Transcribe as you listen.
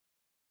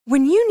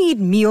When you need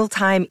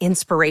mealtime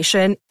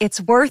inspiration,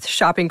 it's worth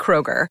shopping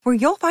Kroger, where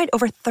you'll find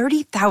over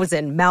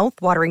 30,000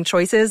 mouth-watering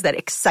choices that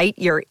excite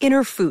your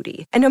inner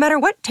foodie. And no matter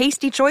what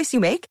tasty choice you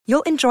make,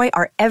 you'll enjoy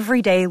our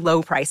everyday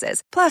low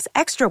prices, plus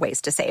extra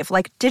ways to save,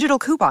 like digital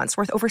coupons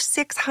worth over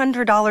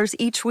 $600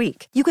 each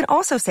week. You can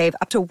also save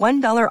up to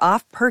 $1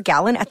 off per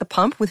gallon at the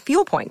pump with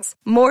fuel points.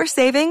 More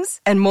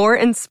savings and more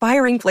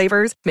inspiring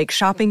flavors make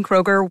shopping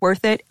Kroger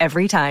worth it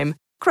every time.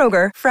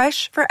 Kroger,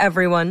 fresh for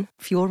everyone.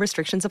 Fuel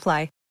restrictions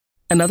apply.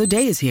 Another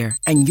day is here,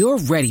 and you're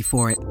ready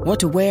for it. What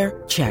to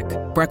wear? Check.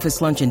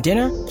 Breakfast, lunch, and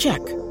dinner? Check.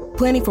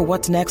 Planning for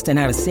what's next and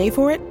how to save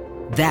for it?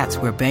 That's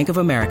where Bank of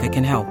America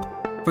can help.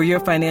 For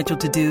your financial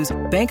to-dos,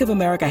 Bank of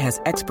America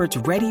has experts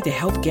ready to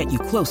help get you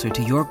closer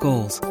to your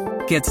goals.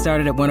 Get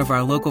started at one of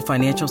our local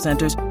financial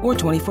centers or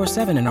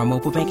 24/7 in our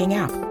mobile banking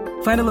app.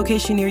 Find a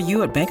location near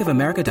you at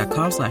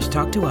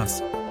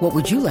bankofamerica.com/talktous. What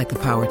would you like the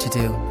power to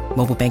do?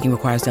 Mobile banking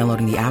requires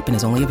downloading the app and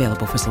is only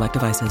available for select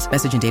devices.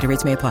 Message and data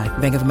rates may apply.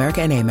 Bank of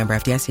America N.A., member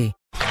FDIC.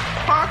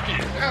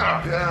 Hockey,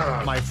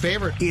 yeah. My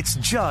favorite. It's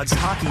Judd's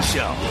Hockey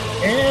Show.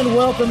 And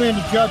welcome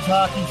into Judd's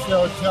Hockey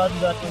Show. Judd and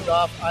Declan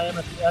Goff. I am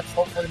at the X.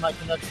 Hopefully my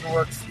connection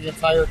works the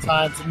entire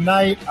time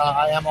tonight.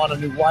 I am on a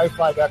new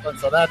Wi-Fi, Declan,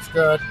 so that's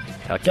good.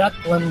 Okay.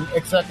 Declan,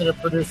 executive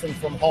producing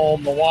from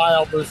home. The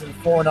Wild losing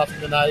 4-0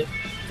 tonight.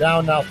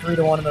 Down now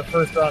 3-1 in the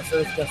first round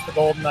series against the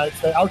Golden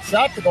Knights. They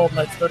outshot the Golden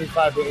Knights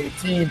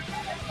 35-18,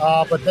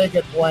 but they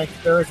get blanked.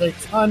 There is a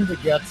ton to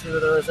get to.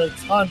 There is a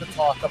ton to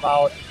talk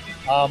about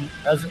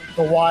as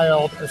the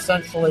Wild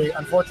essentially,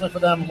 unfortunately for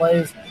them,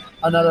 lays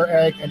another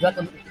egg. And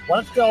Declan, why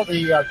don't you tell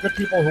the good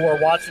people who are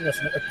watching us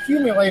and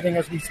accumulating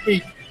as we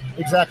speak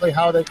exactly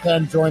how they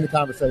can join the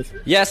conversation?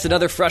 Yes,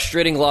 another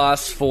frustrating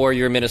loss for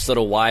your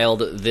Minnesota Wild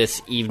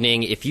this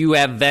evening. If you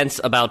have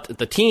vents about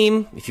the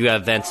team, if you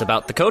have vents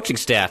about the coaching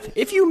staff,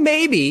 if you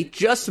maybe,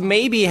 just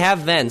maybe have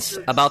vents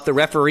about the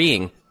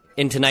refereeing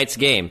in tonight's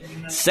game,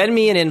 send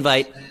me an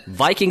invite,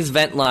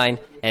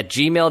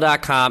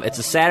 vikingsventline@gmail.com. It's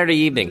a Saturday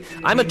evening.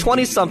 I'm a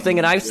 20-something,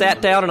 and I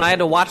sat down and I had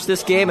to watch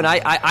this game, and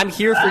I'm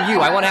here for you.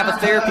 I want to have a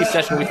therapy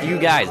session with you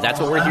guys. That's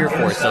what we're here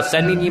for. So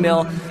send me an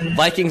email,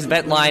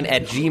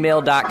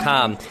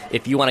 vikingsventline@gmail.com,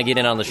 if you want to get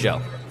in on the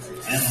show.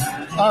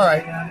 All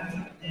right.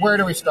 Where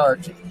do we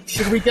start?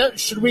 Should we get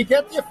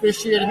the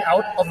officiating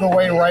out of the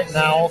way right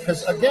now?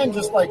 Because, again,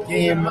 just like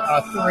Game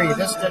 3,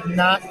 this did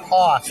not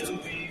cost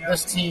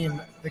this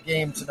team the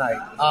game tonight.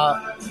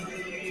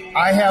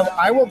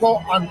 I will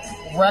go on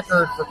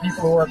record for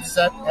people who are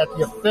upset at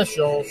the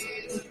officials,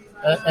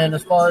 and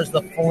as far as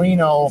the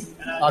Foligno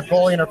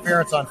goalie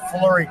interference on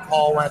Fleury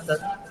call went that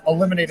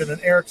eliminated an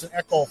Eriksson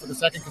Ek for the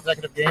second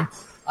consecutive game,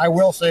 I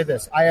will say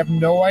this. I have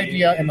no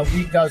idea, and the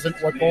league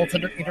doesn't, what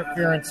goaltender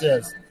interference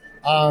is.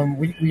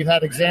 We've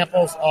had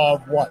examples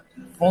of what?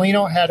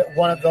 Foligno had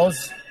one of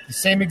those, the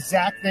same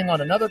exact thing on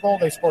another goal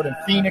they scored in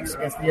Phoenix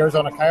against the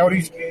Arizona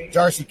Coyotes.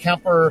 Darcy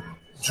Kemper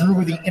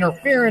drew the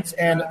interference,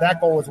 and that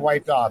goal was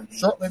wiped off.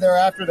 Shortly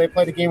thereafter, they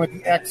played a game with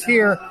the X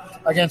here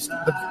against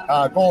the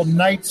Golden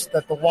Knights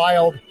that the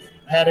Wild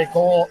had a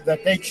goal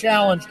that they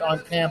challenged on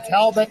Cam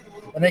Talbot,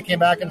 and they came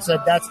back and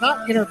said, that's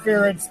not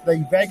interference.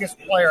 The Vegas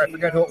player, I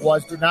forget who it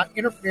was, did not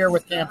interfere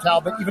with Cam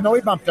Talbot, even though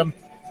he bumped him.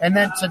 And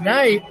then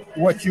tonight,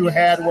 what you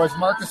had was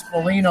Marcus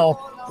Foligno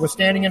was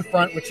standing in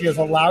front, which he is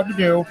allowed to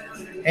do,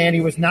 and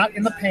he was not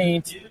in the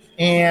paint.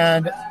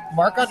 And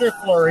Marc-Andre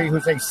Fleury,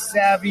 who's a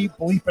savvy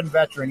bleeping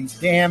veteran, he's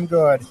damn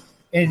good,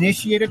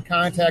 initiated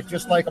contact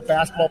just like a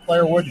basketball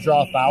player would to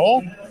draw a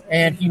foul.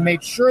 And he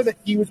made sure that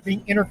he was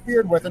being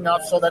interfered with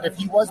enough so that if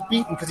he was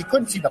beaten, because he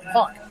couldn't see the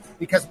puck,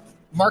 because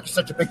Mark is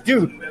such a big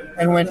dude.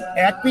 And when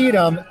Eck beat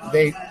him,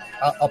 they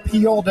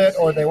appealed it,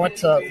 or they went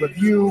to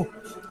review,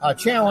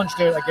 challenged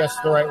it, I guess is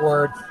the right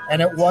word,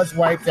 and it was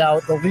wiped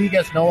out. The league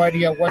has no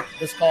idea what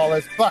this call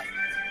is, but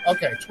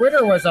okay,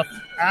 Twitter was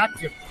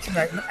active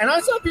tonight, and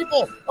I saw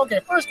people, okay,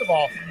 first of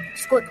all,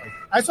 just quickly,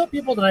 I saw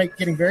people tonight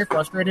getting very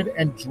frustrated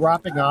and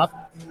dropping off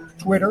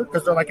Twitter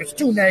because they're like, it's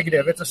too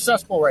negative, it's a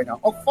cesspool right now.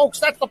 Oh, folks,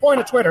 that's the point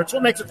of Twitter, it's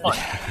what makes it fun.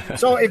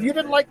 So if you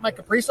didn't like my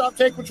Kaprizov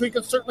take, which we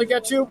can certainly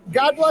get to,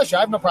 God bless you,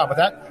 I have no problem with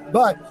that,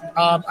 but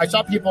I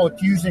saw people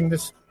accusing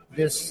this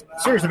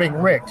series of being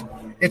rigged.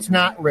 It's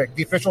not rigged.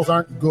 The officials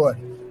aren't good.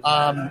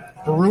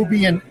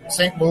 Berube in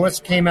St. Louis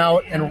came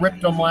out and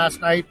ripped them last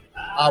night.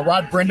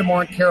 Rod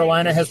Brindamore in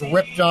Carolina has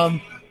ripped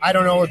them. I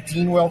don't know if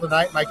Dean will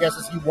tonight. My guess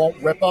is he won't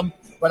rip them.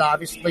 But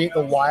obviously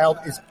the Wild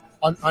is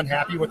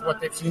unhappy with what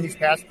they've seen these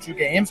past two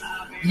games.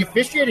 The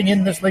officiating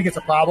in this league is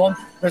a problem.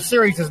 The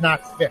series is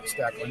not fixed,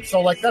 Declan.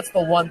 So, that's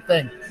the one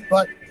thing.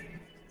 But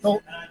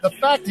the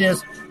fact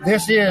is,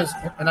 this is,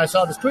 and I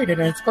saw this tweeted,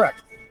 and it's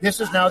correct, this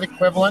is now the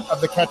equivalent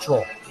of the catch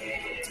rule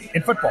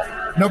in football.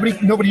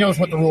 Nobody knows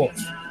what the rule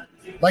is.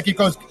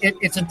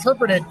 It's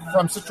interpreted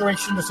from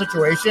situation to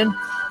situation,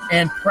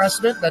 and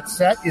precedent that's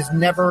set is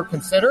never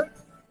considered.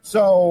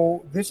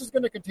 So this is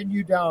going to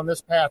continue down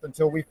this path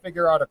until we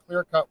figure out a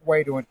clear-cut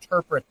way to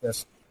interpret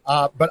this.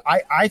 But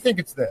I think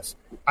it's this.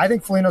 I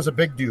think Foligno's a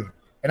big dude.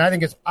 And I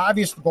think it's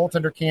obvious the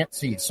goaltender can't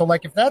see. So,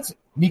 like, if that's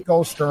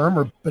Nico Sturm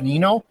or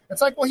Bonino,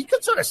 it's like, well, he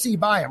could sort of see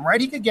by him,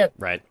 right? He could get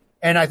right.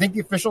 And I think the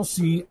officials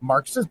see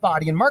Marcus's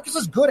body, and Marcus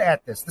is good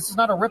at this. This is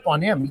not a rip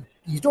on him.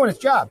 He's doing his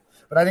job.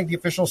 But I think the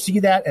officials see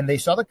that, and they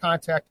saw the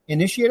contact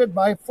initiated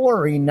by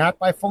Fleury, not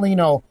by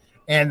Foligno,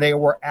 and they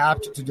were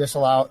apt to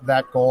disallow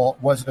that goal.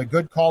 Was it a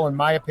good call, in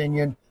my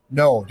opinion?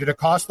 No. Did it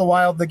cost the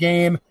Wild the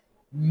game?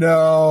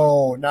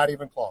 No, not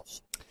even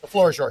close. The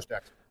floor is yours,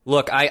 Dex.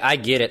 Look, I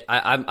get it.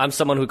 I'm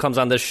someone who comes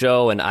on this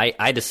show, and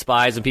I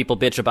despise when people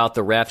bitch about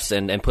the refs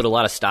and put a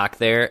lot of stock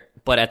there.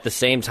 But at the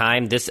same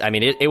time,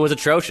 it was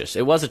atrocious.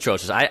 It was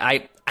atrocious.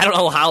 I don't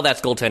know how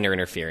that's goaltender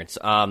interference.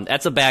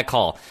 That's a bad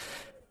call.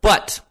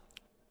 But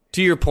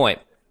to your point,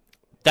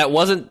 that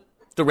wasn't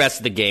the rest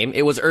of the game.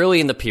 It was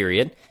early in the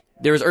period.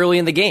 There was early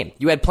in the game.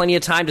 You had plenty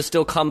of time to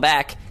still come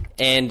back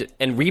and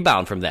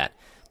rebound from that.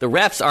 The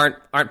refs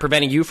aren't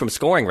preventing you from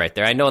scoring right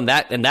there. I know in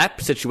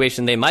that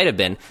situation they might have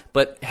been,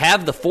 but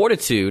have the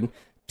fortitude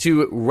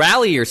to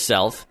rally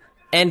yourself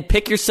and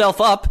pick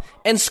yourself up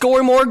and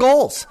score more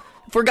goals.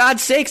 For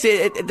God's sakes,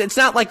 it's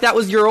not like that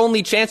was your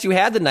only chance you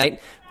had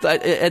tonight.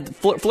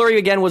 Fleury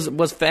again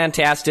was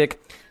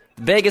fantastic.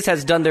 Vegas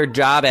has done their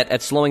job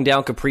at slowing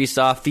down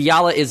Kaprizov.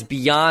 Fiala is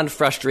beyond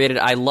frustrated.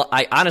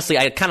 I honestly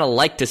kind of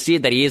like to see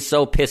that he is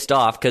so pissed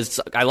off because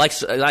I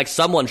like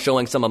someone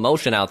showing some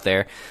emotion out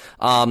there.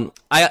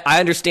 I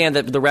understand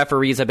that the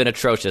referees have been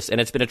atrocious, and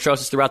it's been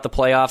atrocious throughout the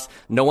playoffs.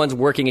 No one's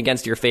working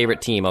against your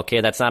favorite team, okay?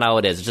 That's not how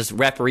it is. It's just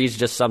referees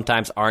just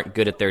sometimes aren't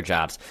good at their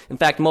jobs. In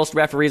fact, most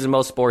referees in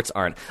most sports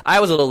aren't. I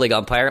was a Little League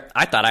umpire.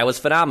 I thought I was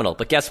phenomenal.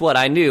 But guess what?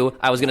 I knew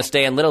I was going to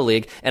stay in Little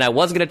League, and I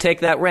was going to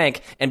take that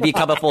rank and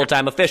become a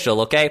full-time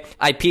official, okay?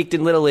 I peaked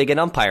in Little League and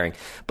umpiring.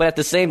 But at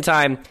the same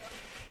time,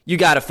 you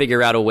got to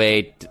figure out a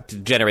way to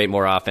generate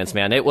more offense,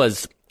 man. It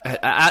was...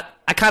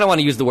 I kind of want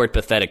to use the word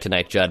pathetic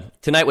tonight, Judd.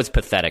 Tonight was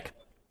pathetic.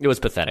 It was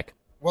pathetic.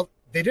 Well,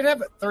 they did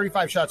have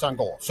 35 shots on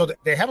goal. So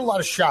they had a lot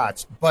of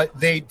shots, but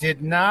they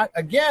did not.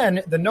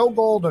 Again, the no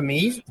goal to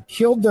me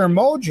killed their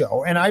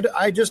mojo. And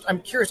I'm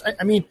curious.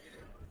 I mean,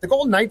 the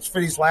Golden Knights for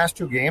these last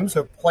two games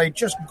have played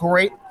just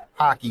great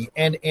hockey.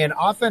 And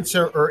offense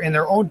or in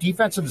their own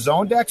defensive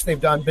zone decks, they've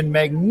been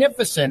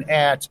magnificent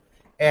at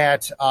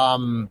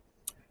the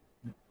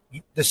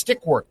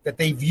stick work that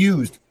they've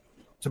used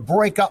to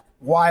break up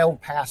wild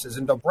passes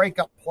and to break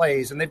up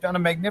plays, and they've done a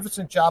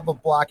magnificent job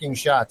of blocking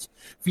shots.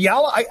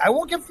 Fiala, I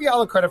will give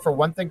Fiala credit for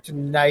one thing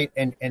tonight,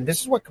 and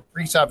this is what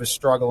Kaprizov is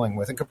struggling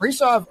with. And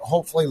Kaprizov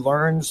hopefully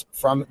learns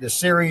from the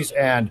series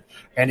and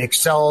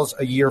excels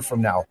a year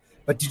from now.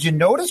 But did you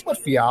notice what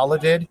Fiala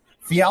did?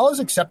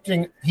 Fiala's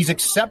accepting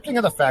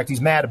of the fact,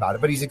 he's mad about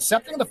it, but he's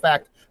accepting of the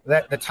fact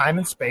that the time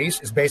and space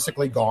is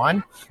basically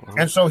gone. Mm-hmm.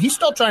 And so he's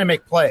still trying to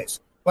make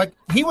plays. Like,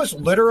 he was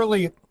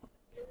literally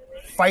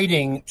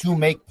fighting to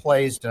make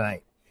plays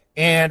tonight.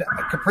 And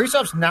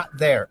Kaprizov's not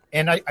there.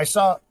 And I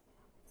saw a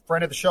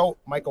friend of the show,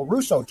 Michael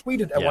Russo,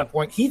 tweeted at one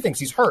point he thinks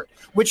he's hurt,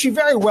 which he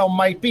very well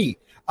might be.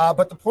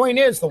 But the point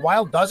is, the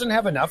Wild doesn't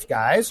have enough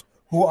guys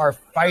who are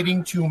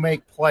fighting to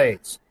make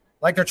plays.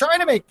 Like, they're trying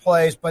to make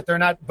plays, but they're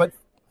not. But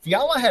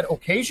Fiala had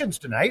occasions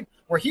tonight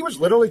where he was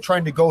literally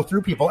trying to go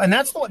through people. And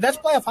that's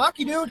playoff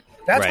hockey, dude.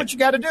 That's what you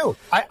got to do.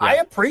 I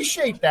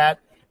appreciate that.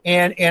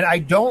 And I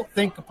don't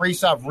think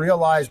Kaprizov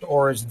realized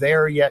or is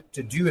there yet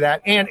to do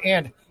that.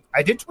 And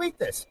I did tweet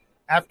this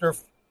after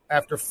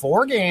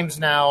 4 games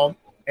now,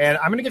 and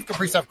I'm going to give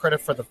Kaprizov credit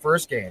for the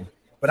first game,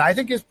 but I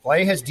think his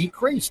play has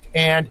decreased.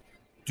 And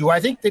do I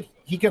think that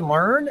he can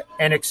learn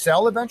and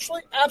excel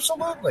eventually?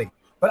 Absolutely.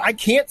 But I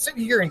can't sit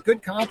here in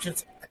good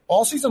conscience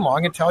all season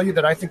long and tell you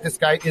that I think this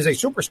guy is a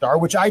superstar,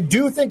 which I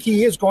do think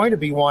he is going to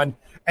be one,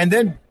 and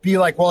then be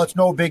like, well, it's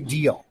no big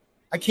deal.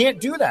 I can't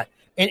do that.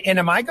 And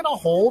am I going to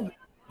hold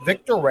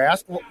Victor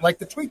Rask, like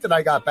the tweet that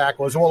I got back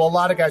was, well, a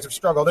lot of guys have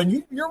struggled. And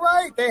you're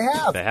right, they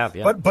have. They have,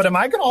 yeah. But am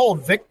I going to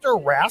hold Victor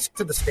Rask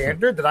to the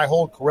standard that I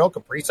hold Kirill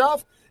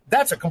Kaprizov?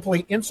 That's a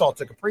complete insult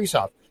to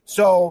Kaprizov.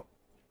 So,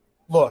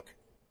 look,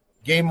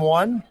 game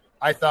 1,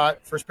 I thought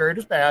first period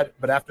was bad,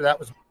 but after that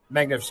was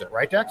magnificent,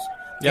 right, Dex?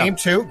 Yeah.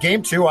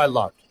 Game two, I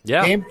loved.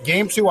 Yeah.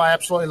 Game 2, I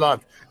absolutely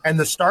loved. And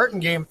the start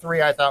in game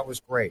 3, I thought was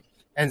great.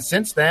 And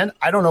since then,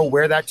 I don't know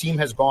where that team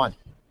has gone.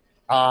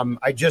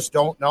 I just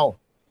don't know.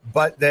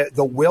 But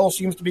the will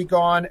seems to be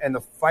gone, and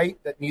the fight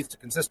that needs to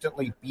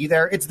consistently be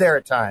there, it's there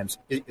at times,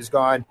 is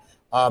gone.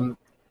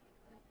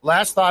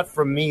 Last thought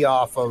from me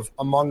off of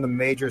among the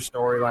major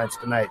storylines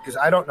tonight, because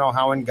I don't know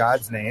how in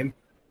God's name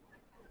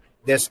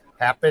this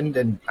happened,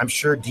 and I'm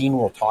sure Dean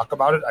will talk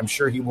about it. I'm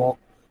sure he won't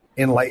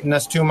enlighten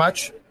us too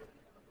much.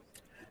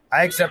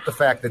 I accept the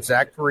fact that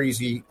Zach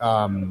Parise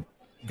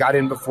got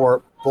in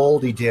before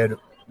Boldy did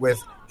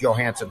with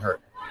Johansson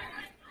hurt.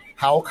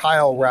 How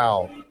Kyle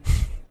Rao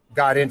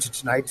got into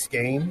tonight's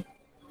game,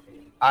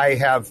 I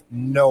have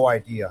no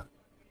idea.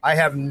 I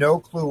have no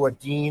clue what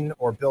Dean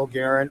or Bill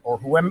Guerin or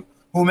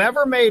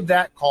whomever made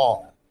that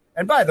call.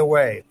 And by the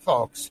way,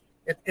 folks,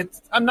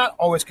 I'm not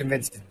always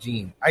convinced it's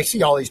Dean. I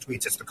see all these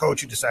tweets. It's the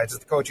coach who decides.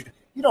 It's the coach who.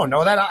 You don't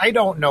know that. I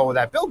don't know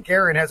that. Bill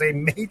Guerin has a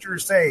major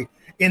say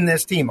in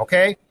this team,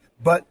 okay?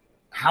 But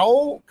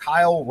how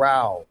Kyle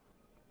Rao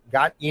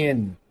got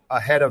in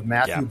ahead of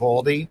Matthew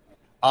Boldy,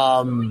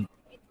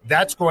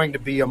 that's going to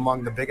be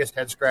among the biggest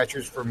head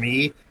scratchers for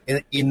me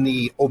in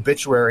the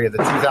obituary of the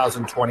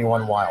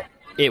 2021 Wild.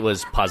 It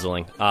was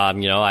puzzling.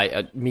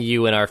 Me,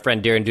 you, and our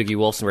friend Darren Doogie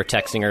Wolfson were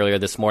texting earlier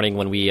this morning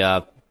when we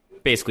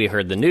basically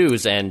heard the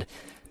news, and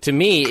to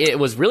me, it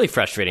was really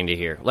frustrating to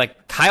hear.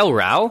 Like, Kyle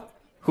Rao,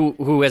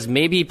 who has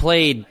maybe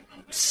played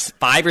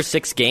 5 or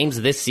 6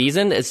 games this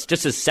season, it's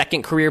just his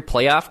second career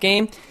playoff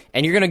game,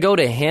 and you're going to go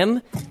to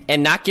him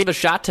and not give a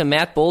shot to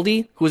Matt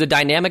Boldy, who's a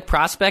dynamic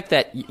prospect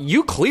that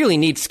you clearly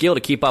need skill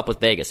to keep up with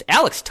Vegas.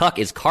 Alex Tuch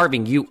is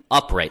carving you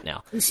up right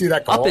now. You see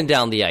that goal? Up and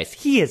down the ice.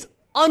 He is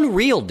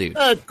unreal, dude.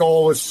 That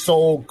goal was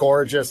so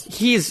gorgeous.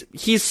 He's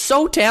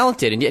so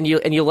talented, and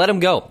you let him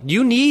go.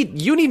 You need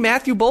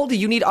Matthew Boldy.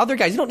 You need other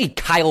guys. You don't need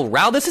Kyle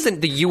Rao. This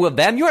isn't the U of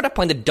M. You're not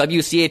playing the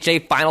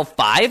WCHA Final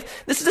Five.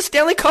 This is the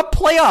Stanley Cup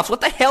playoffs.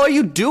 What the hell are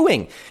you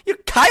doing?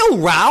 Kyle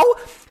Rao?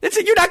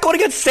 You're not going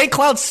against St.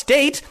 Cloud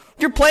State.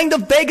 You're playing the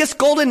Vegas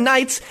Golden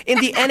Knights in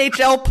the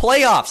NHL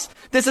playoffs.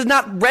 This is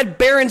not Red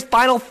Baron's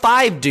Final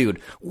Five,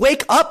 dude.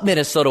 Wake up,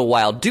 Minnesota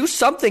Wild. Do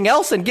something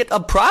else and get a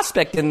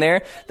prospect in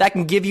there that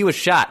can give you a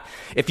shot.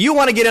 If you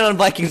want to get in on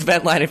Vikings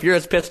Vent Line, if you're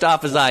as pissed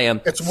off as I am,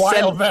 it's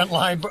Wild Vent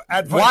Line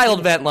at Vikings.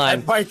 Wild Vent Line.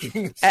 At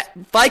Vikings. At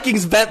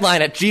Vikings Vent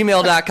Line at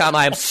gmail.com.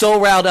 I am so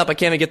riled up I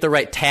can't even get the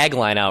right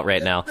tagline out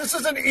right now. This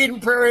is an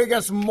Eden Prairie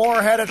against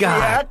Moorhead at the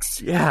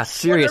X. Yeah,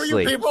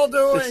 seriously. What are you people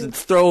doing? This is a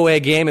throwaway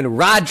game in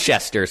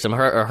Rochester. Some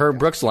Herb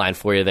Brooks line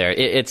for you there.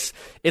 It's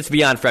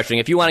beyond frustrating.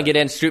 If you want to get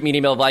in, shoot me an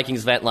email,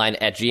 VikingsVentLine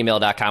at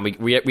gmail.com.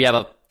 We have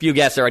a few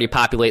guests already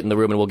populating the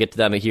room, and we'll get to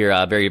them here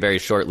very, very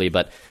shortly.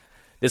 But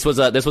this was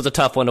a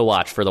tough one to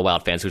watch for the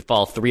Wild fans, who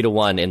fall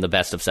 3-1 in the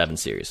best of 7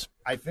 series.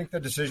 I think the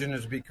decision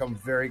has become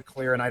very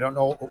clear, and I don't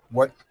know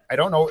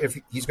if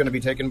he's going to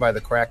be taken by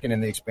the Kraken in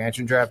the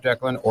expansion draft,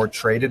 Declan, or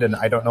traded, and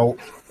I don't know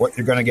what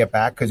you're going to get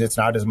back because it's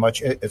not as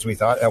much as we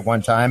thought at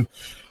one time.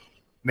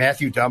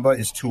 Matthew Dumba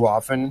is too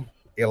often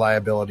a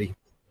liability.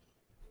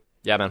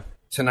 Yeah, man.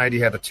 Tonight he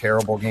had a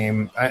terrible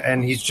game,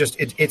 and he's just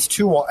it's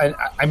too. And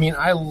I mean,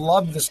 I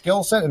love the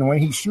skill set, and when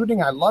he's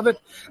shooting, I love it.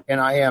 And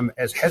I am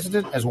as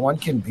hesitant as one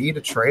can be to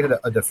trade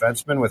a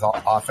defenseman with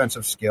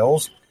offensive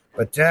skills.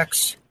 But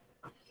Dex,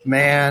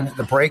 man,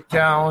 the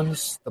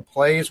breakdowns, the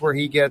plays where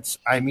he gets,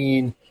 I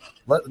mean,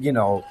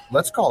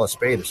 let's call a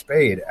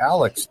spade.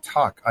 Alex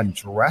Tuch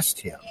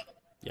undressed him.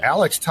 Yeah.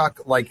 Alex Tuch,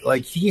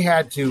 like he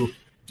had to.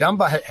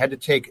 Dumba had to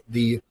take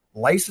the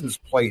license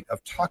plate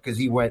of Tuch as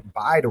he went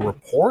by to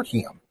report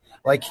him.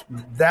 Like,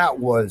 that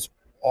was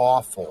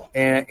awful.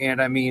 And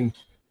I mean,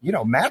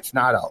 Matt's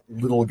not a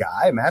little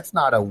guy. Matt's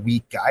not a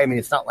weak guy. I mean,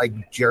 it's not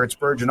like Jared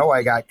Spurgeon.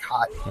 I got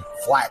caught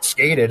flat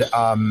skated.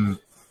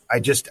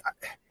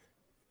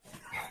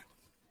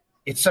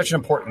 It's such an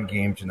important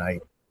game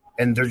tonight.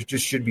 And there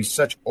just should be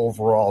such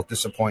overall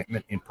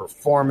disappointment in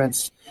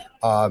performance.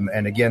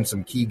 And again,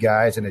 some key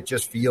guys. And it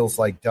just feels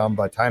like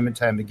Dumba, time and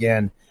time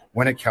again,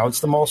 when it counts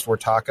the most, we're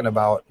talking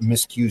about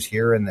miscues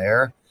here and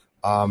there.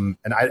 And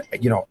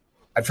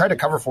I've tried to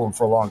cover for him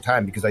for a long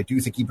time because I do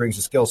think he brings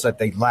a skill set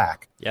they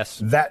lack.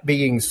 Yes. That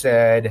being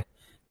said,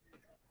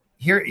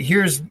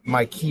 here's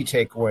my key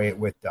takeaway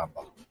with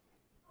Dumba.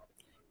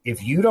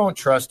 If you don't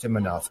trust him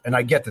enough, and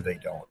I get that they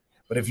don't,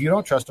 but if you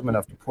don't trust him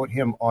enough to put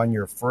him on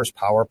your first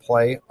power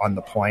play on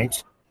the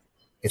point,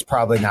 it's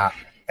probably not,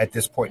 at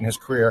this point in his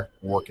career,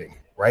 working,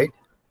 right?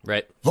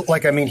 Right.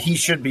 Like, I mean, he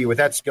should be, with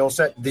that skill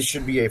set, this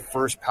should be a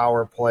first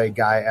power play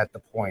guy at the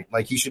point.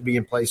 Like, he should be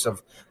in place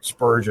of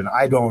Spurgeon.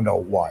 I don't know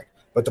what.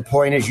 But the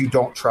point is, you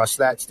don't trust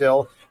that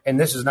still. And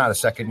this is not a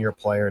second-year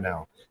player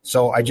now.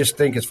 So I just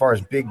think as far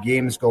as big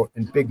games go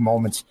and big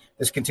moments,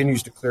 this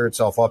continues to clear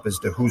itself up as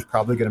to who's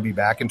probably going to be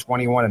back in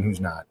 21 and who's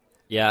not.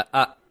 Yeah,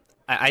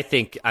 I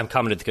think I'm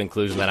coming to the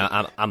conclusion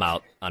that I'm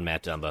out on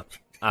Matt Dumba.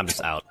 I'm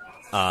just out.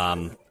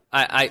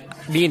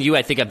 Me and you,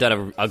 I think I've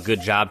done a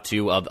good job,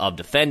 too, of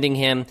defending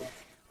him.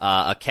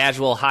 A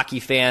casual hockey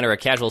fan or a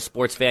casual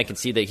sports fan can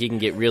see that he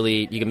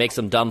can make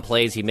some dumb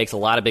plays. He makes a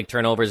lot of big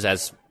turnovers,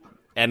 as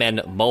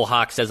MN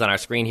Mohawk says on our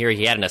screen here.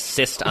 He had an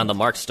assist on the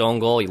Mark Stone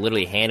goal. He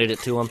literally handed it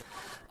to him.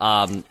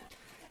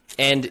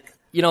 And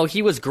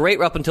he was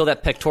great up until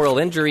that pectoral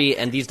injury,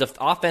 and these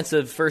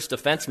offensive first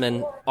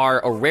defensemen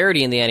are a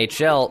rarity in the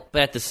NHL,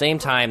 but at the same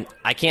time,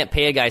 I can't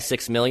pay a guy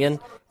 $6 million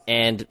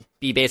and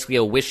be basically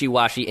a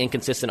wishy-washy,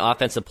 inconsistent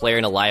offensive player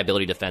and a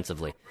liability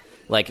defensively.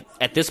 Like,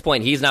 at this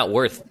point, he's not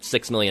worth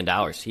 $6 million.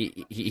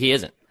 He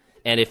isn't.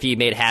 And if he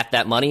made half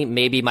that money,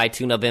 maybe my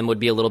tune of him would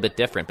be a little bit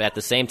different. But at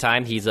the same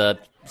time, he's a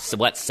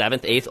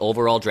 7th, 8th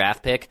overall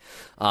draft pick,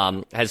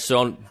 has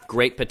shown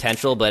great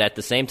potential. But at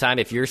the same time,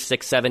 if you're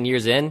 6, 7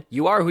 years in,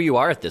 you are who you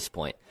are at this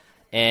point.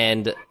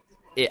 And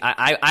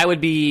I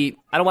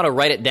don't want to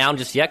write it down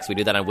just yet, because we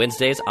do that on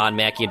Wednesdays on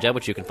Mackie and Jeb,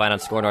 which you can find on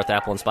Score North,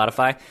 Apple, and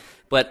Spotify.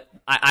 But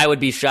I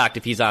would be shocked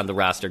if he's on the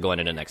roster going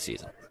into next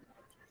season.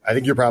 I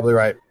think you're probably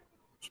right.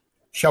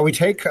 Shall we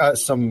take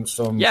some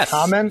Yes.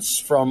 comments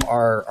from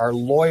our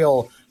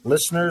loyal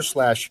listeners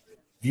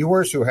 /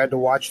 viewers who had to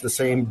watch the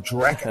same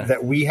dreck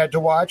that we had to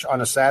watch on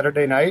a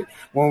Saturday night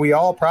when we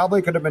all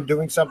probably could have been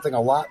doing something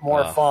a lot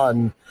more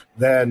fun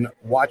than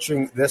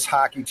watching this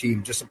hockey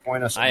team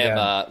disappoint us again.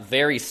 I am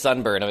very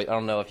sunburned. I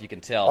don't know if you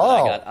can tell.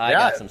 Oh, I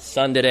got some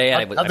sun today.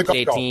 I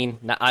played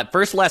 18.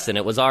 First lesson,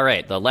 it was all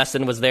right. The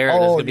lesson was there. There's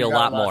going to be a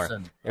lot more.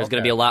 There's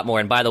going to be a lot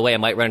more. And by the way, I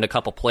might run into a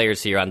couple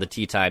players here on the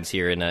tee times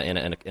here in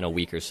a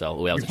week or so.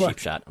 Oh, that was a cheap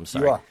shot. I'm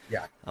sorry.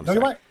 Yeah. I'm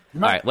sorry. All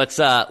right, let's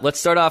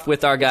start off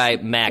with our guy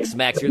Max.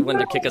 Max, you're the one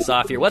to kick us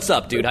off here. What's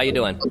up, dude? How you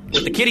doing?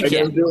 With the kitty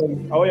cat.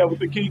 With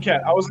the kitty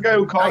cat. I was the guy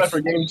who called after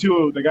game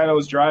 2, the guy that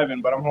was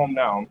driving, but I'm home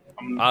now.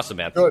 Awesome,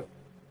 man. Good.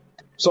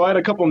 So I had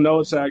a couple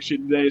notes actually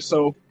today.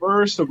 So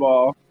first of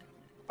all,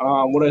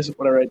 what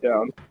I write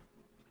down?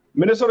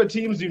 Minnesota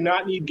teams do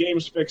not need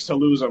games fixed to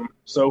lose them.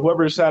 So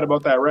whoever's sad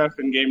about that ref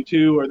in game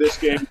 2 or this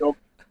game,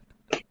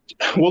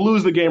 we'll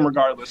lose the game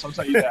regardless. I'll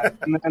tell you that.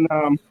 And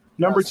then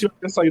number 2,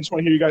 I just want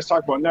to hear you guys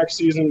talk about next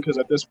season because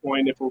at this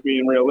point, if we're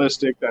being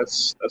realistic,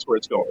 that's where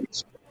it's going.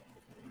 So,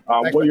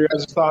 what your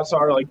guys' thoughts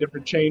are, like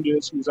different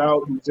changes, who's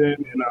out, who's in,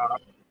 and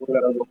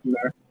we'll go from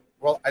there.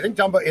 Well, I think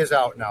Dumba is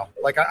out now.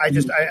 Like I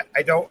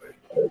don't.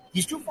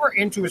 He's too far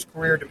into his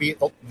career to be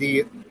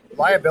the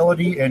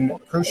liability in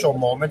crucial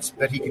moments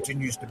that he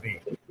continues to be.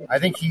 I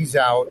think he's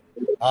out.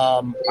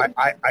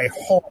 I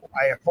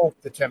hope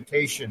the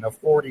temptation of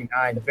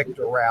 49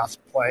 Victor Rask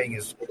playing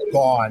is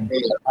gone.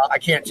 I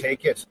can't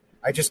take it.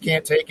 I just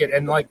can't take it.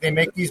 And like they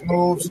make these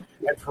moves,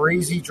 and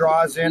Parise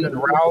draws in, and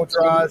Rao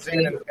draws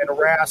in, and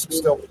Rask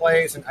still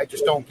plays, and I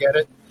just don't get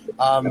it.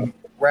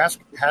 Rask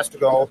has to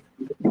go.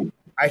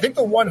 I think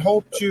the one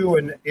hope too,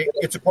 and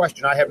it's a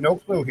question. I have no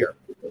clue here.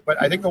 But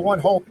I think the one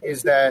hope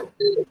is that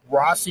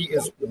Rossi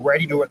is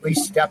ready to at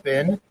least step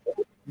in,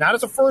 not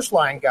as a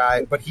first-line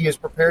guy, but he is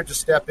prepared to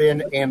step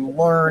in and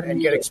learn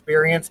and get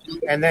experience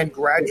and then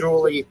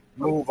gradually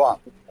move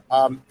up.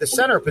 The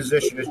center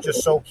position is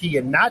just so key,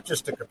 and not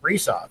just to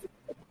Kaprizov.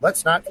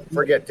 Let's not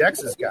forget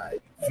Dex's guy,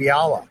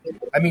 Fiala.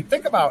 I mean,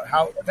 think about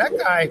how that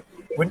guy,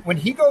 when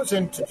he goes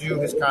in to do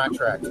his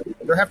contract,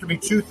 there have to be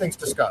 2 things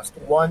discussed.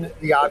 One,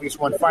 the obvious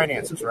one,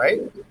 finances,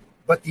 right?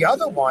 But the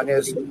other one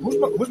is,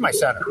 who's my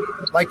center?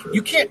 Like,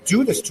 you can't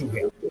do this to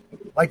him.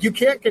 Like, you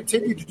can't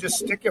continue to just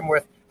stick him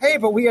with, hey,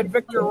 but we had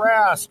Victor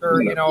Rask, or,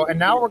 and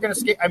now we're going to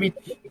skate. I mean,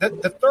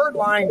 the third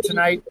line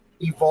tonight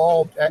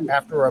evolved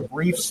after a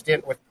brief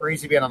stint with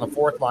Parise being on the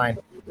fourth line.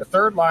 The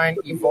third line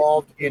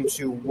evolved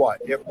into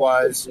what? It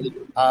was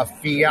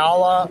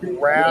Fiala,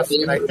 Rask,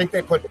 and I think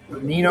they put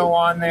Nino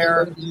on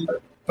there.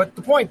 But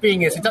the point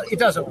being is it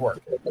doesn't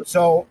work.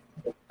 So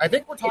I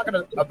think we're talking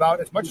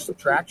about, as much as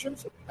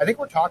subtractions, I think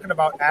we're talking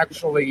about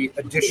actually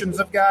additions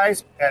of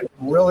guys at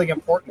really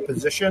important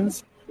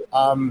positions.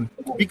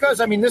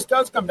 Because, I mean, this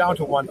does come down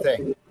to one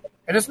thing.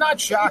 And it's not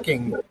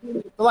shocking.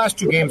 The last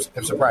 2 games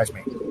have surprised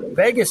me.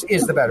 Vegas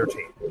is the better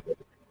team.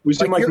 We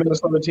seem like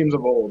Minnesota teams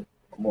of old,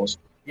 almost.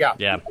 Yeah.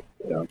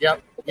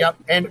 Yep.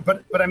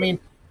 But I mean,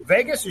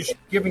 Vegas is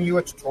giving you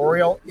a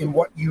tutorial in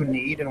what you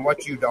need and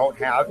what you don't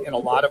have in a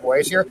lot of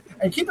ways here.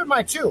 And keep in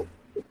mind, too,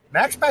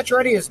 Max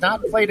Pacioretty has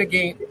not played a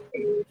game.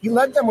 He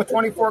led them with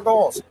 24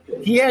 goals.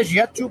 He has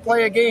yet to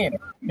play a game.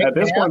 At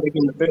this point, they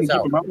can keep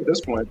him up at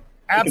this point.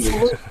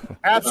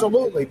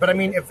 Absolutely. But I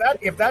mean, if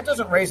that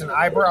doesn't raise an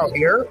eyebrow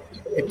here,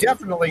 it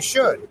definitely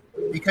should,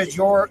 because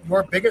your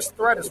biggest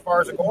threat as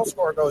far as a goal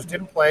scorer goes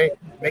didn't play.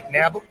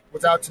 McNabb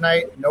was out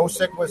tonight.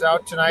 Nosek was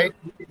out tonight.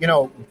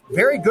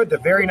 Very good to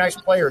very nice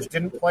players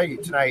didn't play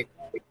tonight,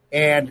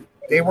 and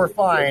they were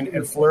fine.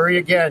 And Fleury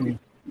again,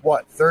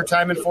 third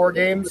time in 4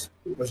 games,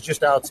 was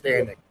just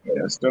outstanding.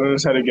 Yeah, still in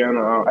his head again.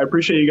 I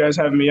appreciate you guys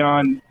having me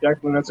on.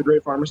 Declan, that's a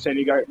great farmer stand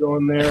you got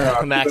going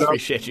there. Max,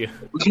 appreciate you.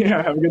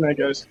 Yeah, have a good night,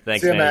 guys.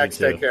 Thanks, See you, man. Max.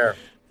 Take care.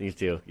 You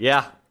too.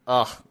 Yeah.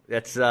 Oh,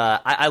 that's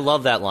I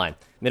love that line.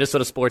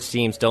 Minnesota sports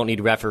teams don't need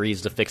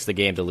referees to fix the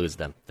game to lose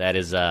them. That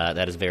is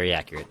very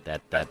accurate.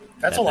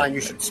 That's a line you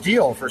should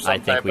steal for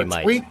some type of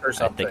tweet or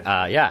something. He's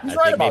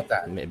right about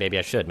that. Maybe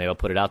I should. Maybe I'll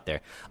put it out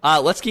there.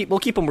 We'll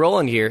keep them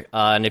rolling here.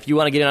 And if you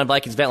want to get in on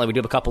Vikings Vent Line, we do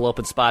have a couple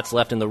open spots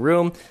left in the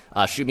room.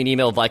 Shoot me an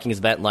email,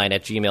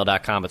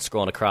 VikingsVentLine@gmail.com. It's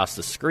scrolling across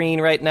the screen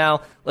right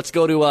now. Let's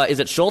go to is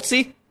it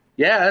Schultze?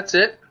 Yeah, that's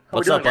it.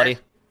 What's up, buddy?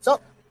 What's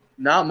up?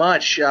 Not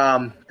much.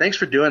 Thanks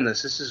for doing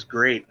this. This is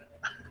great.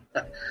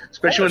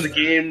 Especially when the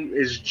game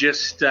is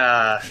just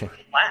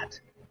flat.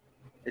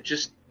 It's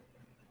just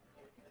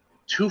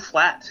too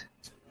flat.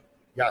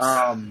 Yes.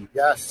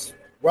 Yes.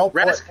 Well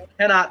put. Rask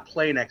cannot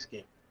play next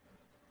game.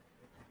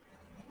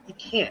 He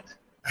can't.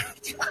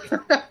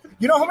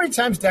 You know how many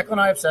times Declan and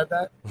I have said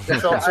that?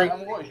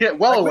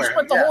 Aware. We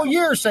spent the whole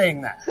year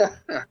saying that.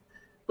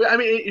 But I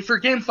mean, for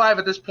Game 5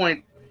 at this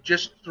point,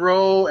 just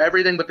throw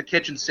everything but the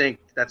kitchen sink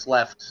that's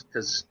left,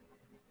 because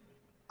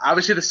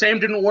obviously the same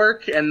didn't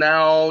work, and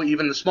now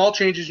even the small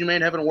changes you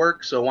made haven't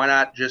worked, so why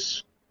not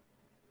just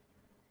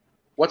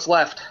what's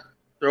left?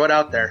 Throw it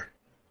out there.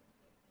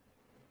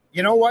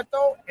 You know what,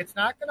 though? It's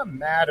not going to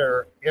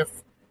matter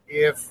if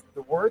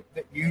the word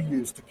that you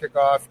use to kick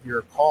off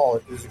your call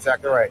is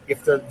exactly right,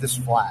 if they're this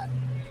flat.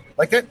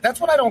 Like,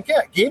 that's what I don't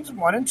get. Games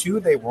 1 and 2,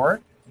 they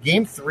weren't.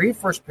 Game 3,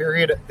 first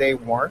period, they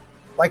weren't.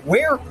 Like,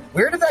 where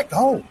did that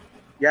go?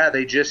 Yeah,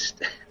 they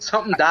just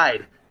something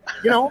died.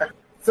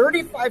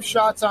 35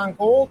 shots on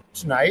goal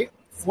tonight.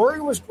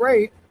 Fleury was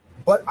great,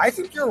 but I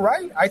think you're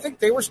right. I think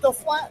they were still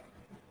flat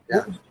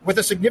with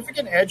a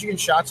significant edge in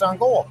shots on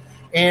goal.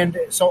 And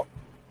so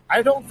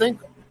I don't think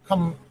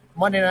come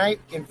Monday night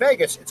in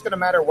Vegas, it's going to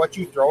matter what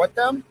you throw at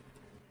them.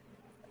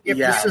 If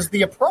this is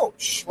the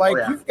approach,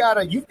 you've got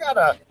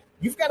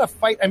to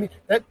fight. I mean,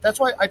 that's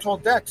why I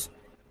told Dex,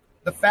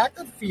 the fact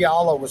that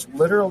Fiala was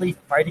literally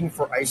fighting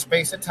for ice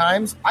space at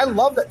times, I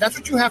love that. That's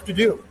what you have to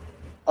do.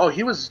 Oh,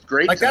 he was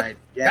great tonight.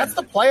 That's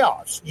the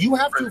playoffs. You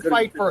have to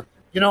fight for,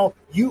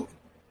 you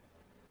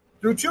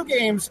through 2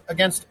 games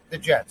against the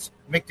Jets.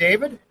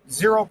 McDavid,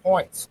 0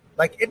 points.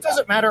 Like, it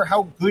doesn't matter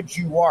how good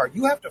you are.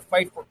 You have to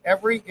fight for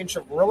every inch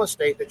of real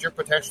estate that you're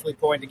potentially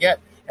going to get.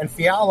 And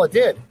Fiala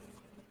did.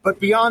 But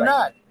beyond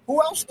that,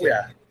 who else did?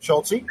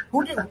 Schultze?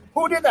 Who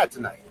did that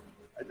tonight?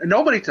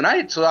 Nobody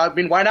tonight. So, I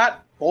mean, why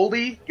not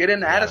Boldy, get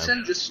in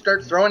Addison, just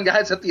start throwing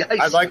guys at the ice?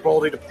 I like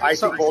Boldy. I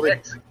think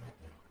Boldy.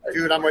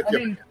 Dude, I'm with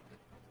you.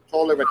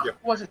 Totally with you.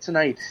 What was it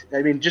tonight?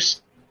 I mean,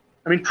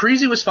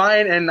 Parise was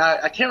fine, and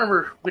I can't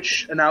remember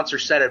which announcer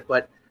said it,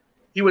 but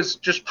he was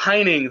just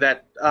pining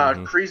that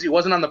Parise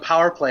wasn't on the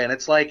power play, and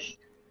it's like,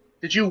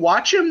 did you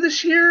watch him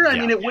this year? I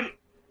mean,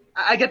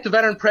 I get the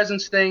veteran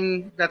presence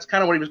thing. That's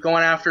kind of what he was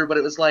going after, but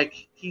it was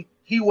like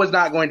he was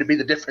not going to be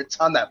the difference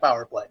on that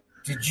power play.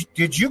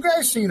 Did you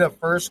guys see the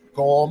first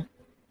goal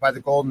by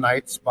the Golden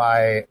Knights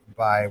by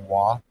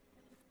Waugh?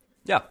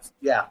 Yeah.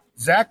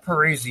 Zach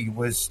Parise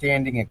was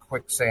standing in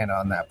quicksand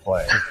on that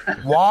play.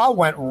 Waugh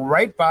went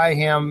right by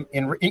him.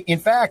 In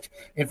fact,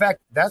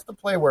 that's the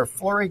play where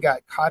Fleury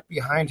got caught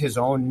behind his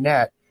own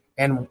net,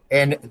 and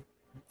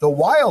the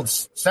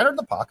Wilds centered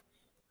the puck.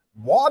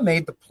 Waugh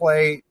made the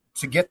play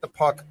to get the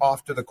puck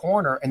off to the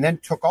corner and then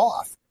took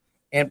off.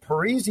 And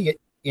Parise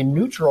in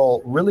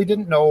neutral really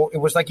didn't know. It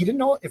was like he didn't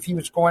know if he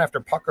was going after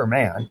puck or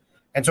man,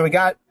 and so he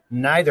got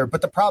neither.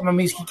 But the problem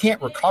is he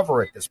can't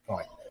recover at this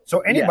point. So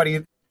anybody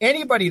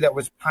that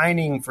was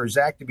pining for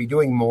Zach to be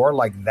doing more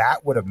like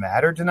that would have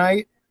mattered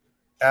tonight.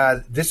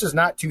 This is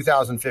not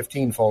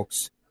 2015,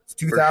 folks. It's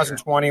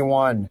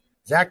 2021. Sure.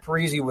 Zach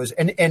Parise was,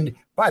 and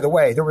by the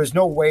way, there was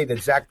no way that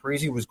Zach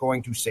Parise was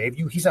going to save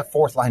you. He's a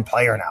 4th-line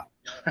player now.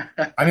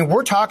 I mean,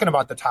 we're talking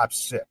about the top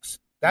 6.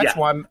 That's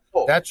who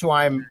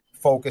I'm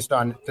focused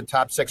on, the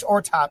top 6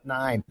 or top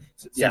 9,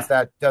 since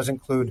that does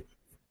include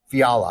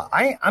Fiala.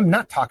 I'm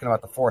not talking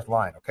about the 4th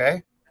line,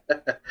 okay?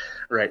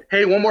 Right.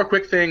 Hey, one more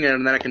quick thing,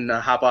 and then I can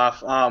hop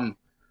off.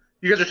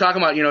 You guys are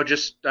talking about,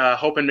 just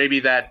hoping maybe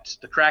that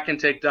the Kraken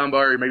take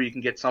Dunbar, or maybe you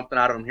can get something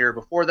out of him here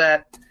before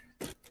that.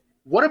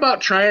 What about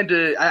trying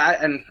to,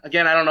 and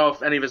again, I don't know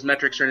if any of his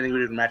metrics or anything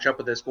would even match up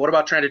with this, but what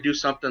about trying to do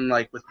something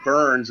like with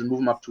Burns and move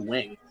him up to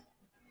wing?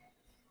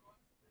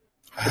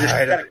 I'm just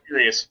kind of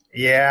curious.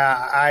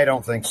 Yeah, I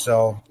don't think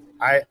so.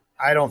 I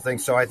don't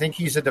think so. I think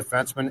he's a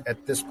defenseman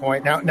at this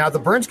point. Now the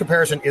Burns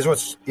comparison is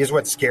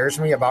what scares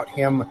me about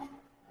him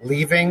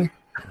leaving,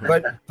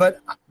 but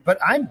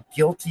I'm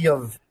guilty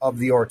of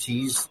the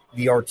Ortiz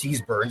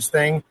Burns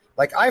thing.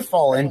 Like, I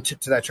fall into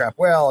that trap.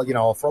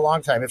 Well, for a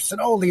long time, if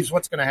Sano leaves,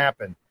 what's going to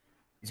happen?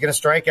 He's going to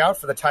strike out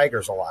for the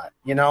Tigers a lot,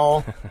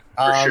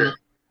 For sure.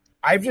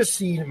 I've just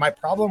seen, my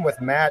problem with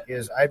Matt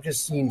is I've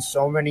just seen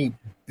so many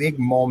big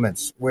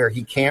moments where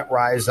he can't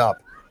rise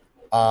up.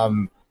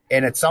 And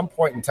at some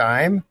point in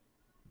time,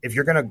 if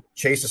you're going to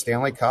chase a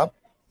Stanley Cup,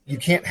 you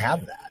can't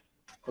have that.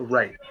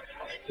 Right.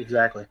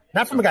 Exactly.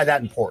 Not from a guy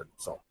that important.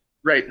 So.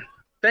 Right.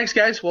 Thanks,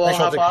 guys. I'll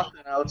hop off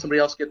and I'll let somebody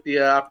else get the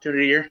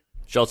opportunity here.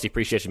 Schultze,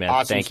 appreciate you, man.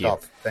 Awesome Thank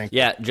stuff. you. Thank you.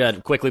 Yeah,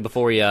 Judd, quickly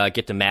before we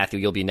get to Matthew,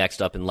 you'll be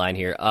next up in line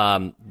here.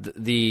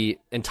 The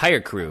entire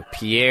crew,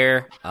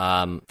 Pierre,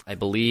 I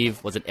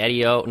believe, was it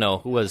Eddie O?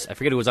 No, I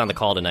forget who was on the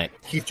call tonight.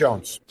 Keith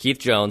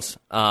Jones.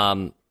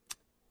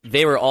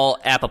 They were all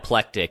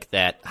apoplectic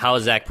that how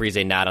is Zach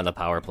Parise not on the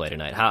power play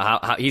tonight?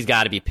 How he's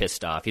got to be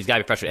pissed off. He's got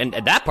to be frustrated.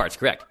 And that part's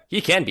correct.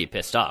 He can be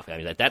pissed off. I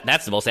mean,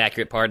 that's the most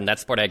accurate part, and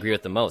that's the part I agree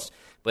with the most.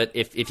 But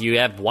if you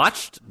have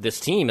watched this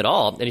team at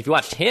all, and if you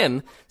watched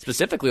him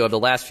specifically over the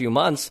last few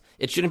months,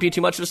 it shouldn't be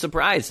too much of a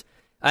surprise.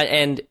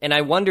 And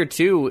I wonder,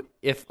 too,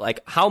 if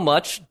how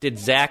much did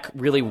Zach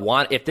really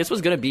want, if this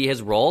was going to be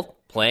his role,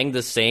 playing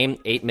the same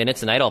 8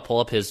 minutes a night. I'll pull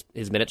up his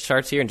minute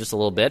charts here in just a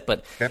little bit.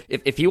 But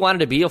if he wanted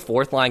to be a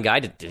 4th-line guy,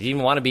 did he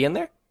even want to be in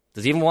there?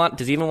 Does he even want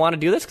to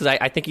do this? Because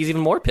I think he's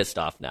even more pissed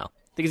off now.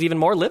 I think he's even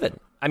more livid.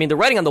 I mean, the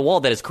writing on the wall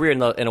that his career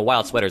in a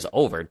Wild sweater is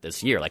over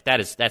this year.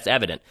 That's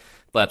evident.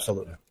 But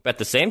absolutely. But at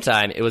the same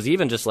time, it was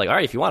even just all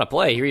right, if you want to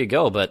play, here you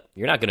go. But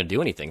you're not going to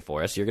do anything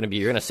for us. You're going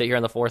to sit here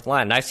on the 4th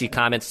line. And I see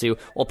comments too.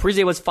 Well,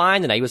 Parise was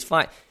fine tonight. He was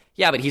fine.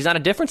 Yeah, but he's not a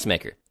difference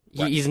maker.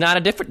 He's not a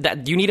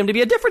different. You need him to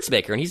be a difference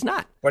maker, and he's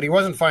not. But he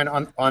wasn't fine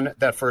on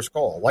that first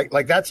goal.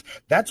 Like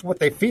that's what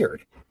they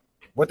feared.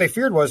 What they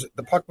feared was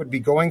the puck would be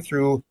going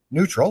through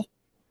neutral,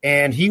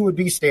 and he would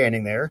be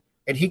standing there,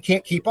 and he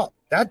can't keep up.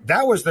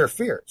 That was their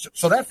fear.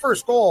 So that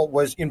first goal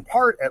was in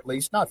part, at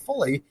least, not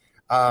fully,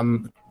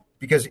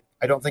 because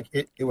I don't think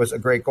it was a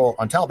great goal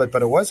on Talbot,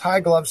 but it was high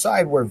glove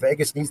side where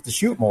Vegas needs to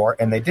shoot more,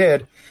 and they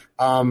did.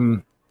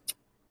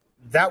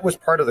 That was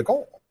part of the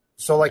goal.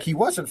 So, like, he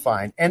wasn't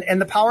fine.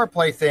 And the power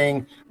play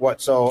thing,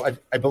 so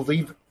I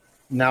believe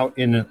now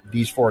in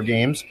these 4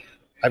 games,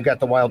 I've got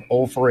the Wild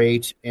 0 for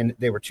 8, and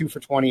they were 2 for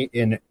 20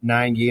 in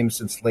 9 games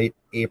since late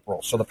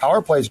April. So the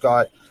power play's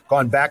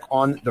gone back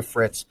on the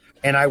fritz.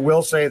 And I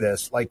will say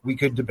this, like, we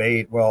could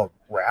debate, well,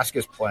 Rask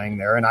is playing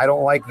there, and I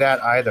don't like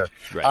that either.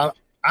 Right.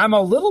 I'm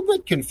a little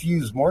bit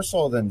confused, more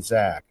so than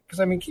Zach, because,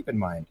 I mean, keep in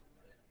mind,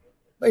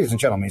 ladies and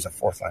gentlemen, he's a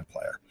fourth-line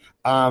player.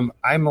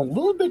 I'm a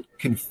little bit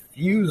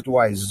confused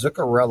why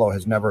Zuccarello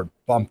has never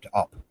bumped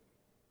up.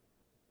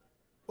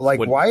 Like,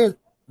 why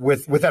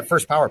with that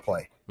first power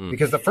play?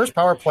 Because the first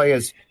power play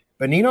is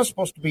Bonino's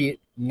supposed to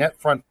be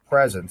net front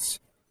presence.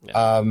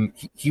 Yeah.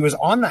 He was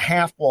on the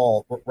half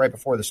wall right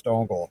before the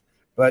Stone goal,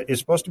 but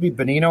it's supposed to be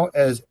Bonino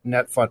as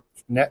net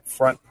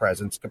front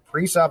presence.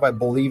 Kaprizov, I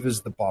believe,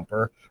 is the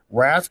bumper.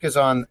 Rask is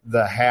on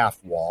the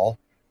half wall,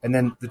 and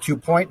then the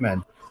 2-point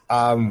men.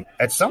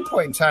 At some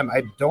point in time,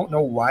 I don't know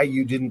why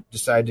you didn't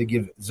decide to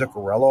give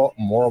Zuccarello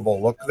more of a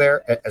look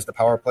there as the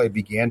power play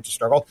began to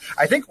struggle.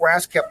 I think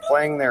Rask kept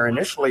playing there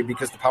initially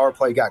because the power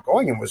play got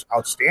going and was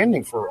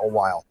outstanding for a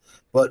while.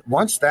 But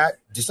once that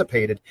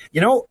dissipated,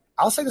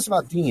 I'll say this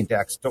about Dean,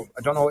 Dex.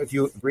 I don't know if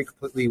you agree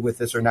completely with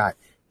this or not.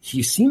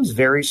 He seems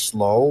very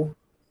slow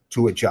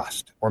to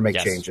adjust or make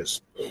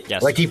changes.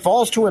 Yes. Like, he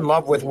falls too in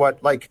love with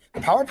the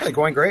power play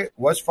going great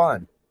was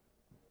fun.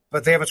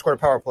 But they haven't scored a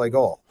power play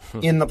goal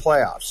in the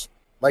playoffs.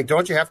 Like,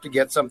 don't you have to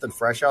get something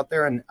fresh out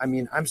there? And, I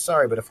mean, I'm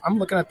sorry, but if I'm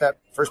looking at that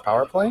first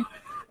power play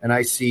and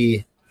I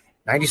see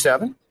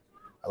 97,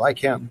 I like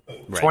him.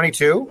 Right.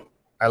 22,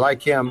 I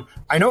like him.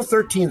 I know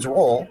 13's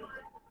role.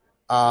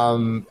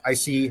 I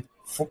see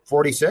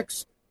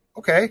 46.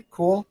 Okay,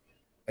 cool.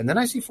 And then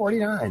I see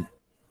 49.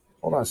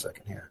 Hold on a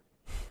second here.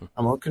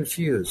 I'm a little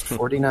confused.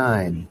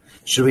 49.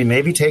 Should we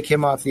maybe take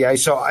him off the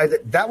ice? So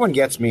that one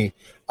gets me.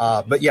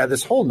 But, yeah,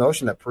 this whole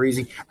notion that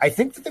Parise – I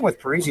think the thing with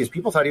Parise is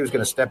people thought he was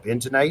going to step in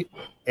tonight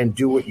and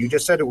do what you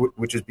just said,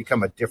 which is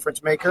become a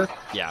difference maker.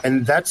 Yeah.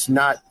 And that's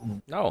not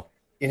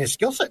in his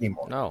skill set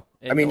anymore. No.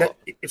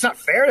 It's not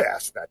fair to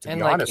ask that, to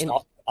be honest.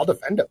 I'll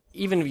defend him.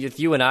 Even with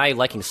you and I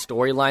liking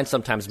storyline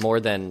sometimes more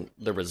than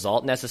the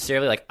result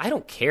necessarily, like, I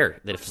don't care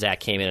that if Zach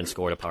came in and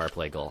scored a power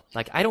play goal.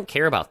 Like, I don't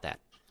care about that.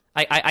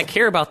 I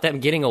care about them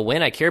getting a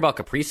win. I care about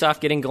Kaprizov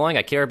getting going.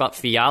 I care about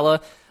Fiala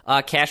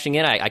cashing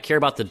in. I care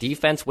about the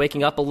defense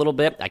waking up a little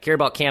bit. I care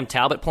about Cam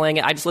Talbot playing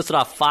it. I just listed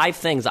off 5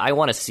 things I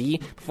want to see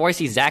before I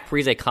see Zach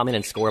Parise come in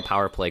and score a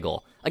power play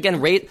goal.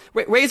 Again,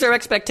 raise our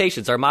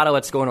expectations. Our motto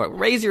at Score North: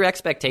 raise your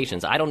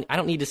expectations. I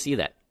don't need to see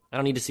that. I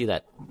don't need to see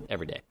that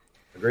every day.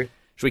 Agree.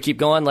 Should we keep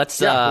going?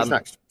 Who's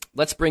next?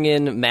 Let's bring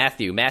in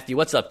Matthew. Matthew,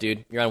 what's up,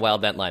 dude? You're on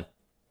Wild Vent Line.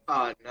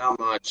 Not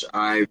much.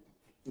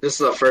 This is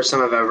the first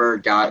time I've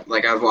ever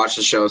I've watched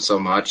the show so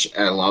much,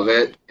 and I love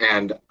it.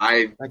 And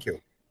Thank you.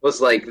 Was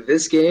like,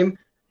 this game,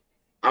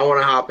 I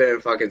want to hop in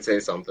and fucking say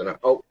something.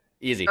 Oh,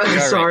 easy.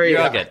 You're sorry. Right.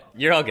 You're all good.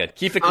 You're all good.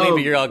 Keep it clean,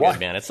 but you're all good,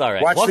 man. It's all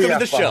right. Welcome to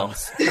the show.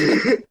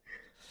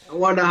 I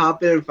wanted to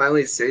hop in and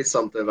finally say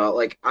something about,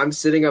 I'm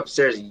sitting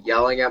upstairs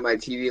yelling at my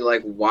TV,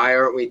 why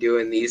aren't we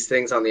doing these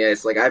things on the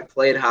ice? I've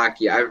played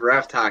hockey. I've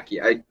reffed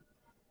hockey.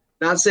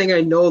 Not saying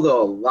I know,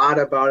 though, a lot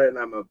about it, and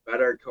I'm a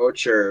better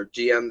coach or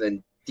GM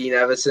than Dean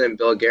Evison and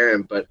Bill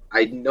Guerin, but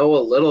I know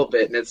a little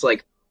bit, and it's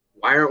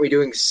why aren't we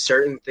doing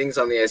certain things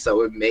on the ice that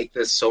would make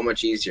this so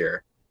much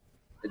easier?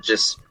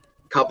 Just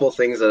a couple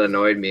things that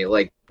annoyed me,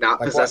 not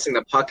possessing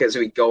the puck as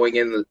we're going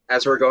in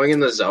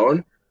the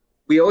zone.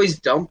 We always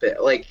dump it.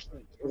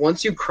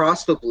 Once you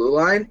cross the blue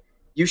line,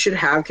 you should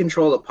have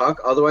control of the puck.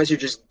 Otherwise, you're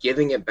just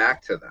giving it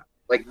back to them.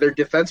 Their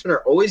defensemen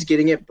are always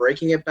getting it,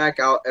 breaking it back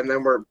out, and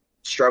then we're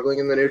struggling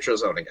in the neutral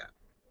zone again.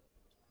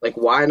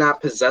 Why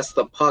not possess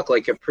the puck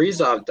like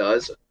Kaprizov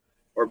does?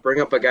 Or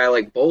bring up a guy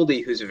like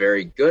Boldy, who's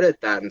very good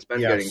at that and's been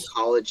good in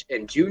college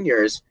and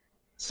juniors,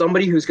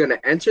 somebody who's going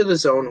to enter the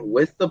zone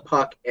with the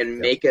puck and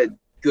make a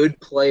good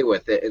play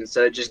with it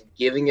instead of just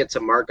giving it to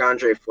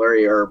Marc-Andre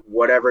Fleury or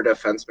whatever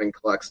defenseman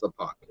collects the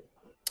puck.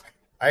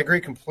 I agree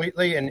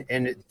completely,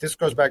 and this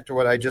goes back to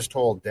what I just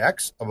told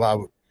Dex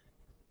about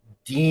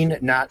Dean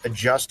not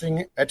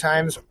adjusting at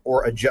times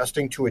or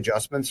adjusting to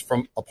adjustments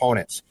from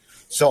opponents.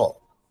 So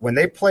when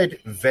they played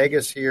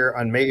Vegas here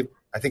on May,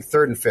 I think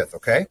 3rd and 5th,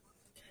 okay?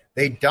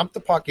 They dumped the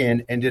puck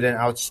in and did an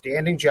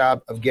outstanding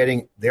job of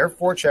getting their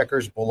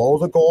forecheckers below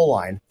the goal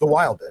line, the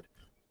Wild did,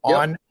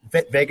 on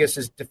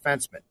Vegas's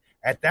defensemen.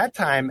 At that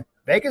time,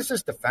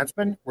 Vegas's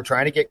defensemen were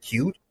trying to get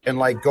cute and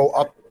go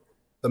up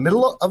the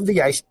middle of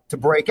the ice to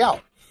break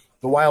out.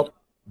 The Wild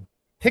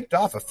picked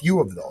off a few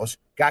of those,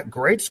 got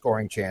great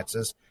scoring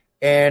chances,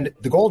 and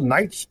the Golden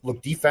Knights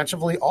looked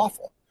defensively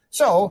awful.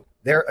 So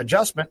their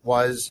adjustment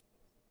was,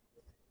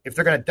 if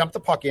they're going to dump the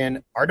puck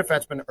in, our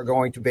defensemen are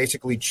going to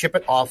basically chip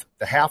it off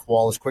the half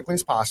wall as quickly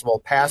as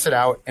possible, pass it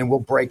out, and we'll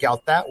break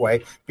out that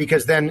way.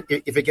 Because then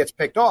if it gets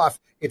picked off,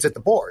 it's at the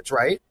boards,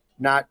 right?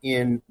 Not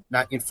in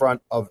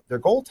front of their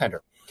goaltender.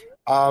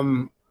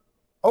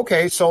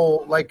 okay,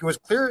 so like it was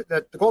clear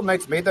that the Golden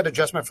Knights made that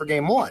adjustment for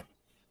game one.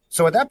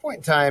 So at that point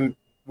in time,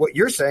 what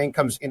you're saying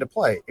comes into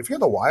play. If you're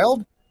the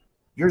Wild,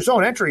 your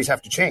zone entries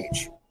have to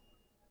change.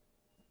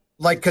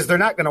 Like, because they're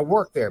not going to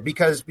work there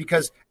because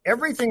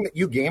everything that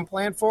you game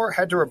plan for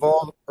had to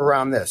revolve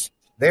around this.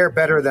 They're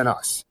better than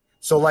us.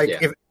 So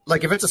if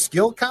it's a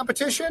skill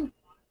competition,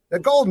 the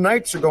Golden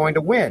Knights are going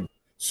to win.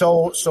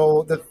 So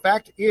the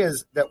fact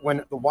is that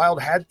when the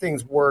Wild had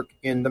things work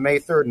in the May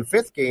 3rd and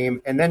 5th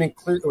game, and then it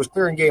was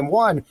clear in game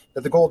one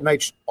that the Golden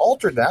Knights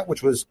altered that,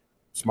 which was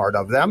smart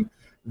of them,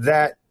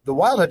 that the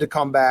Wild had to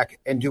come back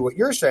and do what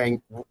you're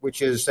saying,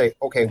 which is say,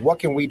 okay, what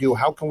can we do?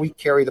 How can we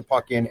carry the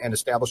puck in and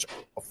establish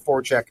a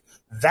forecheck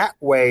that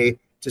way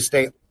to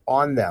stay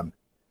on them?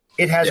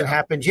 It hasn't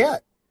happened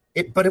yet.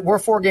 But we're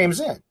 4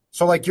 games in.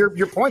 So, like,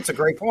 your point's a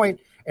great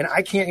point, and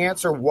I can't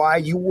answer why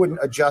you wouldn't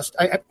adjust.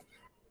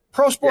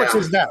 Pro sports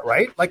is that,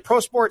 right? Like, pro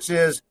sports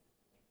is,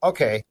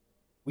 okay,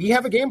 we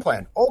have a game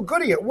plan. Oh,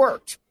 goody, it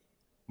worked.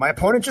 My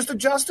opponent just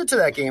adjusted to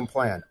that game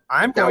plan.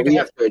 I'm going to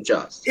have to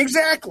adjust.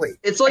 Exactly.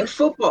 It's like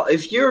football.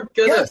 If you're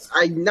gonna,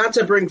 not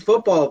to bring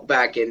football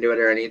back into it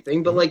or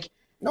anything, but like,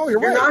 no, you're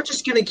right. not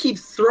just gonna keep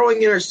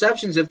throwing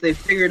interceptions if they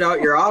figured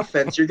out your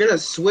offense. You're gonna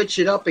switch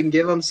it up and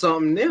give them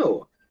something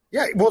new.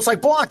 Yeah, well, it's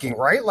like blocking,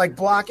 right? Like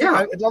blocking.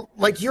 Yeah.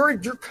 Like you're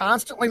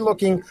constantly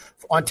looking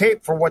on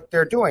tape for what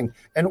they're doing.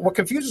 And what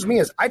confuses me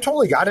is I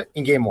totally got it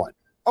in game one.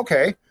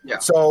 Okay, yeah.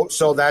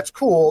 So that's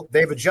cool.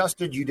 They've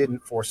adjusted. You didn't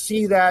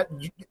foresee that.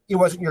 It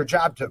wasn't your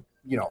job to,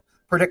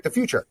 predict the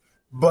future.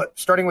 But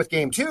starting with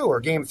game 2 or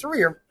game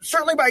 3, or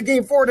certainly by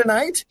game 4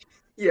 tonight,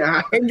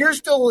 yeah, and you're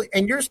still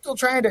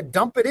trying to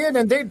dump it in,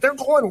 and they're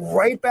going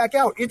right back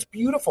out. It's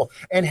beautiful.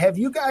 And have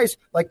you guys,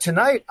 like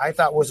tonight, I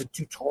thought was a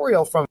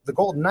tutorial from the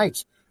Golden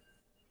Knights.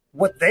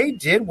 What they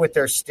did with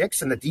their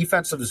sticks in the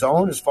defensive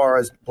zone, as far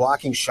as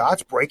blocking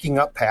shots, breaking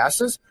up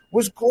passes,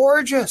 was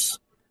gorgeous.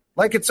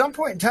 Like, at some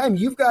point in time,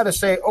 you've got to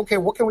say, okay,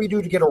 what can we do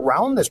to get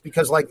around this?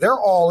 Because, like, they're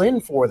all in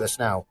for this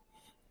now.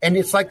 And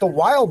it's like the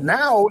Wild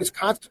now is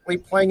constantly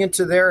playing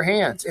into their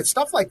hands. It's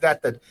stuff like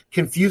that that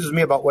confuses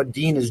me about what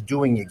Dean is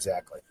doing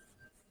exactly.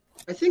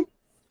 I think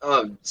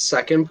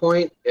second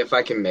point, if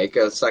I can make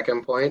a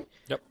second point,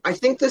 I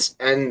think this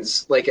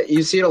ends, like,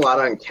 you see it a lot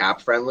on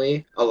Cap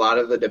Friendly, a lot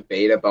of the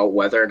debate about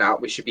whether or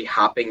not we should be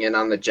hopping in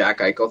on the Jack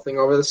Eichel thing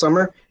over the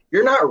summer.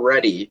 You're not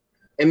ready.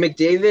 And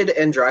McDavid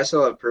and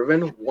Draisaitl have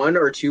proven 1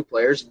 or 2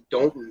 players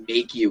don't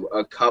make you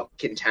a cup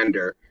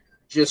contender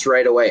just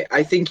right away.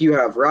 I think you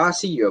have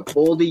Rossi, you have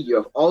Boldy, you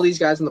have all these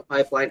guys in the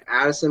pipeline.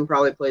 Addison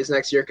probably plays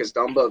next year because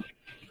Dumba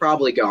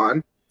probably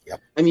gone. Yep.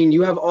 I mean,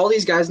 you have all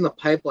these guys in the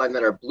pipeline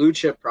that are blue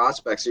chip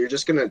prospects. So you're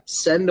just going to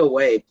send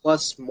away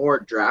plus more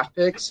draft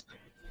picks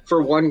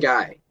for one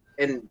guy.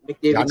 And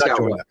McDavid's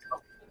got what?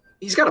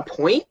 He's got a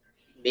point?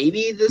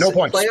 Maybe this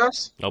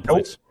playoffs? No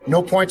points.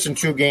 No points in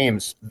 2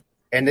 games.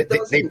 And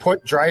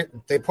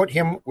they put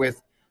him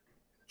with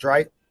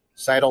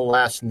Draisaitl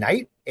last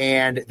night,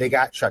 and they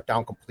got shut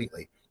down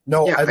completely.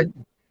 No,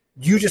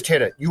 you just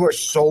hit it. You are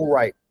so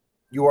right.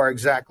 You are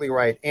exactly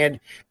right. And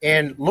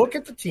look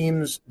at the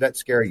teams that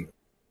scare you.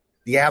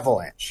 The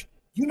Avalanche.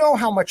 You know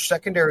how much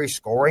secondary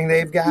scoring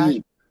they've got?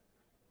 Deep.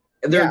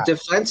 Their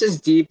defense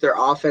is deep. Their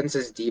offense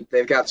is deep.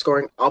 They've got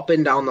scoring up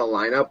and down the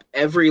lineup.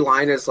 Every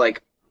line is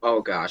like,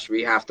 oh, gosh,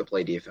 we have to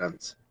play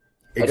defense.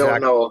 Exactly. I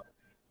don't know.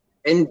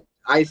 And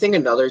I think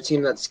another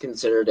team that's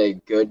considered a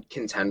good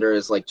contender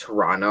is like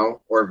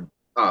Toronto or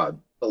the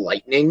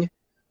Lightning.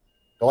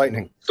 The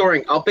Lightning.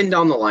 Scoring up and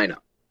down the lineup.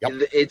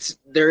 Yep.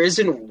 There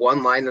isn't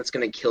one line that's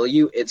going to kill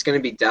you. It's going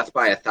to be death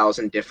by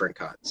 1,000 different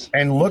cuts.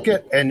 And look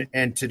at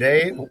and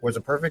today was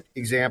a perfect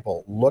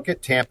example. Look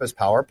at Tampa's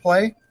power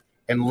play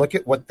and look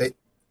at what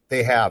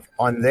they have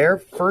on their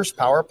first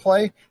power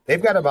play.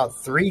 They've got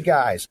about 3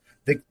 guys.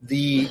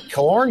 The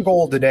Killorn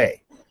goal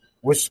today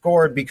was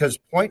scored because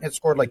Point had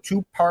scored like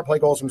 2 power play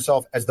goals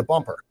himself as the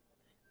bumper.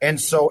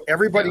 And so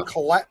everybody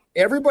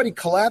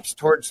collapsed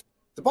towards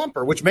the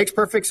bumper, which makes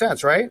perfect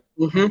sense, right?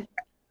 Mm-hmm.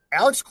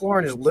 Alex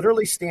Killorn is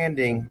literally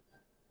standing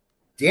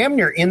damn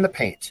near in the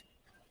paint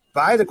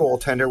by the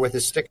goaltender with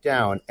his stick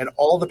down, and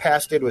all the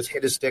pass did was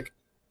hit his stick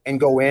and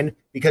go in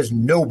because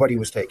nobody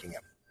was taking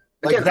him.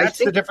 Like, again,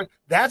 the difference.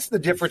 That's the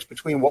difference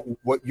between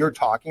what you're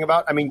talking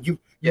about. I mean, you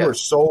are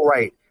so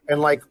right. And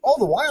like,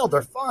 the Wild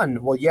are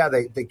fun. Well, yeah,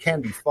 they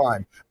can be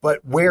fun,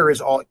 but where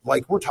is all,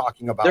 like, we're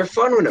talking about? They're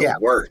fun when it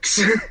works.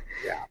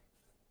 Yeah.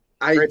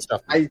 Great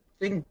stuff. I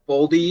think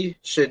Boldy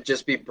should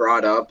just be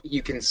brought up.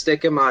 You can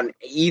stick him on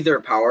either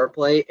power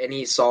play, and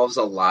he solves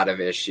a lot of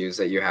issues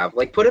that you have.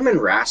 Like, put him in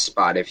Rass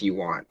spot if you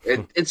want.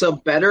 It's a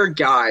better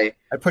guy.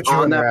 I put you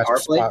on in that Rass power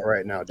play spot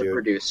right now, dude. The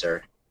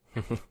producer.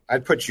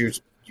 I'd put you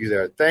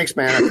there. Thanks,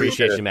 man. I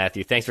appreciate you,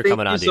 Matthew. Thanks for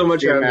coming on, dude. Thank you so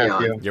much for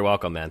having me on. You're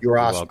welcome, man. You're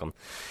awesome. welcome.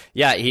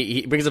 Yeah,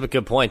 he brings up a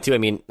good point, too. I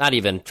mean, not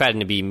even trying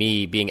to be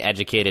me being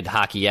educated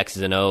hockey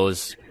X's and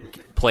O's,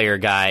 player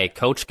guy,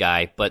 coach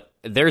guy, but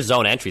their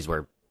zone entries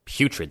were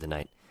putrid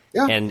tonight.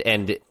 Yeah.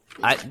 And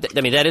I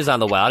mean, that is on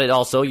the Wild. It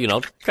also,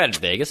 credit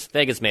Vegas.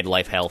 Vegas made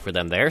life hell for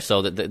them there,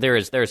 so there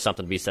is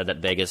something to be said that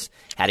Vegas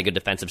had a good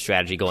defensive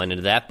strategy going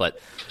into that. But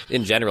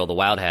in general, the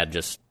Wild had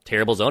just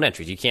terrible zone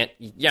entries. You're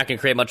not going to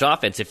create much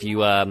offense if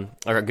you or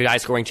good high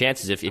scoring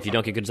chances if you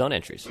don't get good zone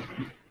entries.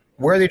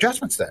 Where are the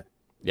adjustments then?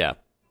 Yeah,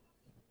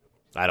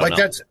 I don't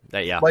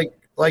know.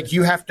 Like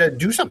you have to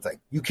do something.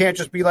 You can't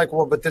just be like,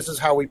 well, but this is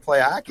how we play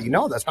hockey.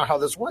 No, that's not how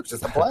this works.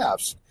 It's the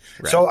playoffs.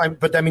 Right. So,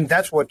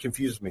 that's what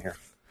confuses me here.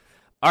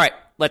 All right,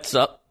 let's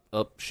up.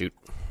 Oh, shoot.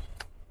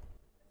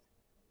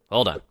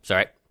 Hold on.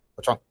 Sorry.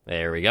 What's wrong?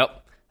 There we go.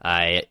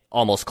 I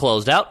almost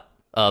closed out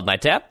of my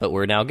tap, but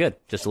we're now good.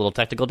 Just a little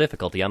technical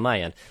difficulty on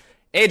my end.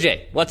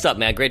 AJ, what's up,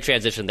 man? Great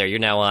transition there. You're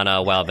now on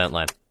Wild Vent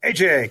Line.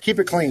 AJ, keep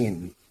it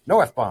clean.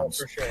 No F-bombs.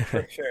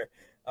 For sure.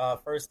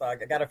 First, I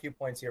got a few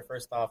points here.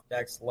 First off,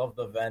 Dex, love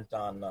the vent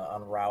on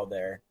Rao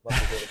there. Love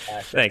the good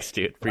passion. Thanks,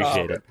 dude.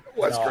 Appreciate it.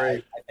 That's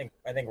great.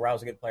 I think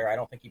Rao's a good player. I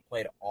don't think he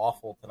played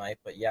awful tonight,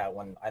 but yeah,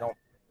 when I don't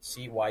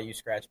see why you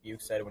scratch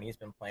Buke said when he's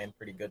been playing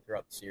pretty good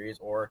throughout the series,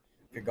 or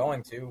if you're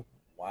going to,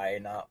 why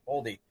not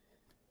Boldy?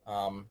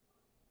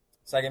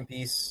 Second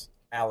piece,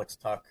 Alex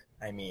Tuch.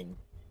 I mean,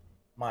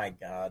 my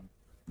God,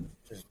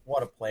 just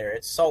what a player!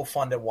 It's so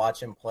fun to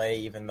watch him play,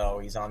 even though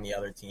he's on the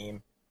other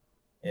team.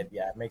 It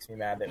makes me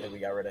mad that we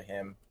got rid of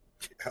him.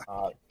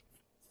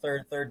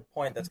 Third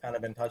point that's kind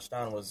of been touched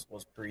on was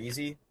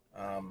Parise.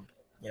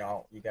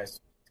 You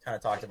guys kind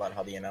of talked about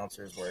how the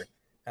announcers were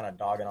kind of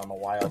dogging on the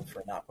Wild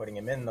for not putting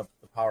him in the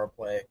power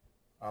play,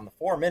 on the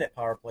 4-minute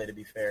power play, to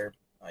be fair,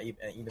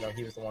 even though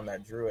he was the one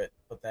that drew it.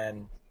 But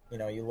then,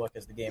 you look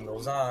as the game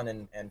goes on,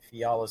 and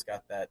Fiala's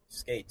got that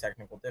skate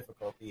technical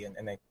difficulty,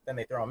 and then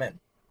they throw him in.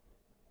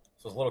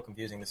 So it's a little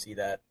confusing to see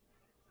that.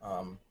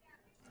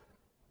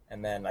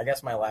 And then I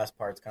guess my last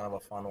part's kind of a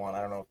fun one. I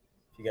don't know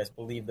if you guys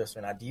believe this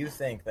or not. Do you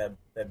think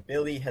that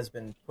Billy has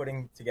been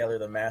putting together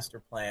the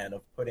master plan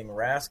of putting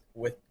Rask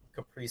with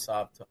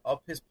Kaprizov to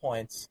up his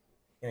points?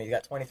 He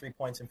got 23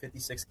 points in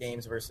 56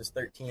 games versus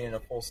 13 in a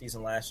full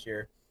season last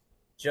year,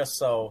 just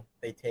so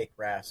they take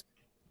Rask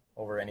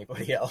over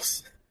anybody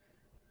else.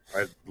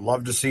 I'd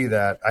love to see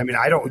that. I mean,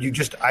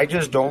 I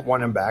just don't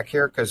want him back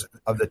here because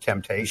of the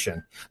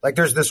temptation. Like,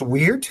 there's this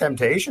weird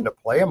temptation to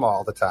play him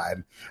all the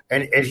time,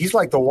 and he's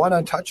like the one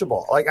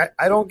untouchable. Like,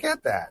 I don't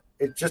get that.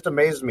 It just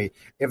amazes me.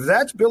 If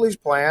that's Billy's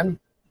plan,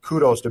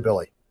 kudos to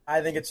Billy.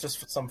 I think it's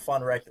just some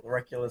fun,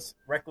 reckless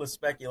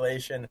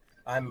speculation.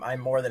 I'm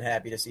more than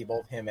happy to see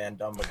both him and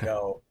Dumba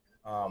go.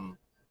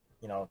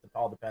 It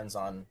all depends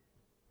on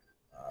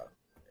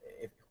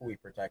who we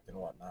protect and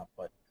whatnot,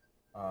 but.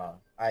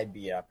 I'd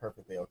be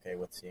perfectly okay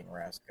with seeing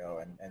Rask go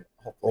and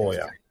hopefully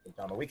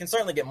Dumba. We can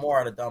certainly get more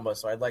out of Dumba,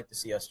 so I'd like to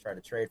see us try to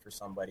trade for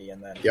somebody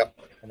and then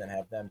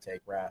have them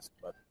take Rask.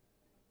 But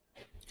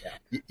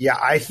yeah,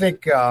 I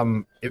think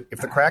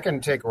if the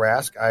Kraken take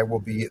Rask, I will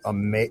be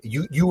amazed.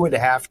 You would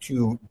have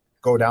to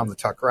go down the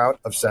Tuch route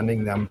of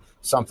sending them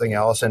something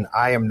else, and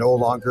I am no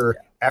longer,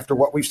 after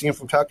what we've seen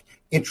from Tuch,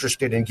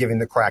 interested in giving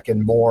the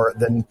Kraken more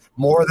than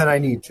I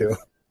need to.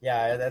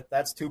 Yeah,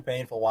 that's too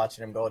painful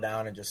watching him go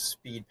down and just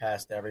speed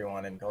past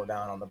everyone and go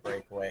down on the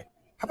breakaway.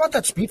 How about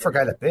that speed for a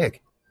guy that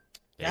big?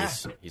 Yeah,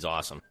 he's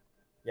awesome.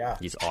 Yeah.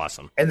 He's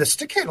awesome. And the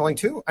stick handling,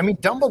 too. I mean,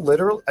 Dumba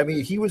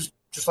literally, he was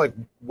just like,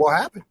 what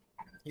happened?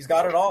 He's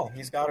got it all.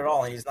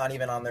 And he's not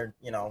even on their,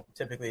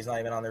 typically he's not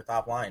even on their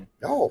top line.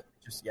 No.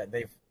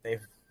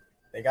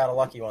 They got a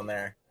lucky one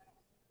there.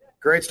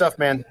 Great stuff,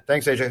 man.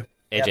 Thanks, AJ.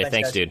 AJ,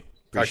 thanks dude.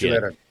 Appreciate Talk to you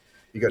later.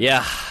 You good?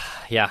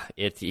 Yeah,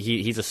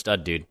 he's a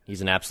stud, dude.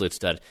 He's an absolute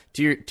stud.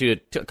 To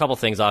a couple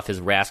things off his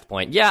Rask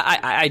point. Yeah,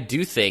 I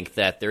do think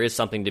that there is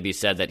something to be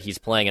said that he's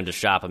playing him to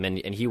shop him,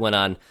 and he went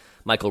on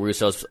Michael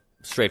Russo's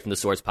Straight from the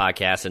Source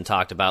podcast and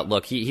talked about,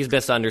 look, he's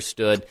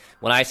misunderstood.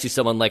 When I see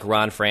someone like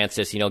Ron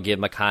Francis, give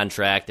him a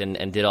contract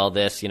and did all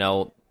this,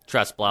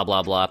 trust, blah,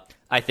 blah, blah,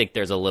 I think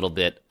there's a little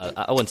bit,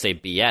 I wouldn't say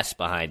BS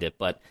behind it,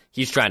 but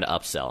he's trying to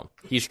upsell him.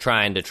 He's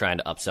trying to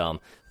upsell him.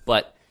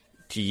 But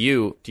to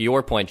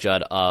your point,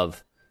 Judd,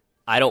 of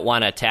I don't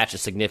want to attach a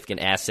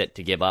significant asset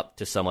to give up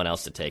to someone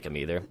else to take him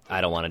either.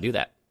 I don't want to do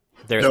that.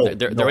 They're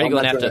already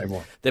going to have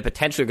to. They're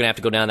potentially going to have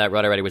to go down that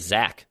road already with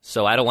Zach.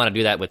 So I don't want to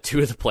do that with two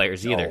of the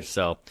players either. No.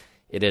 So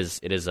it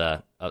is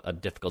a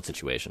difficult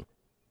situation.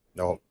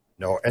 No,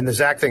 and the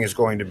Zach thing is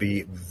going to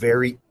be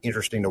very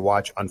interesting to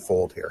watch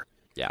unfold here.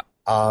 Yeah.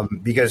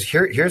 Because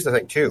here's the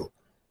thing too,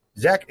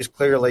 Zach is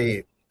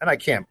clearly, and I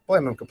can't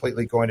blame him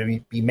completely, going to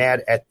be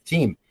mad at the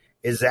team.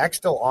 Is Zach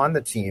still on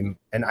the team?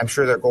 And I'm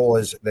sure their goal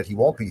is that he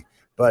won't be.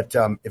 But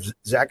if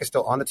Zach is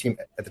still on the team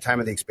at the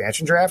time of the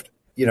expansion draft,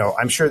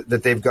 I'm sure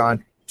that they've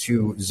gone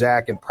to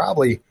Zach and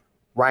probably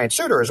Ryan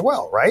Suter as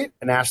well, right?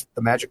 And asked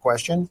the magic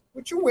question,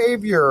 would you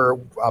waive your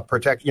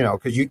protect,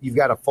 because you've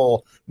got a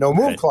full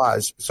no-move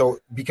clause. So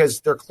because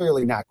they're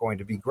clearly not going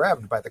to be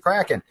grabbed by the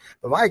Kraken.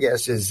 But my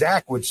guess is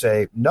Zach would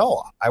say,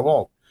 no, I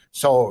won't.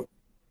 So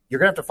you're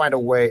going to have to find a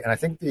way, and I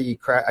think the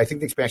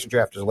expansion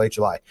draft is late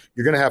July.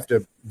 You're going to have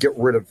to get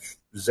rid of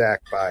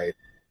Zach by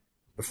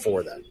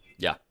before then.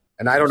 Yeah.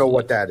 And I don't know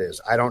what that is.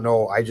 I don't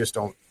know. I just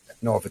don't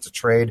know if it's a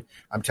trade.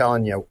 I'm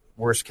telling you,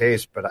 worst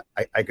case, but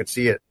I could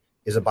see it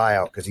is a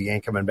buyout because he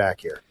ain't coming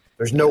back here.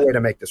 There's no way to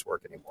make this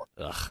work anymore.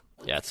 Ugh.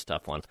 Yeah, it's a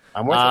tough one.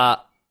 I'm with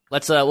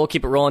you. We'll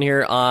keep it rolling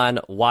here on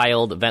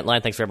Wild Vent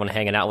Line. Thanks for everyone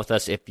hanging out with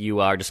us. If you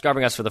are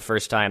discovering us for the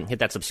first time, hit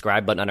that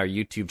subscribe button on our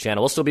YouTube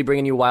channel. We'll still be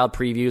bringing you Wild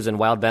previews and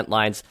Wild Vent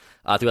Lines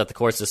throughout the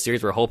course of the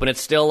series. We're hoping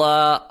it's still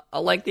a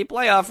lengthy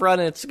playoff run,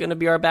 and it's going to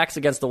be our backs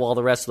against the wall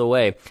the rest of the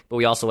way. But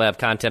we also have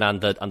content on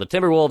the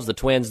Timberwolves, the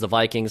Twins, the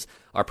Vikings,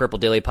 our Purple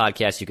Daily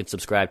podcast you can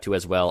subscribe to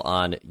as well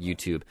on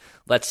YouTube.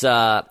 Let's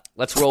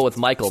roll with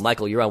Michael.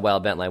 Michael, you're on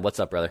Wild Vent Line. What's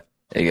up, brother?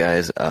 Hey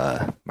guys,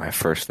 my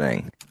first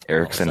thing,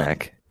 Eriksson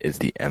Ek is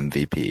the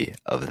MVP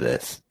of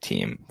this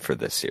team for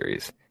this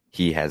series.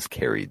 He has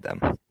carried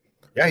them.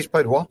 Yeah, he's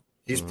played well.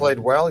 He's played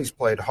well. He's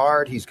played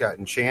hard. He's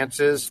gotten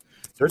chances.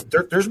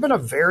 There's been a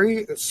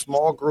very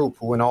small group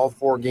who in all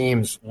 4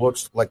 games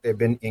looks like they've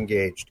been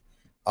engaged.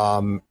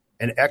 And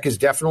Ek is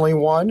definitely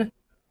one.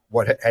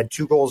 Had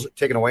 2 goals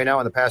taken away now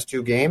in the past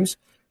 2 games.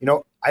 You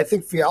know, I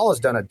think Fiala's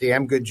done a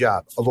damn good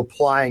job of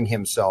applying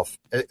himself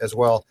as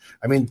well.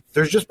 I mean,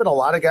 there's just been a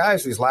lot of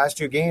guys these last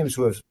 2 games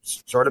who have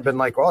sort of been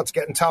like, well, it's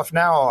getting tough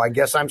now. I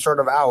guess I'm sort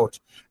of out.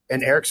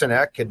 And Eriksson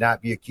Ek could not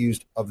be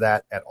accused of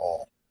that at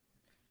all.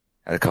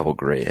 Had a couple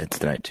great hits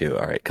tonight, too.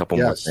 All right, couple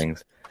more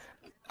things.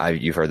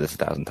 You've heard this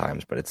 1,000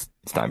 times, but it's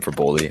time for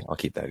Boldy. I'll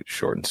keep that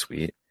short and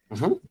sweet.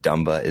 Mm-hmm.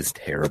 Dumba is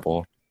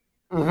terrible.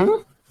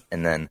 Mm-hmm.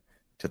 And then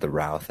to the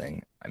Rao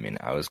thing. I mean,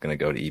 I was going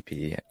to go to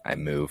EP. I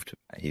moved.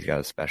 He's got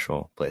a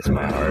special place in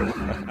my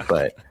heart.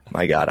 But,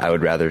 my God, I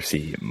would rather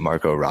see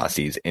Marco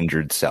Rossi's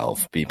injured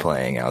self be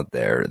playing out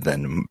there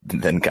than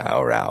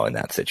Kyle Rao in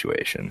that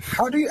situation.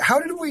 How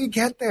did we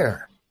get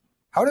there?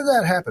 How did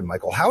that happen,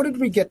 Michael? How did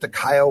we get to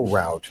Kyle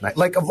Rao tonight?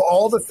 Like, of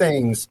all the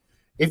things,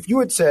 if you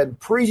had said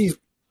Parise's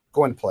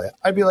going to play it,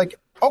 I'd be like,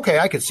 okay,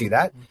 I could see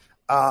that.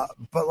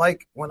 But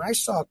like when I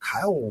saw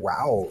Kyle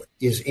Rao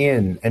is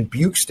in and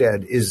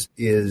Bukestad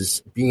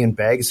is being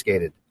bag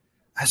skated,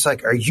 I was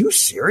like, are you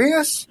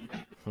serious?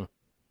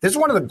 This is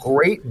one of the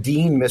great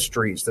Dean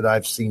mysteries that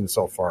I've seen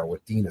so far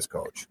with Dean as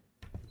coach.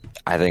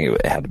 I think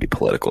it had to be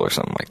political or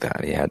something like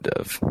that. He had to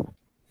have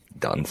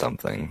done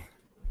something.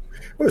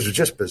 It was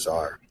just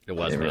bizarre. It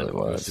was, man. It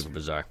was super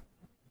bizarre.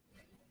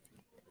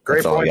 Great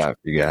That's all I voice. got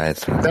for you guys.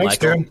 Thanks,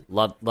 Michael, dude.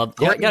 Love.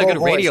 You got a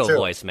good radio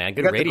voice, man.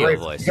 Good radio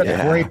voice. You got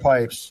the great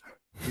pipes.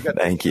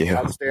 Thank you.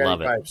 Outstanding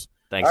Love it. pipes.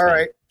 Thanks. All man.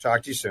 right.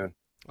 Talk to you soon.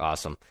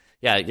 Awesome.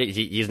 Yeah,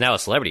 he's now a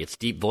celebrity. It's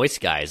Deep Voice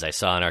Guys. I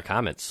saw in our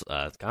comments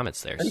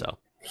there. So,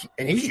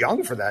 and he's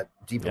young for that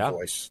deep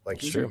voice. Like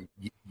he's true.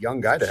 a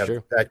young guy to have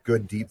that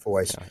good deep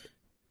voice. Yeah.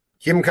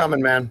 Keep him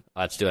coming, man.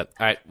 Let's do it.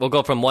 All right, we'll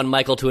go from one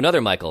Michael to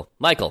another Michael.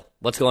 Michael,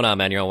 what's going on,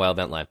 man? You're on Wild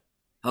Vent Line.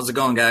 How's it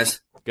going, guys?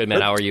 Good,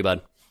 man. How are you,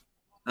 bud?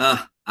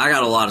 I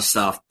got a lot of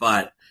stuff,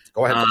 but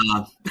go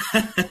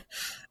ahead.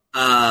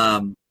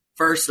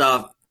 First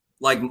off,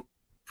 like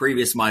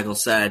previous Michael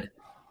said,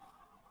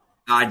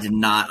 I did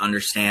not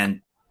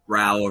understand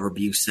Rao over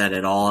Bukestad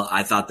at all.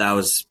 I thought that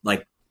was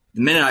like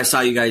the minute I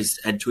saw you guys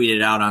had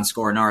tweeted out on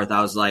Score North,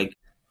 I was like,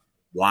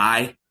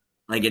 why?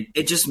 Like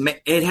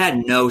it had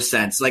no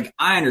sense. Like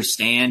I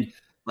understand,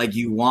 like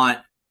you want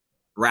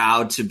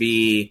Rao to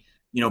be,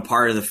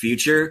 part of the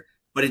future,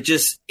 but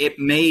it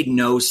made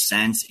no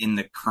sense in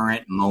the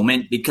current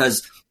moment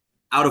because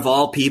out of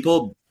all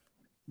people,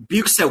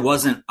 Bukestad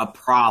wasn't a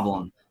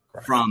problem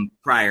from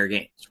prior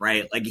games,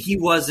 right? Like he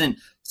wasn't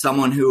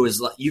someone who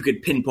was you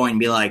could pinpoint and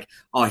be like,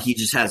 oh, he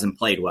just hasn't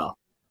played well.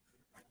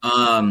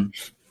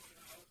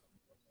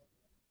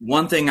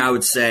 One thing I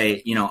would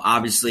say,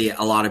 obviously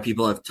a lot of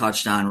people have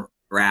touched on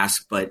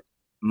Rask, but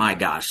my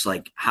gosh,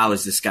 like how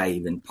is this guy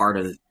even part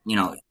of,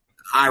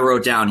 I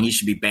wrote down he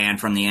should be banned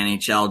from the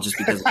NHL just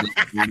because of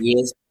who he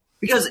is.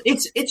 Because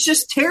it's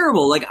just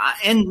terrible. Like,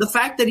 and the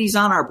fact that he's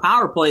on our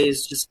power play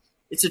is just,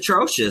 it's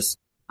atrocious.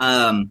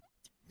 Obviously,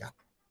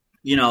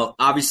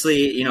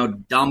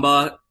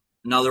 Dumba,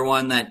 another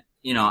one that,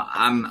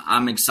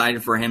 I'm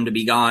excited for him to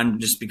be gone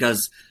just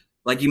because,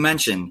 like you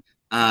mentioned,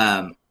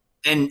 and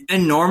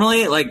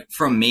normally, like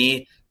from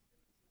me,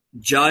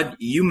 Judd,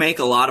 you make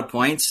a lot of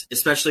points,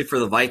 especially for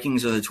the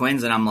Vikings or the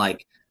Twins, and I'm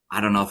like, I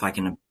don't know if I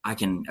can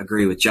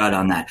agree with Judd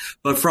on that.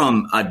 But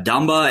from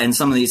Dumba and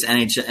some of these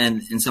NHL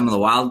and some of the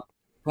Wild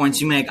points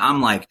you make,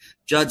 I'm like,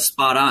 Judd's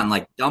spot on.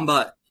 Like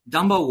Dumba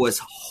was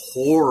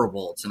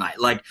horrible tonight.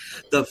 Like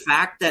the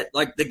fact that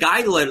like the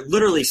guy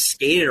literally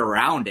skated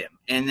around him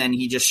and then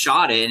he just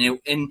shot it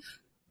and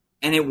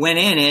it went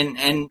in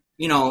and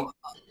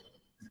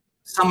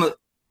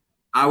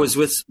I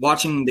was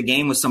watching the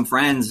game with some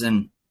friends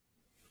and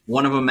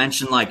one of them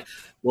mentioned like,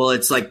 well,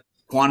 it's like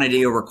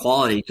quantity over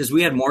quality because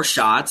we had more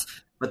shots,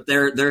 but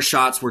their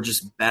shots were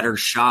just better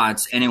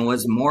shots. And it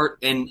was more,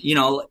 and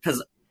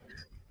because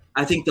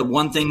I think the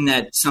one thing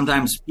that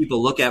sometimes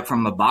people look at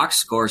from a box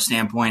score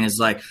standpoint is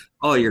like,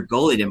 oh, your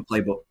goalie didn't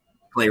play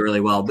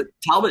really well, but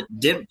Talbot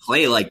didn't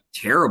play like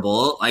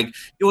terrible. Like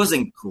it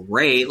wasn't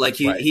great. Like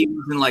he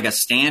wasn't like a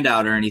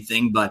standout or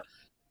anything, but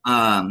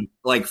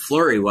like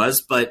Fleury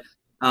was, but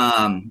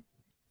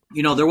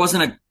there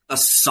wasn't a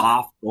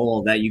soft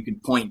goal that you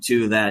could point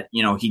to that,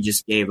 he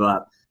just gave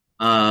up.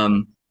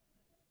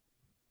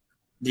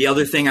 The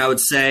other thing I would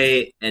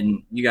say,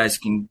 and you guys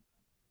can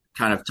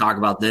kind of talk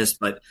about this,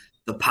 but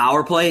the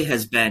power play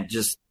has been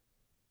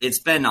it's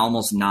been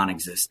almost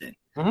non-existent.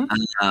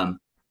 Mm-hmm.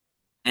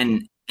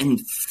 And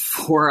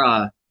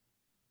for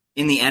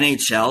in the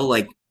NHL,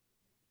 like,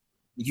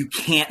 you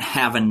can't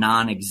have a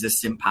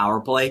non-existent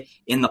power play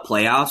in the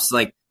playoffs.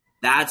 Like,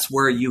 that's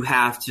where you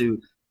have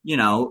to,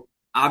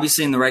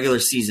 obviously in the regular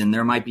season,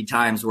 there might be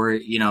times where,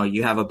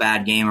 you have a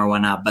bad game or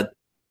whatnot, but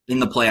in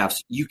the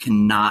playoffs, you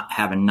cannot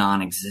have a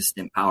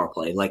non-existent power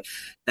play like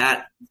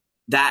that.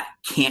 That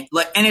can't,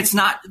 like, and it's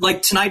not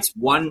like tonight's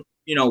one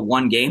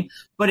game,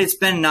 but it's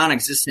been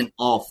non-existent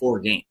all 4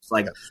 games.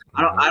 Like,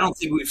 I don't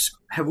think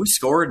have we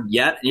scored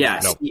yet?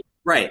 Yes. No.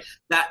 Right.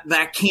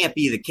 That can't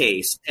be the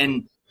case.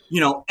 And,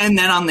 and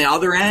then on the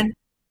other end,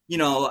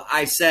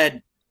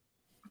 I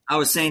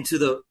was saying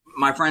to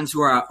my friends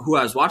who I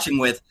was watching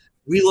with,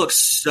 we look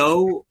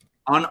so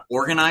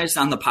unorganized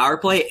on the power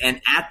play. And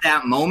at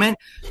that moment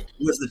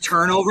was the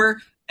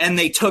turnover, and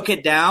they took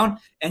it down,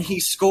 and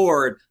he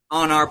scored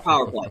on our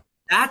power play.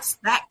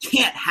 That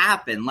can't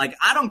happen. Like,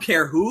 I don't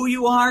care who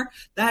you are.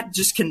 That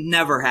just can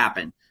never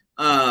happen.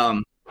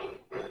 The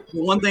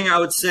one thing I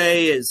would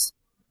say is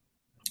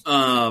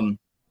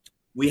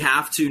we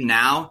have to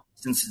now,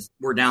 since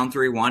we're down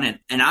 3-1,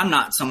 and I'm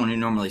not someone who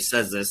normally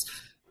says this,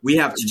 we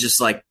have to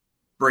just, like,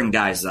 bring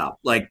guys up.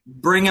 Like,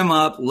 bring them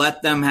up,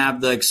 let them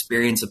have the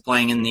experience of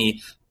playing in the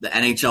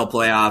NHL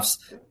playoffs,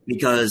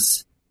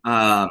 because,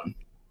 from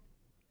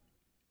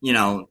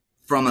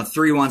a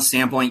 3-1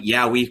 standpoint,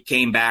 yeah, we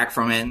came back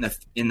from it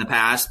in the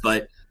past,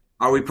 but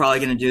are we probably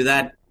going to do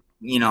that?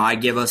 I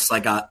give us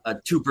like a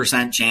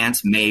 2%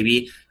 chance,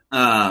 maybe.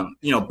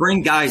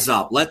 Bring guys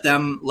up, let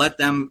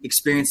them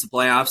experience the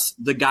playoffs.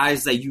 The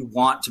guys that you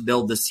want to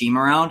build this team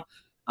around,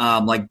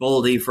 like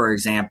Boldy, for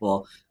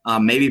example,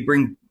 maybe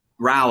bring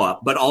Rao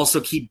up, but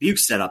also keep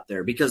Bukestad up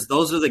there, because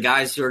those are the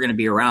guys who are going to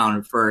be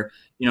around for,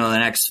 the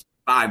next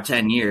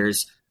 5-10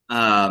 years.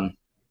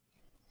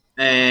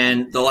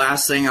 And the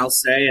last thing I'll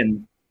say,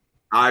 and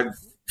I've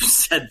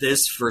said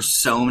this for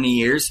so many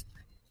years,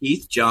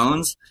 Keith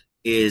Jones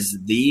is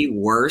the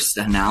worst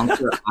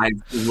announcer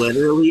I've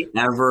literally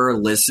ever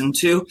listened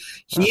to.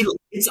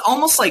 It's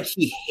almost like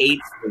he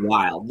hates the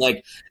Wild.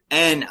 Like,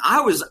 and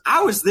I was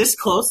this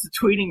close to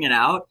tweeting it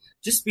out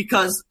just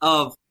because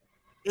of,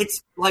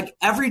 it's like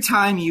every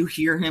time you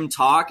hear him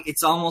talk,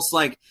 it's almost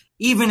like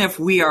even if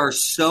we are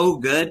so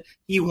good,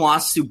 he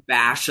wants to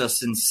bash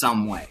us in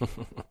some way.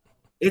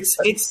 It's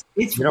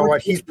you know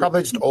what? He's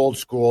probably just old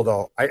school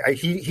though.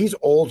 He's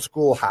old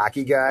school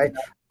hockey guy.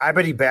 I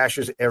bet he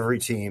bashes every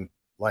team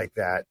like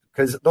that,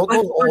 because those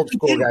old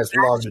school guys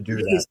love to do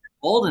that.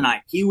 Old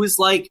tonight, he was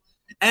like,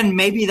 and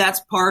maybe that's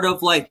part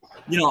of, like,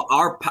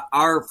 our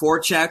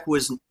forecheck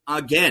was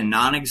again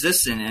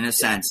non-existent in a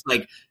sense,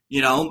 like,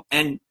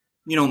 and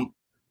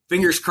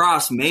fingers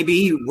crossed,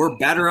 maybe we're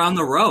better on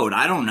the road.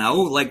 I don't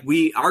know. Like,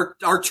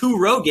 our 2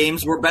 road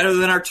games were better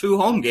than our 2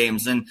 home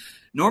games, and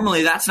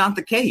normally that's not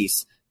the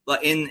case.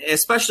 But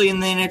especially in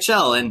the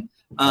NHL, and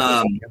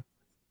I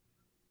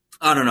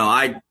don't know.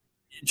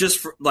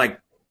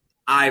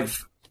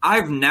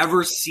 I've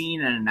never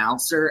seen an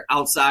announcer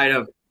outside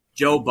of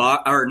Troy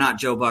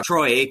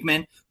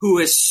Aikman, who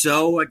is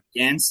so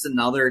against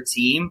another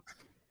team,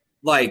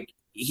 like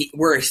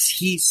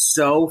he's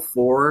so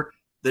for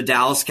the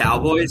Dallas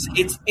Cowboys.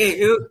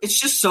 It's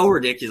just so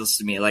ridiculous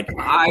to me. Like,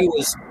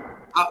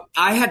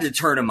 I had to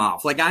turn him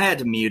off. Like, I had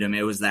to mute him.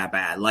 It was that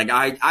bad. Like,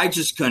 I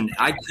just couldn't.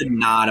 I could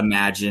not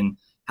imagine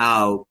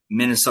how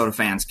Minnesota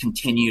fans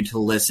continue to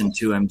listen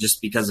to him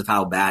just because of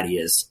how bad he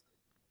is.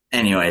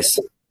 Anyways.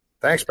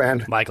 Thanks,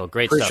 man. Michael,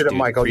 great Appreciate stuff, it,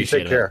 Michael. Appreciate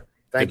you take care.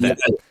 Thank you.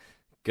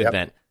 Good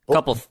man.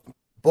 Couple.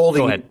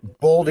 Go ahead.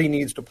 Boldy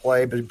needs to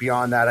play, but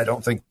beyond that, I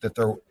don't think that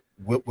there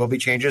will be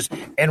changes.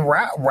 And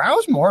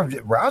Rao's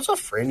Rao's a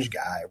fringe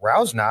guy.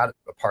 Rao's not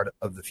a part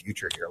of the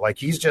future here. Like,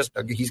 he's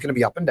going to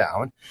be up and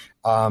down.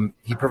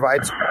 He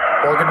provides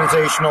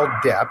organizational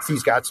depth.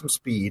 He's got some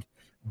speed,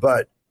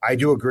 but I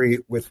do agree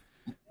with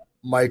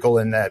Michael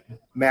in that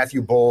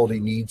Matthew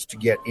Boldy needs to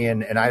get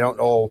in. And I don't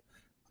know.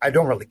 I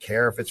don't really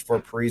care if it's for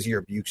Parise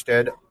or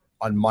Bukestad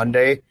on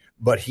Monday,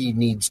 but he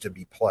needs to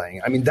be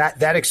playing. I mean,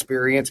 that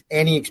experience,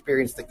 any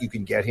experience that you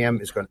can get him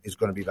is going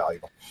to be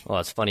valuable. Well,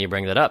 it's funny you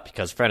bring that up,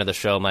 because friend of the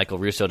show, Michael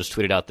Russo, just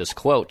tweeted out this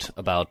quote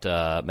about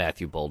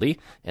Matthew Boldy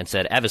and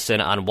said, Evison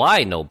on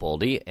why no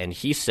Boldy. And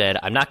he said,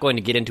 I'm not going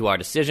to get into our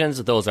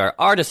decisions. Those are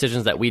our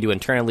decisions that we do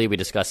internally. We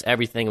discuss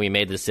everything. We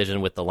made the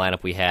decision with the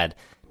lineup we had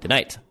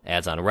tonight.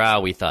 As on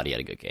Rao, we thought he had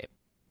a good game.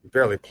 We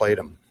barely played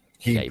him.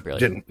 He's a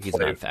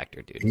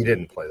non-factor, dude. He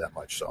didn't play that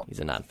much, so he's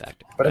a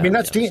non-factor. But I mean,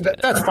 that's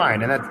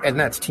fine, and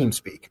that's team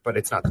speak, but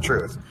it's not the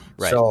truth.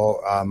 Right.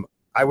 So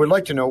I would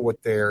like to know what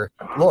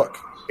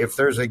if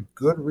there's a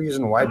good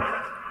reason why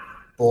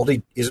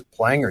Boldy isn't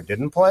playing or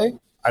didn't play,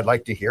 I'd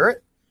like to hear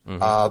it.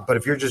 Mm-hmm. But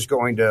if you're just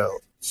going to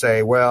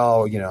say,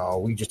 well,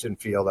 we just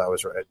didn't feel that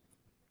was right,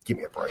 give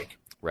me a break.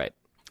 Right.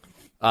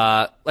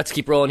 Let's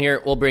keep rolling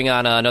here. We'll bring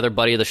on another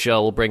buddy of the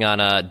show. We'll bring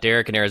on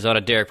Derek in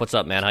Arizona. Derek, what's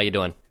up, man? How you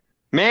doing?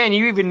 Man,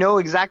 you even know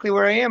exactly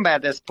where I am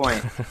at this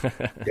point.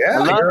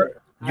 Yeah,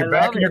 you're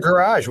back in your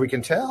garage. We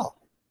can tell.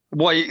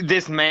 Well,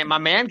 my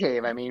man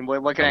cave. I mean,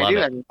 what can I do?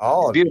 I mean,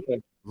 it's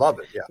beautiful. Love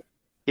it. Yeah.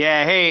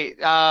 Yeah. Hey.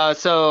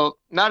 So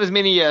not as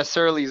many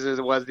Surleys as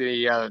it was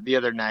the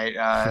other night.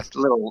 A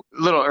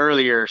little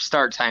earlier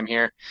start time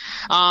here.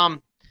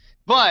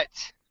 But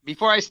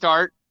before I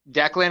start,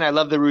 Declan, I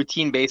love the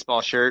routine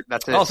baseball shirt.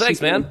 That's it. Oh,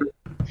 thanks, man.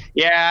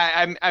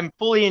 Yeah, I'm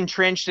fully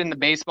entrenched in the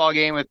baseball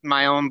game with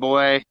my own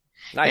boy.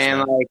 Nice, and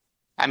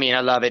man.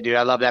 I love it, dude.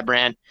 I love that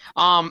brand.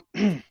 I'm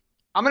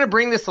gonna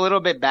bring this a little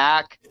bit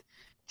back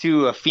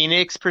to a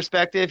Phoenix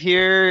perspective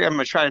here. I'm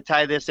gonna try to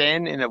tie this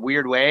in a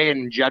weird way,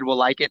 and Judd will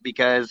like it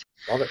because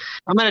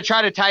I'm gonna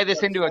try to tie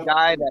this into a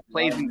guy that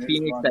plays in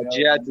Phoenix that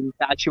Judd's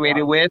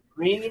infatuated with.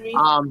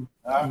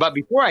 But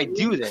before I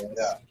do this,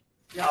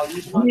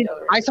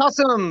 I saw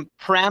some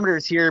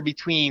parameters here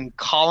between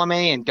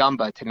Colomé and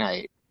Dumba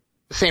tonight,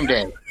 the same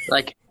day.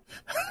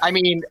 I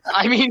mean,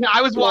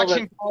 I was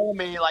watching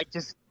Colomé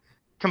just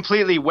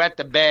completely wet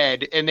the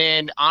bed, and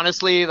then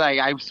honestly,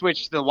 I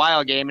switched to the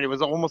Wild game, and it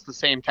was almost the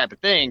same type of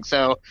thing.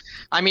 So,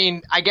 I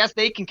mean, I guess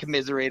they can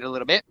commiserate a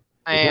little bit,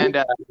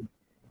 and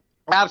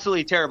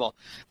absolutely terrible.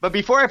 But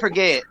before I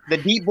forget, the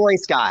deep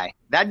voice guy,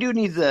 that dude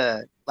needs he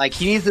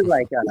needs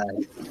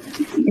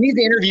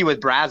to interview with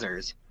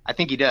Brazzers. I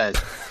think he does.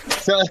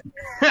 So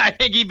I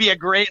think he'd be a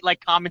great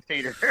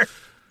commentator.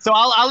 So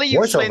I'll let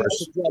you explain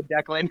that to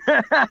Declan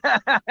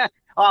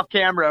off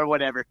camera or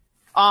whatever.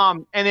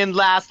 And then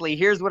lastly,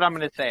 here's what I'm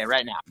going to say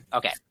right now.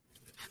 Okay.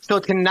 So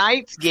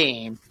tonight's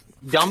game,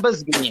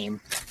 Dumba's game,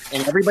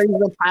 and everybody's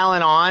been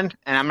piling on,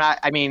 and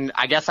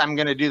I guess I'm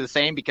going to do the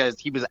same because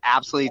he was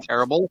absolutely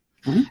terrible.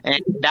 Mm-hmm.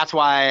 And that's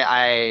why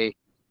I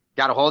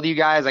got a hold of you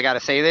guys. I got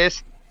to say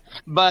this.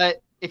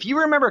 But if you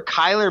remember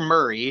Kyler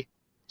Murray,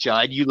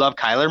 Judd, you love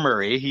Kyler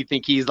Murray. You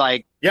think he's he's good.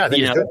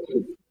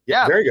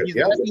 Yeah, very good.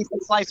 He's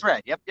sliced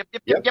red. Yep.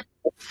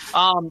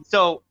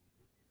 So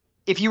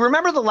if you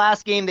remember the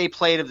last game they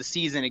played of the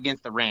season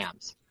against the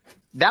Rams,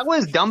 that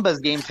was Dumba's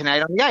game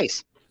tonight on the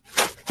ice.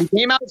 He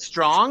came out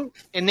strong,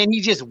 and then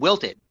he just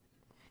wilted.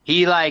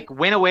 He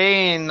went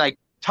away and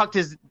tucked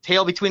his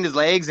tail between his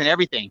legs and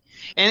everything.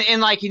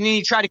 And then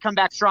he tried to come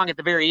back strong at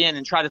the very end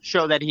and try to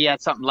show that he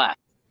had something left.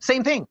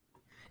 Same thing.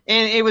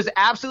 And it was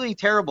absolutely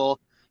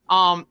terrible.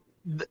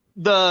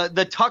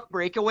 The tuck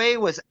breakaway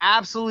was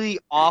absolutely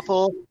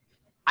awful.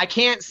 I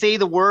can't say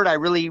the word I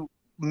really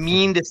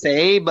mean to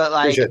say, but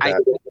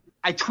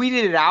I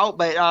tweeted it out,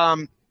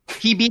 but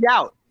he beat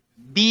out.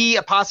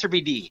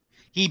 B''D.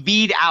 He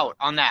beat out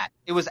on that.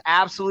 It was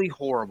absolutely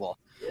horrible.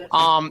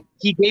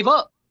 He gave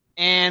up,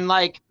 and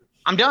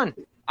I'm done.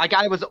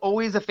 I was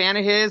always a fan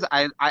of his.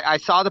 I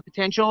saw the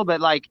potential,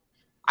 but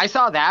I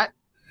saw that,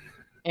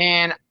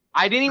 and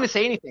I didn't even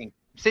say anything.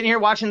 I'm sitting here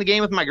watching the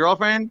game with my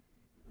girlfriend,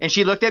 and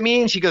she looked at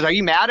me and she goes, "Are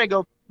you mad?" I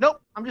go,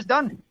 "Nope, I'm just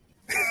done.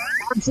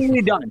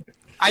 Absolutely done."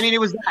 I mean,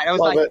 it was that. I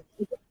was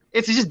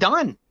it's just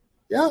done.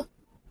 Yeah,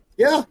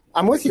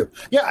 I'm with you.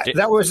 Yeah,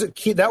 that was a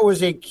key. That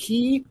was a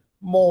key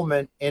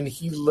moment, and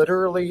he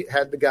literally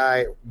had the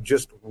guy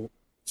just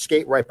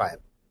skate right by him.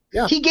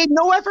 Yeah, he gave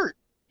no effort.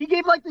 He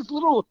gave this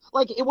little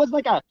it was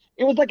like a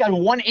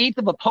 1/8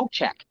 of a poke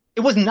check.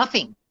 It was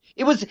nothing.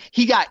 It was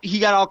he got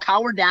all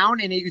cowered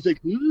down, and he was like,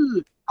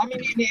 "Ooh." I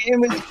mean,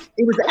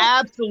 it was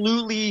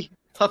absolutely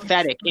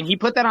pathetic, and he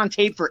put that on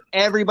tape for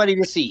everybody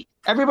to see.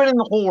 Everybody in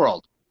the whole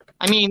world.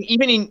 I mean,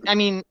 even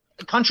in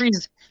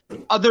countries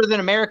other than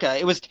America,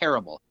 it was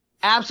terrible.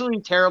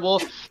 Absolutely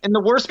terrible. And the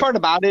worst part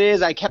about it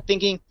is I kept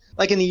thinking,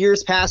 in the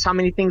years past, how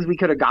many things we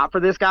could have got for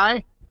this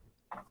guy.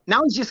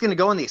 Now he's just going to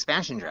go in the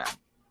expansion draft.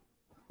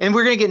 And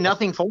we're going to get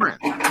nothing for him.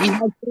 We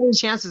had so many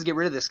chances to get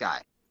rid of this guy.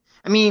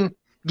 I mean,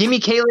 give me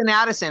Kalen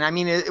Addison. I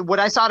mean, what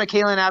I saw to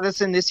Kalen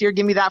Addison this year,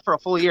 give me that for a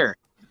full year.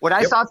 What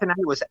I saw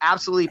tonight was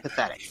absolutely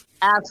pathetic.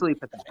 Absolutely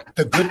pathetic.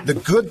 The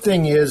good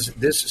thing is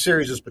this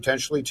series is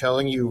potentially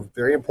telling you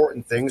very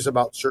important things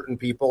about certain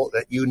people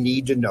that you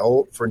need to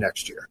know for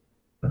next year.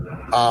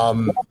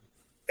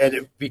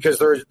 Because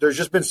there's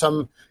just been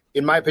some,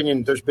 in my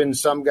opinion, there's been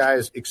some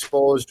guys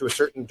exposed to a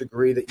certain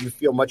degree that you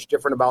feel much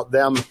different about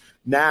them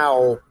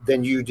now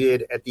than you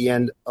did at the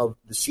end of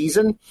the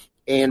season.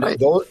 And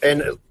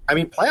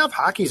playoff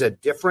hockey is a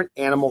different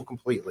animal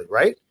completely,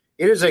 right?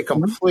 It is a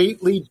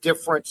completely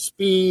different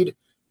speed.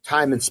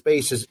 Time and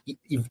space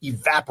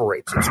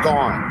evaporates. It's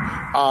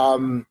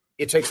gone.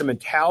 It takes a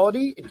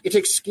mentality. It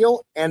takes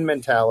skill and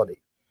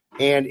mentality.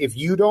 And if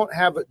you don't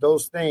have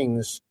those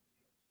things,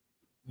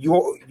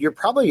 you're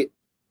probably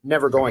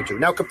never going to.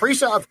 Now,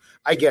 Kaprizov,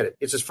 I get it.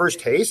 It's his first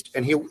taste,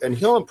 and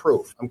he'll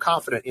improve. I'm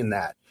confident in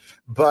that.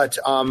 But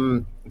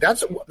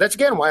that's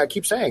again why I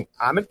keep saying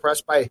I'm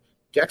impressed by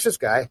Texas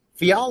guy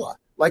Fiala.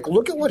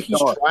 Look at what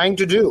he's trying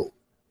to do.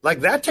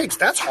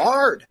 That's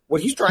hard. What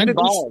he's trying to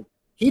do.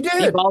 He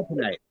did. He balled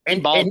tonight.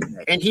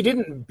 And he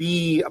didn't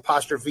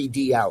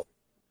B''D out.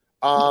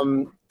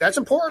 That's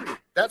important.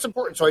 That's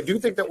important. So I do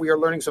think that we are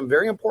learning some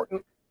very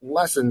important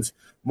lessons,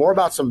 more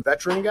about some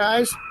veteran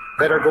guys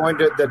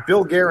that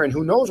Bill Guerin,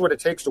 who knows what it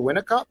takes to win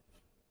a cup,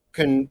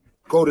 can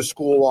go to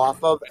school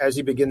off of as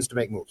he begins to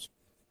make moves.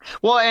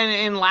 Well,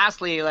 and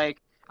lastly,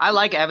 like, I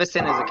like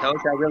Evason as a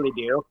coach, I really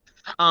do.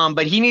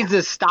 But he needs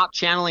to stop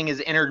channeling his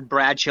inner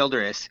Brad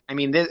Childress. I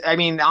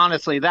mean,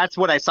 honestly, that's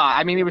what I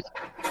saw.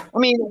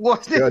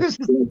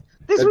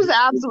 This was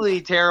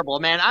absolutely terrible,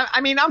 man.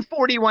 I'm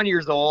 41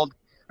 years old.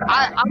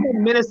 I'm a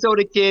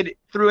Minnesota kid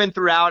through and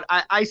throughout.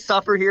 I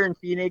suffer here in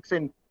Phoenix,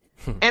 and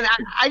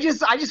I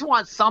just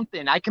want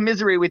something. I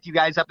commiserate with you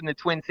guys up in the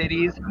Twin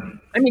Cities.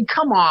 I mean,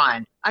 come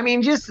on.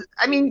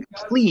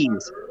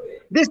 Please.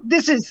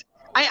 This is.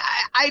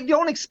 I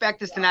don't expect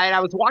this tonight. I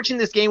was watching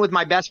this game with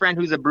my best friend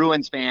who's a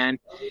Bruins fan,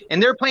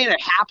 and they're playing a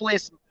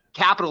hapless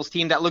Capitals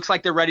team that looks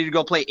like they're ready to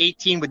go play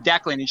 18 with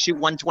Declan and shoot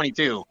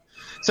 122.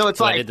 So it's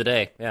like I did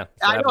today. Yeah,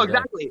 I know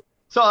exactly.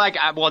 So like,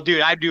 I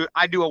do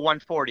a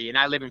 140, and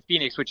I live in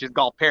Phoenix, which is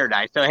golf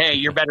paradise. So hey,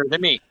 you're better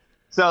than me.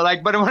 So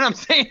like, but what I'm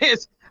saying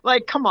is,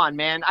 like, come on,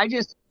 man.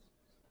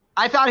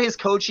 I thought his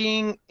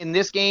coaching in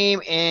this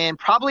game and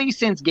probably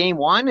since game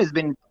one has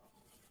been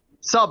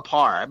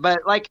subpar.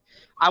 But like,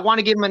 I want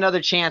to give him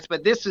another chance.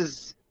 But this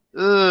is,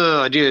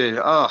 dude.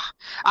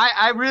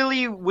 I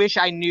really wish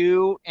I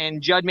knew.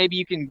 And Judd, maybe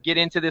you can get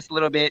into this a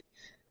little bit.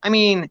 I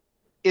mean,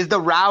 is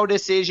the Rao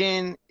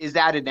decision, is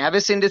that an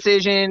Evason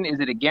decision? Is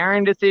it a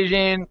Guerin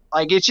decision?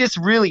 Like, it's just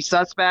really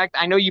suspect.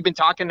 I know you've been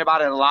talking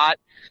about it a lot,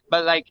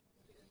 but like,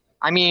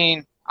 I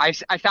mean, I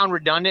found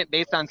redundant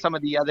based on some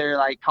of the other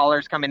like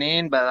callers coming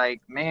in, but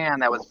like,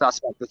 man, that was a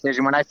suspect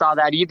decision when I saw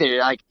that either.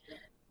 Like,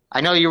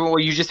 I know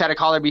you just had a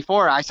caller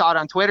before. I saw it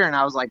on Twitter and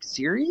I was like,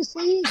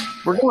 seriously?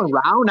 We're going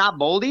Rao, not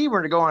Boldy?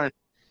 We're going,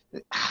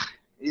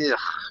 ugh,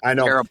 I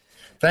know. Terrible.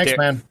 Thanks,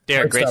 man.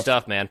 Derek, great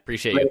stuff, man.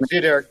 Appreciate you. See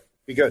you, Derek.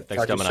 Be good.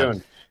 Thanks Talk for to coming you on.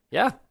 soon.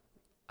 Yeah.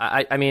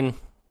 I mean,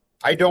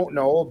 I don't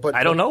know, but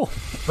I don't know.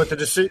 But the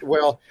decision.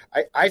 Well,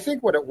 I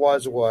think what it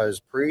was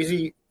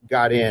Parise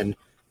got in,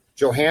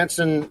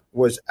 Johansson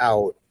was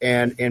out,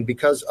 and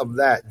because of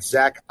that,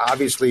 Zach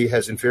obviously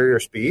has inferior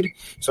speed.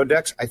 So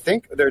Dex, I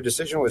think their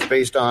decision was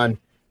based on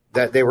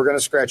that they were going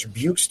to scratch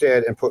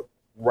Bukestad and put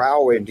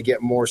Rao in to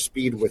get more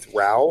speed with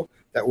Rao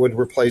that would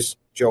replace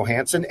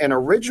Johansson. And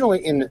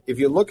originally, if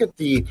you look at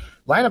the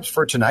lineups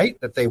for tonight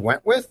that they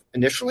went with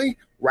initially,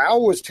 Rao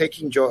was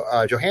taking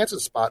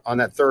Johansson's spot on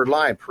that third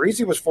line.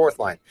 Parise was fourth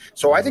line.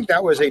 So I think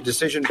that was a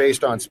decision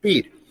based on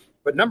speed.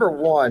 But number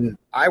one,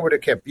 I would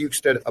have kept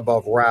Bukestad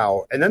above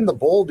Rao. And then the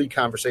Boldy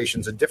conversation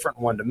is a different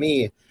one to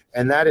me,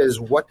 and that is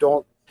what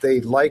don't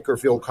they like or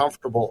feel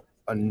comfortable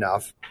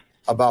enough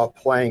about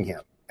playing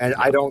him? And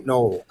I don't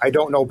know.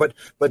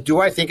 But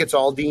do I think it's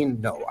all Dean?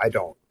 No, I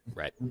don't.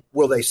 Right.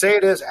 Will they say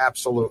it is?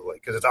 Absolutely,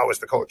 because it's always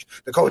the coach.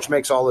 The coach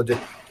makes all the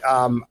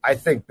I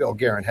think Bill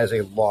Guerin has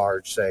a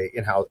large say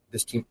in how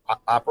this team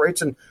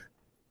operates. And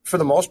for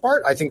the most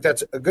part, I think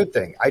that's a good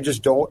thing. I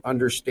just don't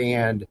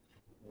understand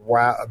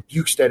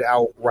Bukestad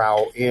out,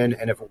 Rao in,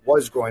 and if it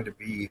was going to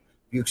be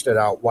Bukestad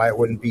out, why it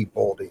wouldn't be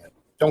Boldy in.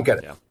 Don't get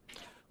it. Yeah.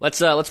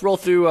 Let's roll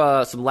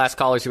through some last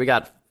callers here. We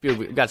got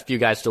a few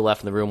guys still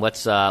left in the room.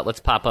 Let's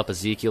pop up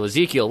Ezekiel.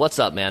 Ezekiel, what's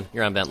up, man?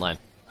 You're on Vent Line.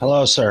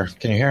 Hello, sir.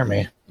 Can you hear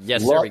me?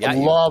 Yes, sir. We got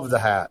you. Love the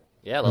hat.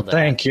 Yeah, love that.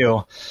 Thank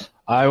you.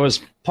 I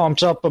was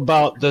pumped up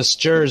about this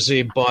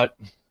jersey, but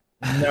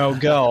no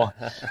go.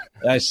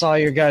 I saw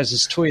your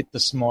guys' tweet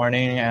this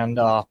morning, and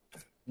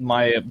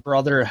my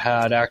brother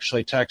had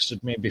actually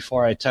texted me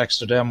before I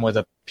texted him with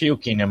a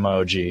puking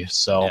emoji.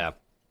 So, yeah.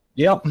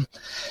 Yep.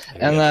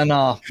 And then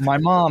my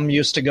mom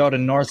used to go to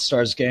North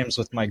Stars games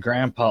with my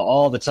grandpa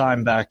all the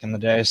time back in the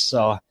day.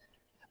 So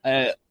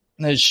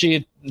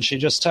she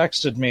just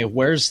texted me,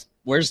 "Where's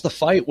the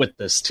fight with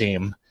this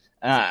team?"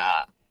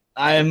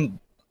 I'm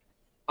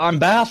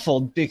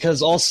baffled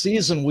because all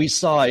season we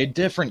saw a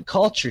different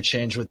culture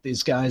change with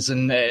these guys,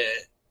 and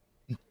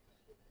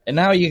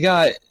now you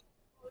got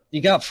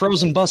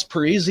Frozen Bus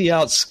Parise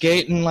out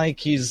skating like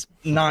he's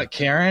not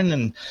caring,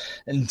 and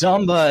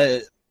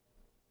Dumba.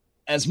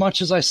 As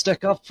much as I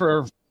stick up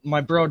for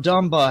my bro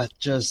Dumba,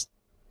 just,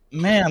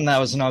 man, that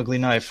was an ugly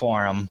night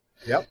for him.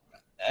 Yep.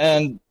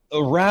 And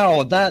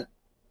Rao, did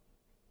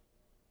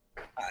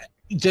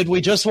we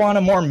just want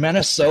a more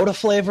Minnesota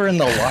flavor in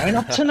the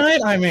lineup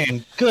tonight? I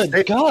mean, good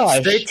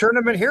gosh. State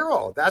tournament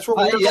hero. That's what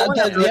we're going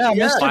after. Yeah,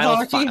 Mr.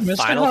 Hockey.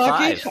 Mr.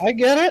 Hockey. I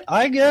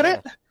get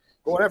it.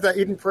 Going after that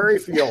Eden Prairie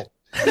field.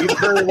 Eden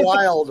Prairie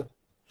Wild.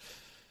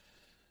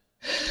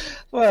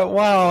 But,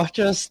 wow,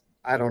 just...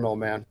 I don't know,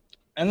 man.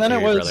 And then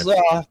it was,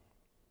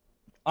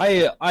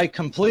 I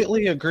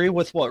completely agree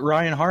with what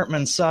Ryan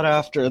Hartman said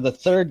after the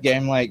third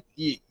game. Like,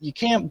 you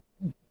can't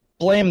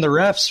blame the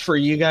refs for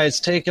you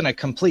guys taking a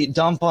complete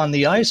dump on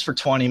the ice for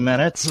 20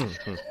 minutes.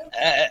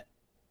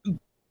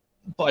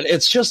 But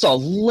it's just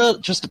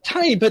a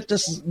tiny bit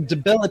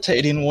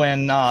debilitating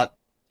when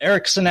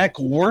Eriksson Ek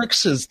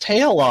works his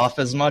tail off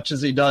as much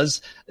as he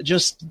does,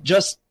 just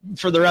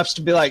for the refs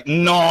to be like,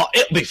 no,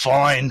 it'll be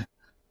fine.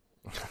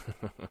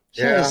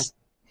 Yeah,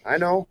 I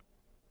know.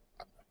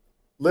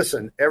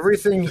 Listen,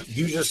 everything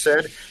you just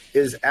said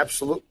is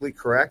absolutely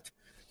correct.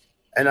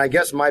 And I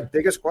guess my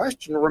biggest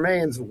question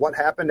remains, what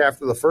happened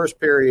after the first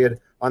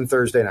period on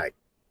Thursday night?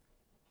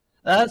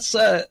 That's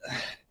a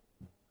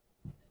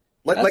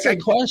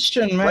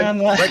question, man.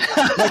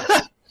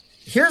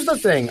 Here's the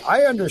thing.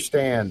 I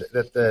understand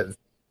that the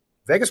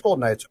Vegas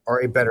Golden Knights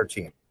are a better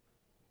team.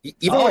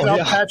 Even without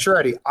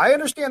Pacioretty. I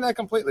understand that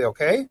completely,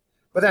 okay?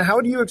 But then how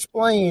do you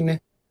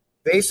explain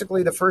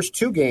basically the first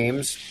two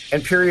games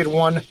and period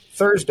one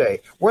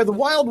Thursday, where the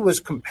Wild was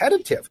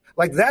competitive?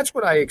 Like, that's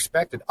what I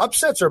expected.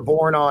 Upsets are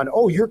born on,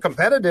 you're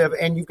competitive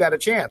and you've got a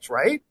chance,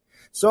 right?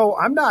 So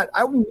I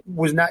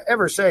was not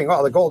ever saying,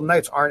 the Golden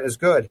Knights aren't as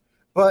good.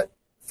 But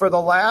for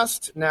the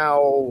last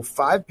now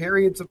 5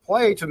 periods of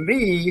play, to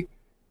me,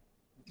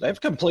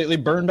 they've completely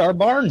burned our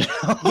barn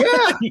down.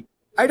 Yeah.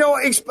 I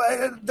don't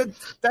expect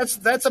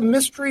that's a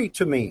mystery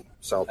to me.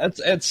 So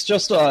it's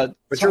just a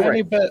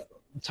tiny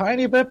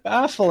bit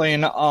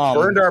baffling.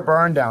 Burned our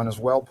barn down is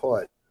well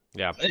put.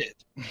 Yeah.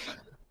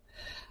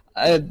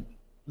 I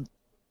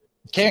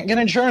can't get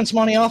insurance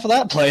money off of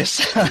that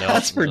place. No,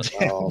 that's for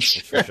damn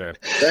sure. For sure.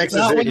 Thanks,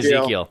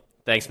 Ezekiel.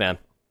 Thanks, man.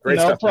 Great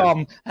no stuff, problem.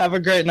 Man. Have a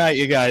great night,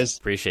 you guys.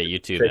 Appreciate you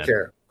too, Take man.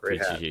 care. Great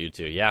Appreciate hat. you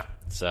too. Yeah,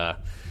 it's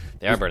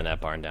they are burning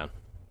that barn down.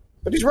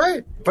 But he's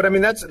right. But I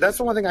mean, that's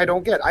the one thing I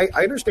don't get. I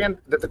understand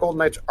that the Golden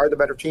Knights are the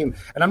better team,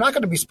 and I'm not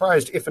going to be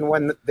surprised if and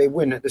when they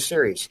win the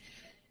series.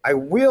 I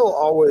will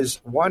always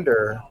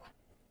wonder,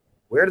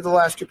 where did the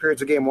last 2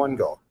 periods of game 1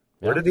 go?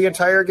 Where did the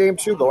entire game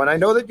 2 go? And I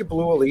know that you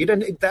blew a lead,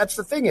 and that's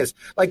the thing is,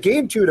 like,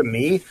 game 2 to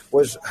me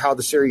was how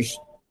the series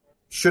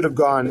should have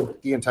gone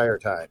the entire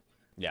time.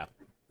 Yeah.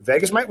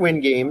 Vegas might win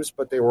games,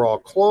 but they were all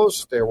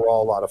close. They were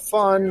all a lot of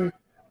fun.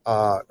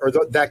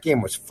 That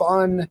game was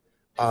fun.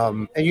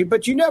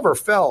 But you never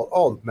felt,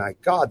 oh my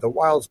God, the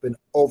Wild's been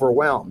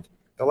overwhelmed.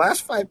 The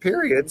last 5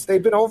 periods,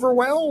 they've been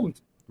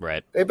overwhelmed.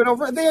 Right.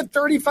 They had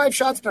 35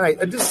 shots tonight,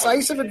 a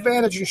decisive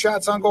advantage in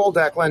shots on goal,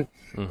 Declan.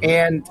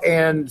 Mm-hmm.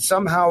 And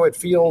somehow it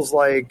feels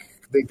like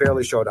they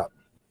barely showed up.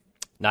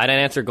 9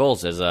 unanswered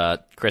goals is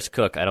Chris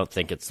Cook. I don't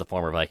think it's the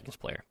former Vikings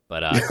player,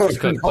 but Chris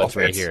Cook puts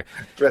right here.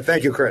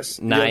 Thank you, Chris.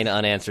 9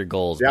 unanswered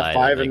goals by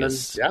 5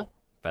 Vegas, and then,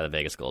 by the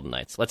Vegas Golden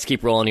Knights. Let's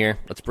keep rolling here.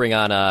 Let's bring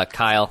on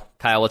Kyle.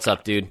 Kyle, what's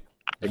up, dude?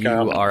 Hey, you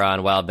Kyle. are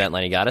on Wild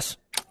Bentline. You got us?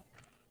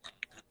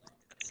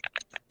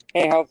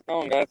 Hey, how's it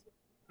going, guys?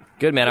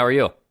 Good, man. How are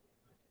you?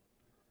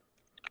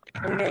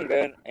 I'm doing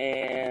good,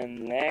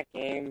 and that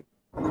game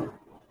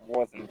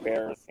was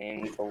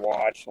embarrassing to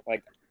watch.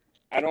 Like,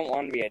 I don't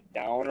want to be a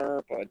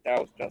downer, but that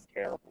was just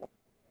terrible.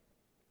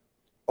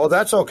 Oh,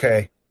 that's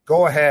okay.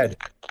 Go ahead.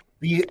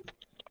 Be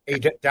a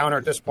downer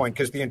at this point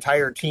because the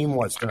entire team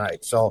was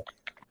tonight. So,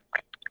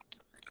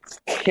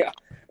 yeah,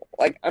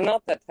 like, I'm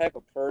not that type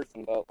of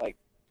person, but, like,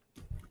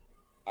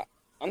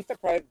 I'm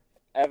surprised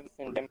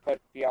Evason didn't put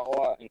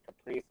Fiala and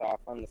Kaprizov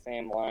on the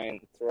same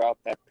line throughout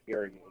that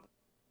period.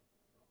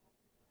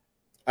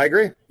 I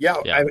agree.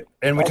 Yeah.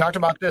 And we talked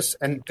about this,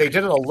 and they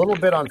did it a little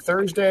bit on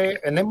Thursday,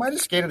 and they might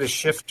have skated a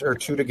shift or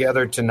two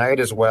together tonight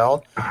as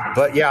well.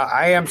 But, yeah,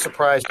 I am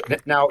surprised.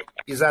 Now,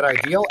 is that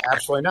ideal?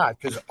 Absolutely not,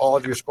 because all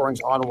of your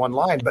scoring's on one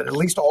line. But at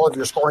least all of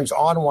your scoring's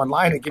on one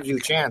line. It gives you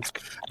a chance.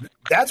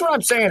 That's what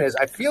I'm saying is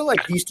I feel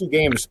like these two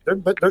games,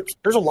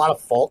 there's a lot of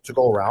fault to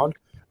go around.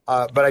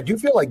 But I do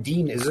feel like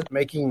Dean isn't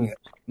making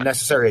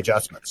necessary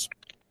adjustments,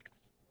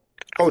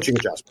 coaching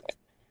adjustments.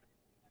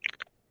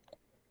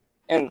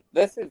 And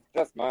this is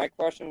just my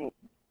question.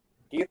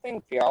 Do you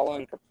think Fiala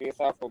and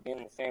Kaprizov will be in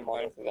the same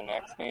line for the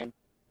next game?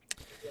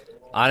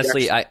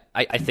 Honestly, yes.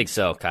 I think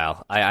so,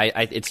 Kyle.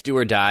 I it's do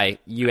or die.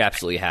 You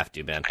absolutely have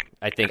to, man.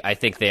 I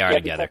think they are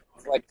together.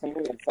 It's like, to me,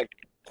 it's like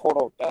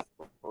total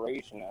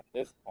desperation at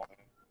this point.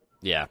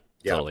 Yeah,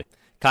 totally.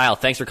 Kyle,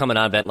 thanks for coming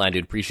on Bentline,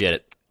 dude. Appreciate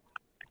it.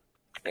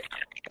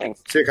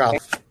 Thanks. See you, Kyle.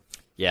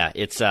 Yeah,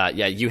 it's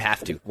you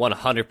have to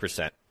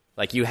 100%.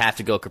 Like, you have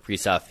to go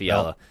Kaprizov,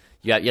 Fiala.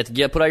 You have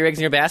to put all your eggs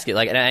in your basket.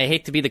 Like, and I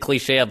hate to be the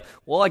cliche of,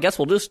 well, I guess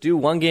we'll just do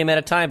one game at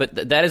a time,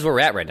 but that is where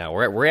we're at right now.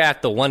 We're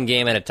at the one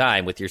game at a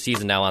time with your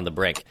season now on the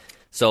brink.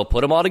 So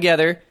put them all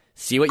together,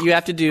 see what you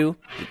have to do.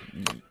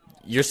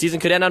 Your season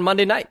could end on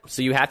Monday night,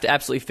 so you have to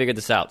absolutely figure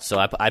this out. So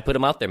I put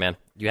them out there, man.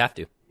 You have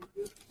to.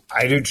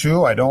 I do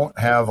too. I don't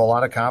have a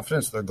lot of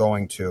confidence they're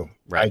going to.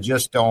 Right. I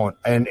just don't.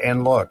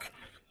 And look,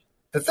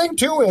 the thing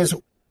too is,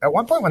 at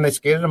one point when they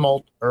skated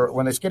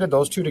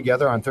those two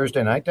together on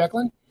Thursday night,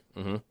 Declan,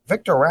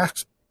 Victor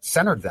Rask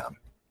centered them.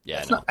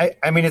 Yeah,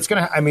 I mean, it's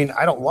gonna. I mean,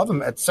 I don't love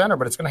him at center,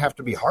 but it's gonna have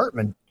to be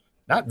Hartman,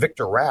 not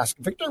Victor Rask.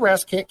 Victor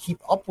Rask can't keep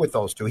up with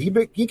those two. He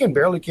can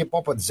barely keep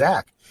up with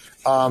Zach.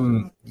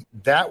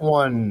 That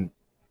one,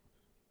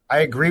 I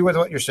agree with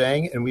what you're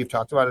saying, and we've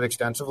talked about it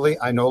extensively.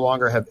 I no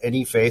longer have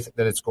any faith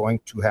that it's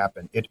going to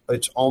happen.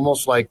 It's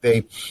almost like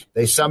they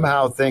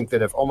somehow think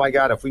that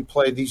if we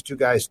play these two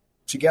guys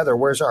together,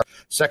 where's our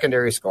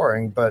secondary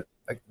scoring? But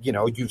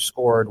you've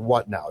scored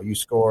what now? You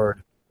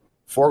scored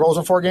 4 goals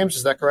in 4 games.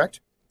 Is that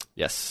correct?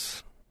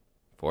 Yes.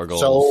 4 goals.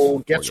 So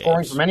get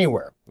scoring from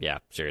anywhere. Yeah,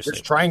 seriously.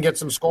 Just try and get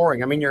some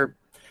scoring. I mean, you're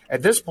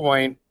at this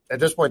point,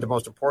 the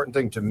most important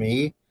thing to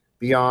me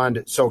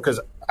because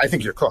I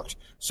think you're cooked.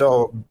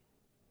 So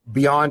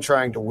beyond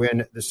trying to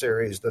win the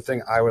series, the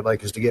thing I would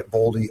like is to get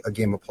Boldy a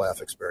game of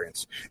playoff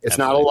experience. It's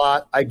not a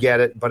lot, I get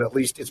it, but at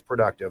least it's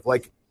productive.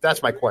 Like,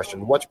 that's my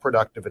question. What's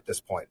productive at this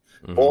point?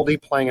 Mm-hmm.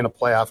 Boldy playing in a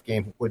playoff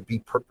game would be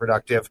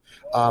productive.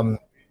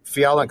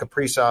 Fiala and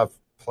Kaprizov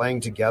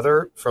playing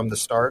together from the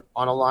start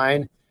on a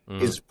line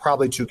is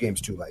probably 2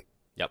 games too late.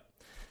 Yep.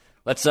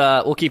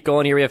 We'll keep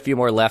going here. We have a few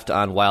more left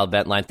on Wild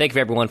Bet Line. Thank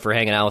you everyone for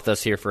hanging out with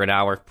us here for an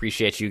hour.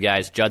 Appreciate you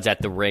guys. Judd's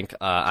at the rink.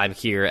 I'm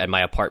here at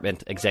my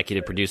apartment,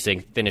 executive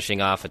producing,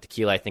 finishing off at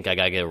tequila. I think I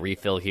got to get a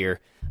refill here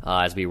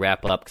as we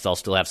wrap up because I'll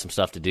still have some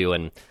stuff to do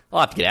and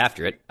I'll have to get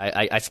after it.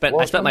 I spent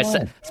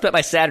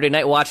my Saturday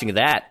night watching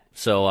that,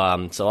 so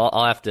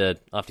I'll have to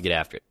get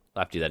after it.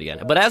 I'll have to do that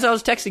again. But as I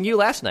was texting you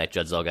last night,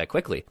 Judd Zulgad,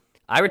 quickly,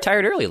 I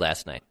retired early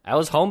last night. I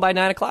was home by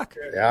 9 o'clock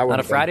on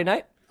a Friday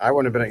night. I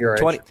wouldn't have been at your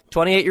age.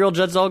 28-year-old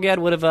Judd Zulgad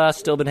would have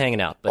still been hanging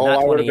out. But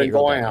I would have been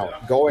going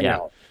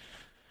out.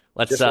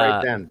 Let's just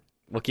right then.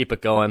 We'll keep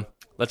it going.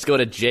 Let's go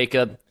to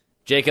Jacob.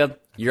 Jacob,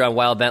 you're on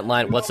Wild Bet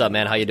Line. What's up,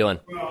 man? How you doing?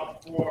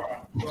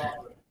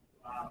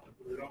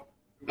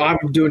 I'm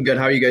doing good.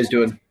 How are you guys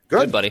doing?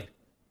 Good, buddy.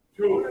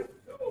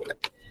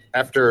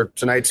 After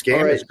tonight's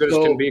game, as good as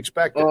can be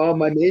expected.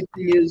 My main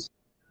thing is,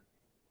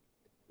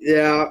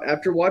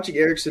 after watching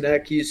Eriksson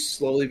Ek, he's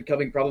slowly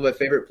becoming probably my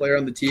favorite player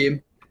on the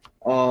team.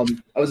 I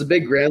was a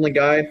big Granlund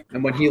guy,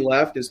 and when he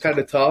left, it was kind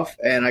of tough,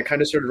 and I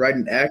kind of started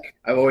riding Ek.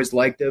 I've always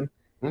liked him,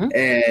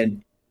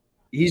 and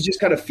he's just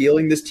kind of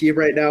feeling this team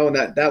right now, and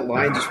that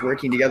line just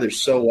working together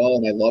so well,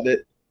 and I love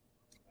it.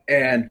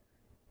 And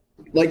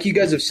like you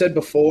guys have said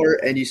before,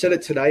 and you said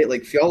it tonight,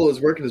 like Fiala is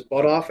working his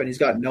butt off, and he's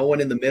got no one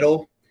in the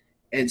middle.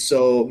 And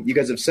so you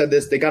guys have said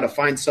this, they got to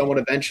find someone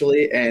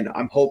eventually, and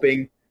I'm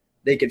hoping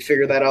they can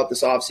figure that out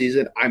this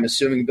offseason. I'm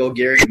assuming Bill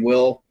Guerin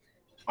will.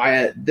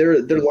 Their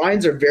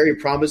lines are very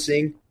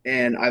promising,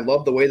 and I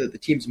love the way that the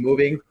team's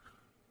moving.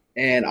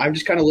 And I'm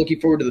just kind of looking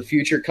forward to the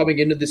future. Coming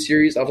into the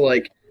series, I'm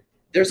like,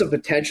 there's a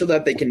potential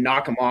that they can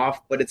knock them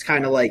off, but it's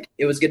kind of like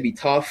it was going to be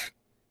tough,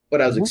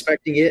 but I was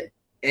expecting it.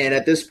 And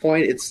at this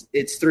point, it's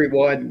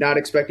 3-1, not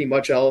expecting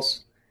much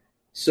else.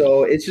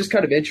 So it's just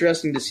kind of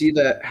interesting to see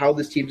how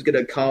this team's going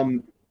to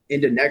come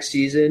into next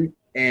season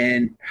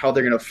and how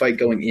they're going to fight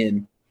going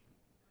in.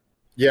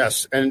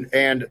 Yes,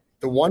 and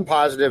the one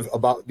positive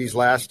about these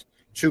last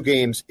 2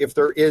 games, if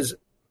there is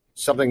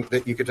something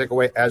that you could take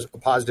away as a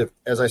positive,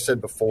 as I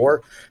said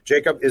before,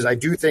 Jacob, is I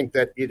do think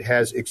that it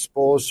has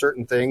exposed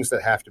certain things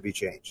that have to be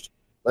changed.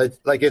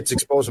 Like it's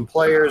exposing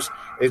players,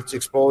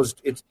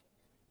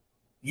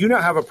 you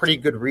now have a pretty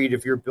good read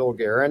if you're Bill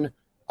Guerin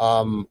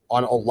on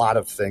a lot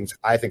of things,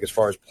 I think, as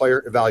far as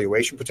player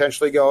evaluation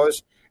potentially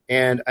goes.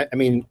 And, I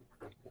mean,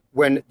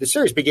 when the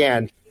series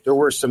began, there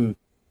were some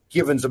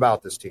givens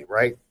about this team,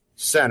 right?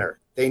 Center,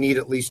 they need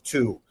at least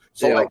 2.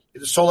 So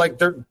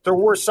there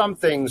were some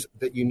things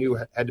that you knew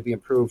had to be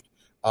improved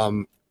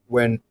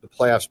when the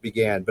playoffs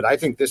began. But I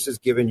think this has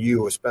given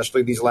you,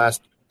 especially these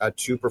last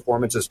 2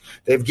 performances,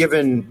 they've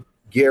given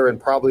Guerin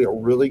probably a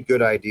really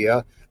good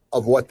idea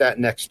of what that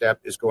next step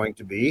is going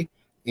to be.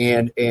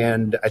 And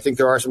I think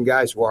there are some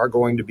guys who are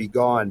going to be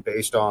gone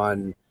based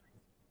on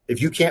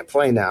if you can't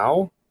play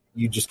now,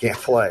 you just can't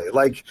play.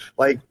 Like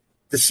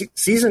the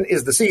season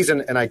is the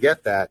season, and I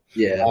get that.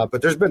 Yeah.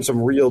 But there's been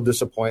some real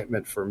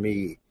disappointment for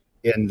me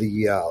in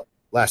the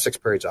last 6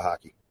 periods of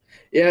hockey.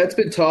 Yeah, it's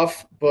been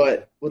tough,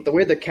 but with the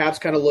way the Caps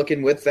kind of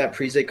looking with that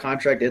Parise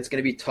contract, it's going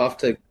to be tough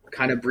to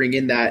kind of bring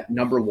in that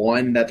number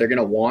 1 that they're going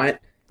to want.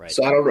 Right.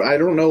 So I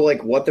don't know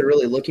like what they're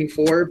really looking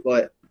for,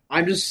 but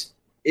I'm just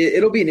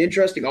it'll be an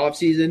interesting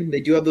offseason. They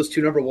do have those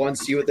 2 number 1s,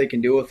 see what they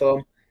can do with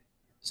them.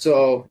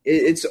 So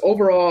it's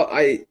overall,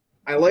 I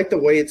like the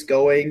way it's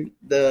going.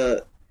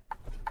 The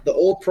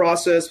old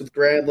process with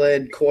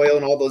Granlund, Coyle,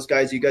 and all those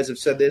guys, you guys have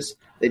said this,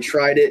 they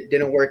tried it,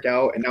 didn't work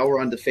out, and now we're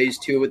on to phase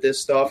 2 with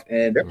this stuff,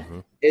 and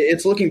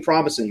it's looking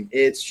promising.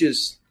 It's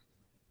just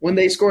when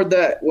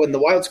the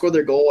Wild scored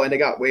their goal and they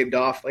got waved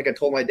off, like I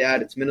told my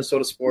dad, it's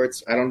Minnesota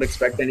sports. I don't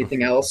expect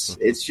anything else.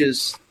 It's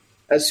just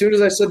as soon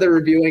as I said they're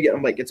reviewing it,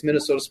 I'm like, it's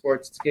Minnesota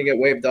sports. It's going to get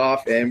waved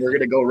off, and we're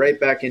going to go right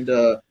back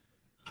into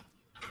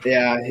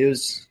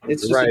it's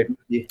just right.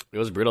 It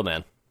was brutal,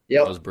 man.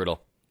 Yep. It was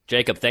brutal.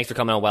 Jacob, thanks for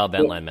coming on Wild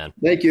Bet Line, man.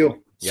 Thank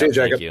you. Yeah,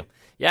 thank you.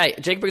 Yeah,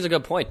 Jacob brings a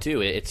good point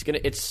too. It's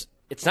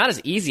not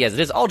as easy as it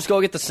is. Oh, just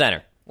go get the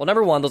center. Well,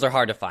 number 1, those are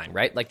hard to find,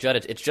 right? Like Judd,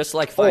 it's just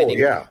like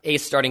finding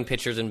ace starting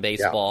pitchers in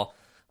baseball.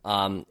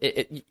 Yeah.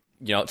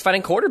 It's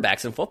finding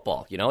quarterbacks in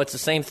football. It's the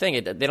same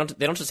thing. They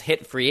don't just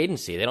hit free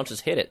agency. They don't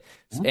just hit it.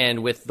 Mm-hmm.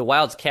 And with the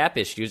Wild's cap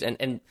issues,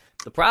 and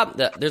the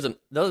problem, there's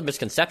another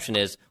misconception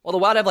is, well, the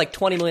Wild have like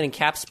 $20 million in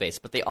cap space,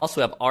 but they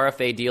also have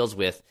RFA deals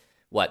with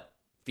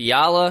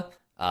Fiala,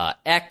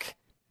 Ek.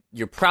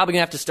 You're probably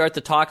gonna have to start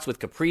the talks with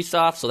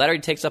Kaprizov, so that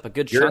already takes up a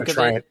good chunk of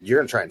it. You're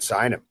gonna try and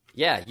sign him.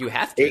 Yeah, you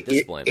have to at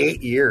this point.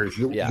 8 years,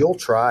 you'll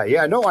try.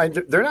 Yeah, no,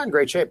 they're not in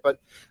great shape, but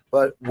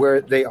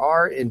where they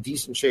are in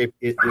decent shape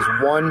is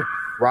one.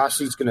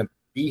 Rossi's going to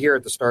be here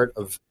at the start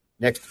of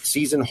next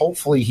season.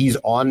 Hopefully, he's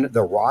on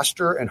the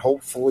roster, and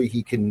hopefully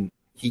he can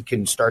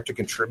start to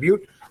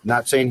contribute. I'm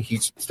not saying he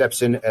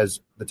steps in as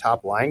the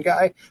top line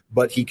guy,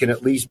 but he can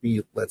at least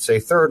be, let's say,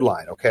 third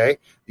line, okay?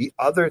 The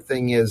other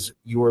thing is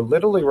you are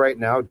literally right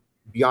now,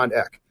 beyond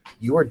Ek,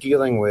 you are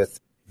dealing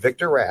with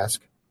Victor Rask,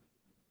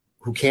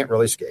 who can't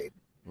really skate,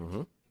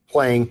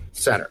 playing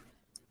center.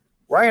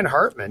 Ryan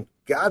Hartman,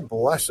 God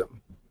bless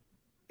him,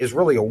 is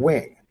really a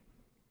wing.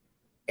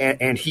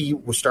 And he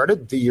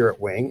started the year at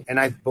wing, and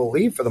I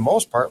believe for the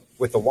most part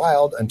with the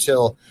Wild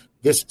until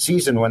this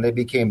season when they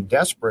became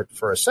desperate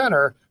for a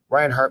center,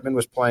 Ryan Hartman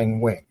was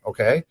playing wing,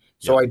 okay?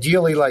 So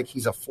ideally, like,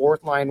 he's a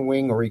fourth-line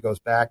wing or he goes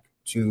back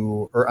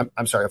to – or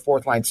I'm sorry, a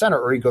fourth-line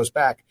center or he goes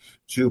back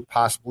to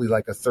possibly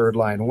like a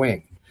third-line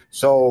wing.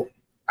 So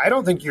I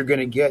don't think you're going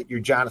to get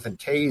your Jonathan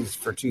Toews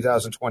for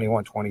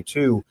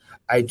 2021-22.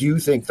 I do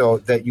think, though,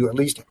 that you at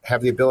least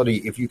have the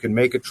ability, if you can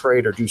make a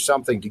trade or do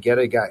something to get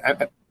a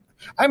guy –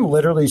 I'm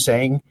literally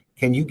saying,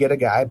 can you get a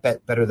guy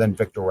better than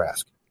Victor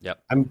Rask?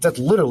 Yep. That's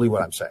literally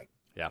what I'm saying.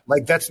 Yeah.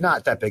 Like, that's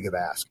not that big of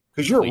an ask.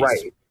 Because you're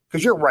right.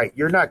 Because you're right.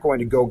 You're not going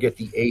to go get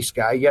the ace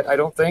guy yet, I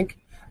don't think.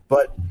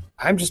 But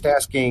I'm just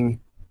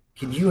asking,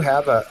 can you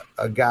have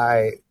a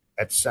guy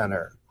at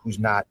center who's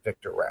not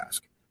Victor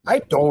Rask? I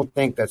don't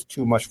think that's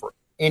too much for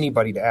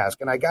anybody to ask.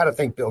 And I got to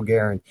think Bill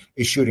Guerin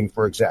is shooting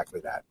for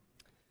exactly that.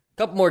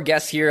 Couple more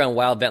guests here on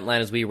Wild Vent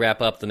Line as we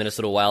wrap up. The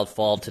Minnesota Wild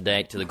fall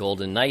today to the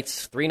Golden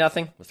Knights.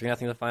 3-0. Was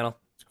 3-0 the final?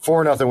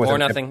 4-0.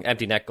 4-0.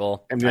 Empty net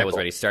goal. Empty I net was goal.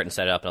 ready to start and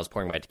set it up, and I was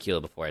pouring my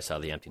tequila before I saw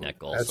the empty net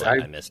goal, so I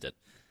I missed it.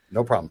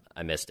 No problem.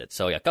 I missed it.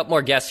 So, yeah, a couple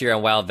more guests here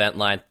on Wild Vent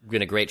Line.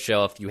 Been a great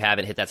show. If you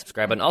haven't, hit that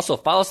subscribe button. Also,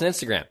 follow us on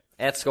Instagram,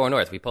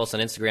 @ScoreNorth. We post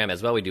on Instagram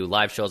as well. We do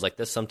live shows like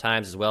this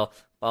sometimes as well.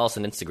 Follow us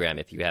on Instagram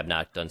if you have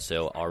not done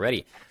so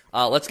already.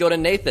 Let's go to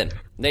Nathan.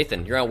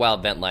 Nathan, you're on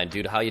Wild Vent Line,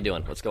 dude. How you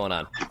doing? What's going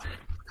on?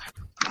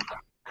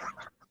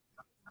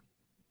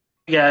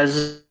 Guys,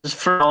 this is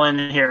for all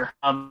in here.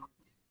 A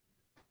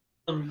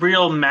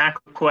real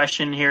macro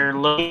question here,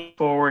 looking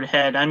forward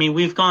ahead. I mean,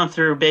 we've gone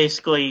through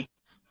basically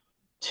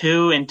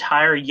 2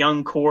 entire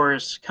young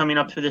cores coming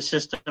up through the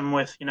system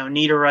with,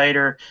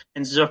 Niederreiter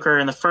and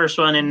Zucker in the first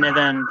one, and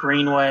then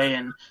Greenway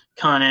and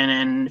Cunnin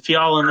and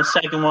Fiala in the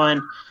second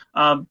one.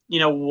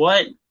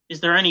 What is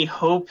there any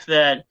hope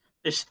that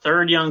this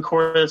third young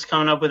core that's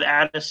coming up with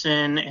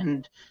Addison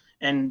and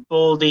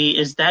Boldy,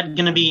 is that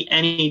going to be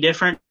any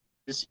different?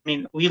 I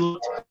mean, we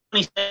looked at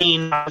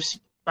 2017,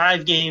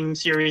 5-game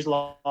series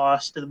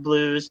loss to the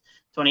Blues,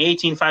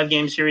 2018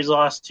 5-game series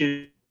loss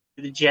to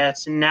the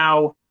Jets, and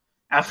now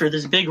after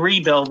this big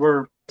rebuild,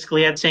 we're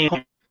basically at the same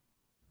point.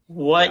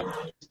 What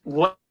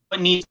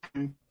needs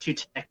to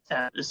take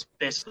that is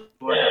basically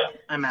what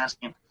I'm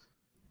asking.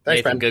 Thanks,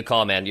 Nathan, Ben. good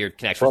call, man. Your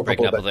connection was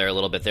breaking up there a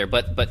little bit there,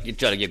 but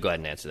Judd, you go ahead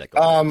and answer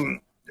that.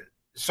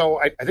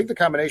 So I think the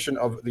combination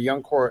of the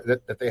young core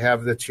that they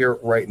have that's here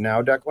right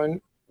now,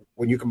 Declan,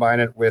 when you combine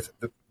it with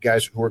the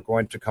guys who are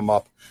going to come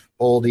up,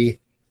 Boldy,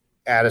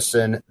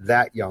 Addison,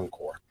 that young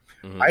core,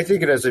 I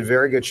think it has a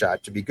very good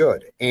shot to be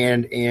good.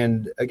 And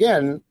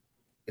again,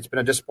 it's been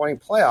a disappointing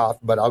playoff,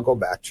 but I'll go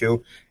back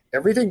to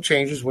everything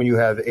changes when you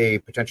have a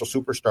potential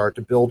superstar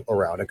to build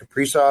around. And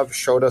Kaprizov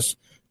showed us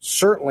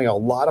certainly a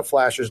lot of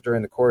flashes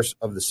during the course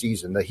of the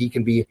season that he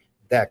can be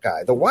that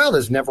guy. The Wild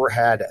has never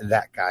had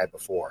that guy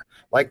before.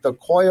 Like the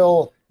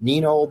Coyle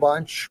Nino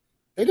bunch,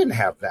 they didn't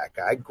have that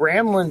guy.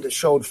 Granlund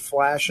showed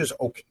flashes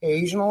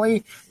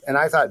occasionally, and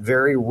I thought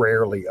very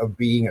rarely of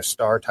being a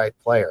star-type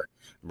player.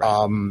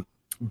 Right.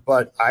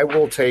 But I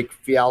will take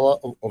Fiala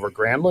over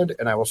Granlund,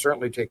 and I will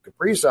certainly take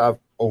Kaprizov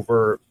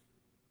over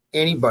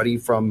anybody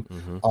from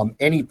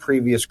any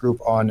previous group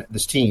on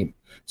this team.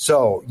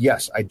 So,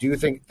 yes, I do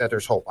think that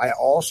there's hope. I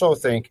also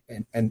think,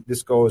 and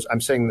this goes,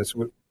 I'm saying this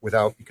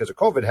without, because of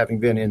COVID, having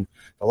been in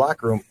the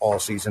locker room all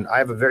season, I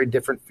have a very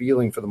different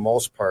feeling for the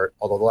most part,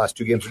 although the last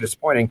 2 games are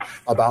disappointing,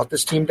 about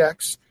this team,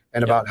 Dex,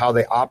 and about how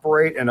they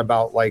operate and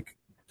about, like,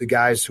 the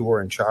guys who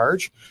are in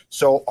charge.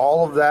 So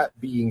all of that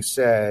being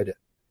said,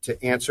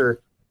 to answer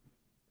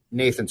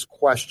Nathan's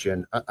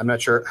question, I'm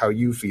not sure how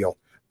you feel,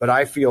 but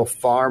I feel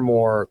far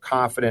more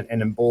confident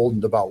and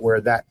emboldened about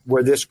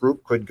where this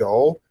group could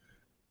go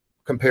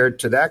compared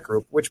to that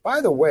group, which,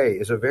 by the way,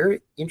 is a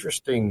very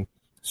interesting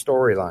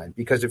storyline,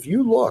 because if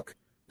you look,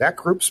 that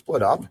group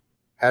split up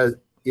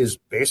is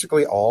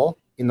basically all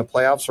in the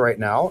playoffs right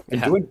now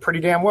and doing pretty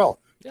damn well.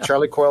 Yeah.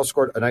 Charlie Coyle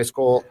scored a nice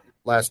goal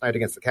last night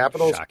against the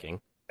Capitals. Shocking.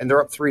 And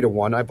they're up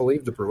 3-1, I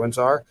believe, the Bruins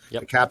are.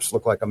 Yep. The Caps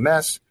look like a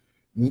mess.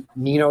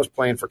 Nino's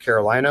playing for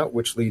Carolina,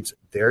 which leads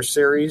their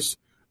series.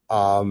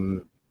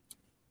 Zucker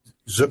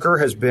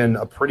has been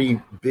a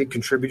pretty big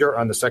contributor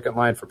on the second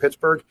line for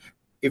Pittsburgh.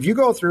 If you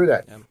go through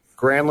that,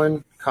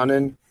 Granlund,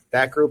 Cunnin,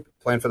 that group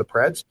playing for the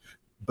Preds,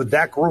 but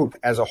that group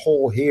as a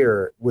whole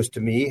here was,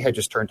 to me, had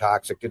just turned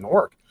toxic, didn't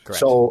work. Correct.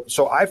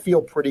 So I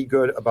feel pretty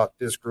good about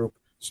this group,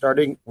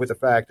 starting with the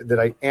fact that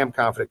I am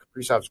confident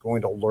Kaprizov is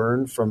going to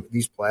learn from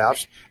these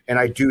playoffs, and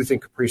I do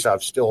think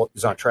Kaprizov still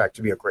is on track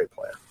to be a great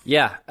player.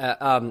 Yeah,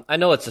 I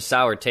know it's a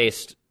sour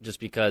taste just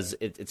because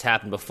it's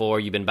happened before.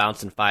 You've been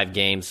bouncing 5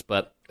 games,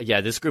 but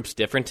yeah, this group's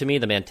different to me.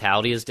 The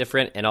mentality is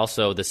different, and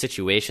also the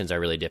situations are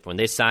really different. When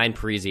they signed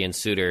Parise and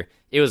Suter,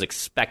 it was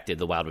expected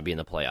the Wild would be in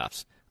the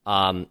playoffs.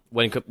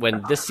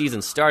 When this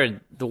season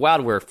started, the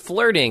Wild were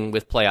flirting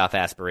with playoff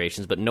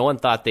aspirations, but no one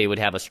thought they would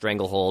have a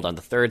stranglehold on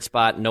the third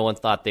spot. No one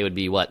thought they would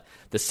be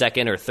the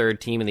second or third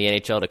team in the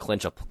NHL to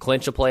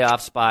clinch a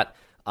playoff spot.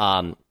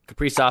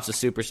 Kaprizov's a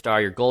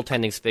superstar. Your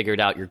goaltending's figured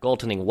out. Your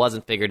goaltending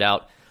wasn't figured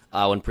out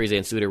when Parise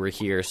and Suter were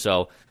here.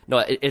 So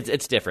no,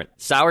 it's different.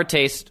 Sour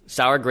taste,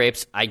 sour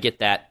grapes. I get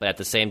that, but at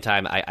the same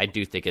time, I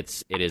do think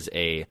it is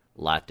a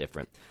lot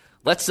different.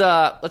 Let's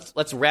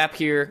wrap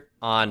here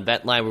on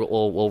Ventline.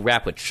 We'll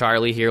wrap with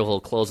Charlie here. We'll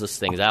close this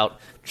things out.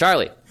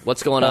 Charlie,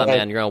 what's going on,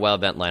 man? You're on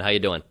Wild Ventline. How you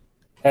doing?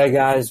 Hey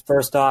guys,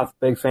 first off,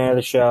 big fan of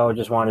the show.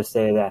 Just wanted to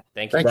say that.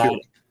 Thank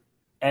you.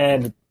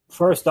 And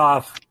first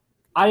off,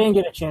 I didn't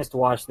get a chance to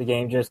watch the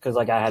game just because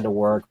I had to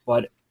work.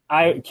 But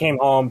I came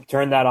home,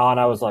 turned that on.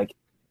 I was like,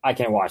 I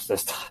can't watch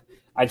this.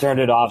 I turned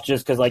it off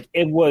just because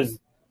it was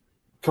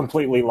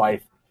completely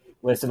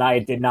lifeless, and I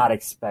did not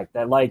expect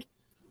that.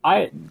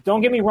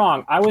 Don't get me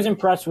wrong, I was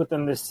impressed with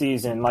them this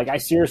season. I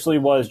seriously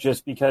was,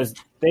 just because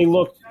they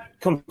looked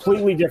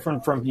completely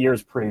different from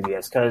years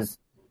previous. Because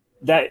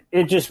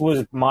it just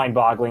was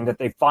mind-boggling that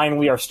they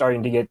finally are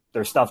starting to get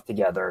their stuff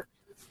together.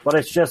 But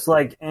it's just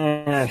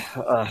I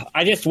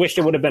just wish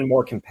it would have been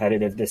more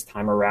competitive this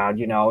time around.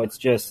 It's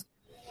just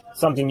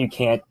something you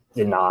can't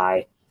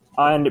deny.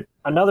 And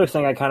another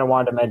thing I kind of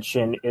wanted to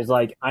mention is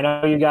I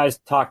know you guys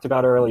talked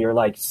about earlier,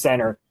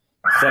 centers.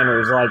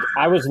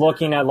 I was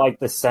looking at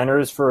the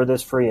centers for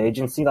this free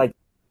agency.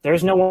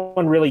 There's no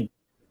one really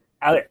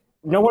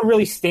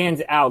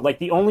stands out.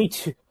 There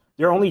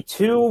are only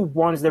two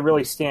ones that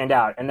really stand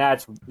out, and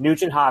that's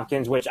Nugent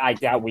Hopkins, which I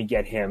doubt we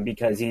get him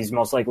because he's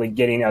most likely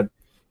getting a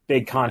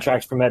big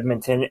contract from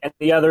Edmonton, and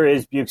the other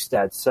is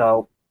Bukestad.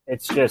 So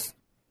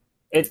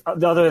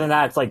other than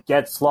that, it's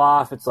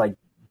Getzlaf, it's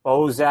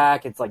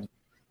Bozak, it's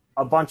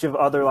a bunch of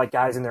other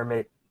guys in their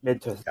mid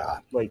to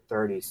late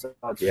 30s. So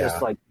it's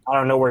just I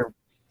don't know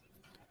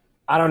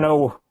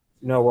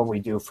what we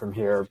do from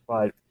here,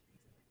 but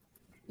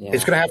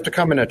it's going to have to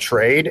come in a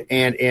trade,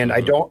 and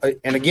I don't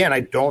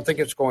think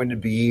it's going to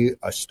be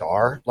a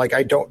star.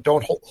 I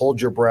don't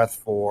hold your breath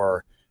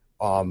for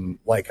a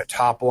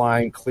top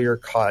line clear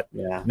cut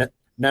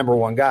number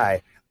one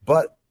guy,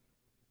 but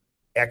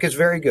Ek is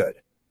very good.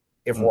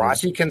 If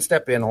Rossi can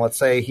step in, and let's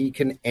say he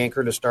can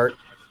anchor to start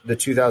the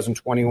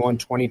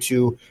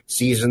 2021-22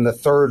 season, the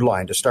third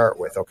line to start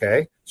with,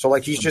 okay? So,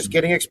 he's just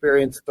getting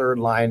experience, third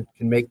line,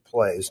 can make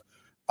plays.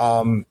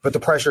 But the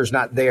pressure is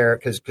not there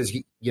because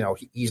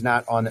he's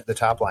not on the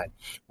top line.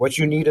 What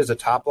you need is a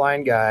top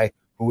line guy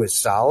who is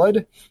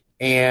solid.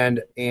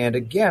 And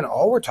again,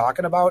 all we're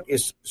talking about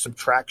is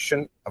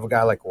subtraction of a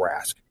guy like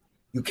Rask.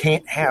 You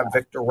can't have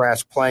Victor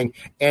Rask playing.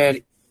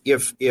 And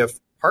if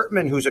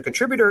Hartman, who's a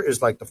contributor, is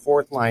the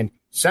fourth line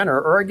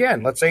center, or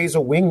again, let's say he's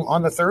a wing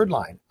on the third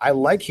line, I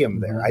like him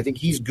there. I think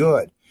he's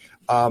good.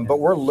 But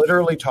we're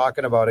literally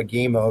talking about a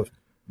game of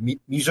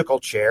musical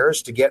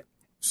chairs to get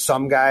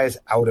some guys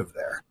out of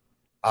there.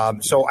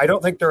 So I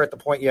don't think they're at the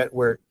point yet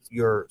where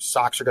your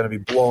socks are going to be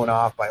blown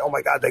off by, oh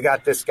my God, they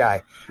got this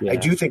guy. Yeah. I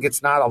do think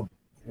it's not a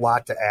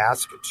lot to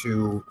ask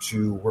to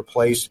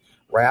replace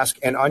Rask.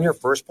 And on your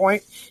first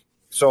point,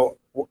 so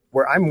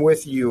where I'm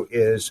with you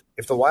is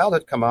if the Wild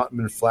had come out and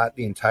been flat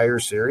the entire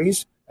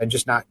series and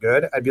just not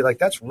good, I'd be like,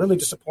 that's really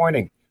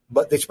disappointing.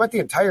 But they spent the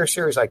entire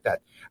series like that.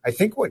 I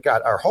think what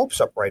got our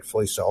hopes up,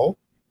 rightfully so,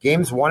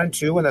 games 1 and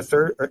 2 in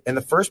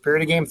the first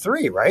period of game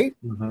 3, right?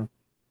 Mm-hmm.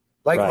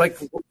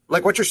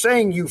 Like what you're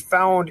saying, you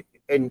found,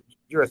 and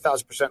you're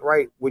 1,000%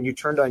 right, when you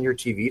turned on your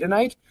TV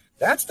tonight,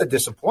 that's the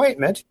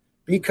disappointment,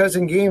 because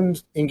in game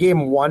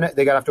 1,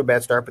 they got off to a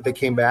bad start, but they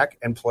came back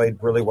and played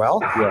really well.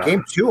 Yeah.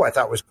 Game 2, I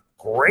thought was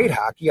great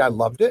hockey. I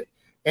loved it.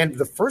 And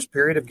the first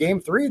period of game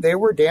 3, they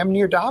were damn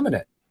near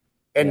dominant.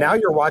 And now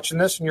you're watching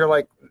this and you're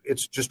like,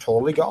 it's just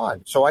totally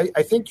gone. So I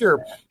think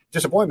your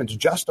disappointment's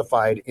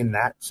justified in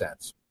that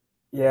sense.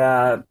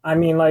 Yeah. I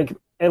mean,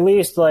 at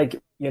least this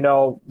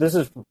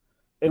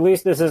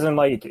isn't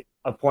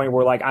a point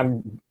where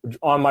I'm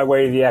on my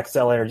way to the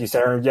XL Energy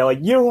Center and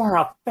yelling, you are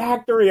a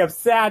factory of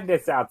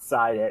sadness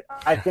outside it.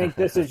 I think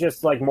this is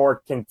just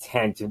more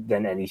content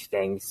than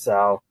anything.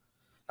 So,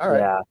 all right.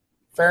 Yeah.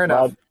 Fair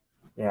enough.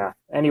 Yeah.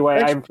 Anyway,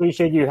 thanks. I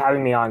appreciate you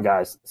having me on,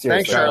 guys. Seriously.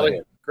 Thanks,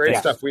 Charlie. Great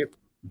stuff.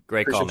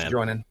 Great call, man.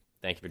 Joining.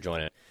 Thank you for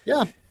joining.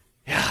 Yeah.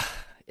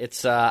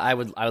 It's I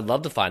would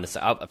love to find this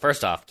out.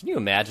 First off, can you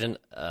imagine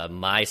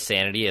my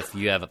sanity if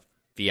you have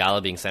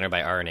Fiala being centered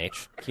by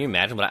RNH? Can you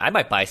imagine? I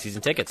might buy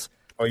season tickets.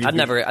 I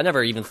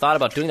never even thought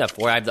about doing that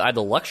before. I have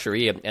the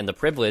luxury and the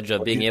privilege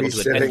of being able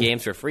to attend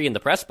games for free in the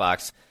press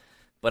box.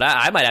 But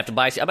I might have to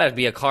buy. I might have to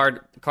be a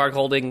card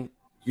holding.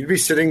 You'd be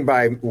sitting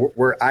by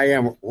where I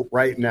am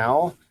right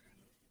now,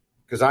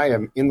 because I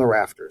am in the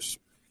rafters.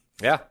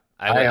 Yeah.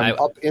 I am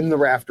up in the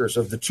rafters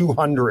of the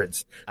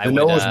 200s, the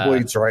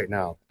nosebleeds right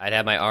now. I'd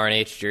have my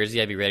RNH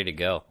jersey. I'd be ready to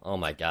go. Oh,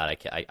 my God.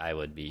 I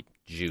would be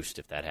juiced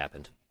if that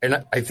happened.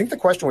 And I think the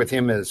question with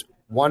him is,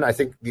 one, I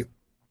think the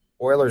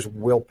Oilers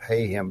will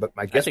pay him. But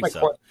my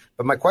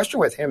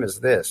question with him is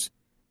this,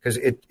 because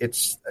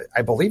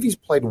I believe he's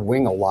played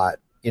wing a lot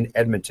in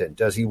Edmonton?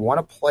 Does he want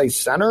to play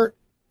center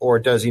or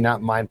does he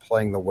not mind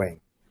playing the wing?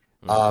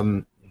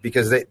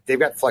 Because they've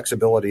got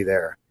flexibility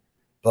there.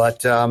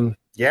 But,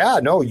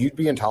 you'd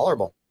be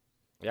intolerable.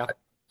 Yeah.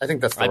 I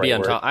think that's the I'd right be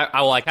word. I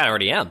kind of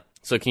already am.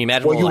 So can you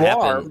imagine what Well, will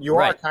happen? You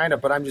are kind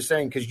of, but I'm just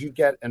saying because you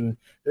get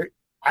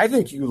I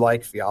think you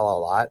like Fiala a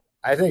lot.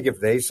 I think if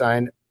they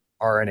sign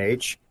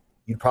RNH,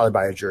 you'd probably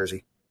buy a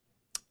jersey.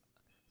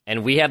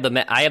 And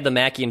I have the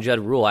Mackey and Judd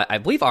rule. I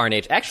believe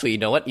RNH. Actually, you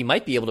know what? You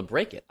might be able to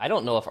break it. I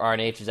don't know if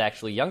RNH is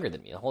actually younger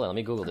than me. Hold on, let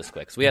me Google this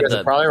quick. So we you have guys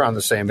are probably around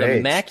the same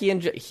age. Mackey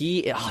and Judd.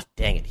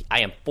 Dang it!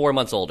 I am 4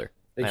 months older.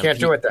 You can't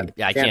do it then.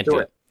 Yeah, I can't do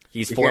it.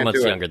 He's 4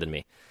 months younger than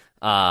me.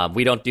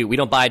 We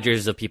don't buy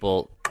jerseys of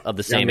people of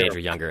the same age or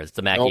younger. It's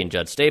the Mackey and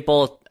Judd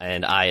staple,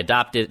 and I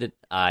adopted it.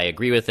 I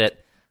agree with it.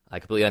 I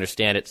completely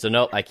understand it. So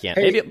no, I can't.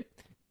 Hey, Maybe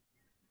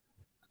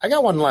I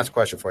got one last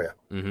question for you.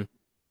 Mm-hmm.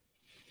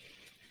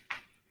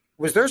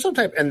 Was there some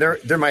type, and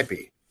there might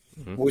be,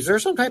 was there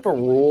some type of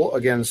rule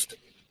against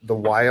the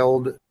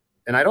Wild?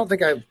 And I don't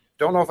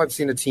know if I've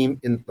seen a team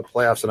in the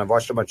playoffs, and I've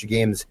watched a bunch of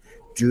games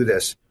do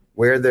this,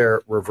 where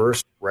they're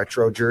reverse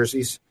retro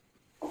jerseys.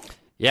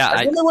 Yeah,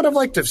 I really would have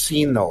liked to have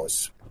seen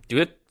those. Do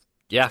it.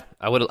 Yeah,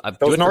 I would. Those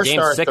do it for North Game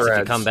Star 6 if you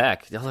threads. come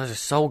back. Oh, those are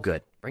so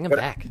good. Bring them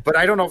back. But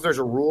I don't know if there's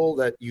a rule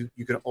that you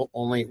can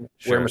only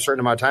wear them a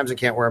certain amount of times and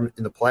can't wear them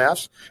in the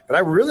playoffs. But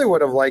I really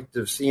would have liked to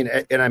have seen,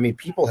 and I mean,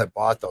 people have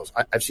bought those.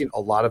 I've seen a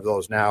lot of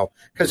those now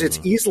because it's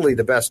easily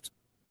the best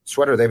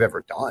sweater they've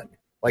ever done.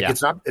 Like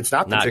it's not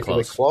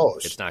particularly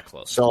close. It's not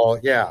close. So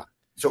yeah.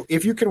 So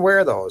if you can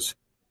wear those,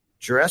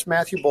 dress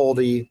Matthew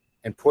Boldy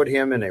and put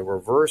him in a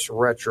reverse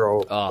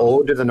retro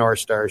ode to the North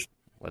Stars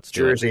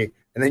jersey,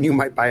 and then you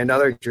might buy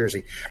another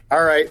jersey.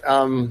 All right.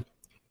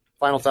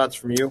 Final thoughts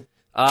from you.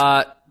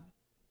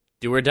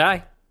 Do or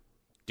die.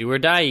 Do or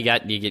die.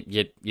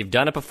 You've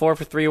done it before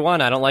for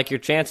 3-1. I don't like your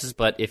chances,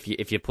 but if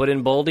you put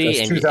in Boldy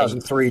That's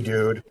 2003,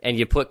 dude, and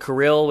you put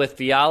Kirill with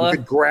Fiala, you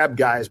could grab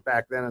guys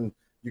back then, and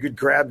you could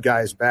grab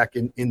guys back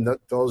in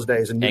those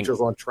days, and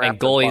neutrals on trap. And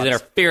goalie's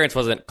interference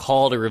wasn't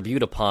called or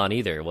reviewed upon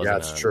either. It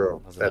wasn't. That's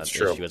true. That's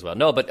true. Issue as well.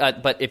 No,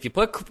 but if you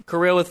put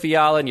Kirill with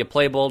Fiala and you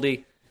play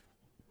Boldy,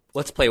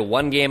 let's play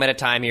one game at a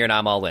time here, and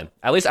I'm all in.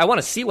 At least I want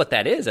to see what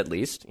that is. At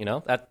least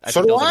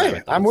So do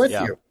I. I'm with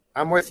you.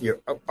 I'm with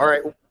you. All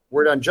right,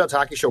 we're done. Judd's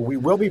Hockey Show. We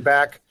will be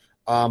back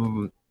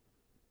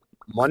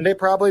Monday,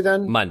 probably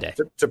then. Monday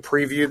to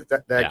preview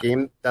that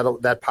game.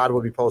 That pod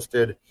will be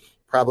posted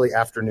probably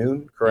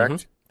afternoon. Correct.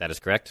 Mm-hmm. That is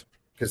correct.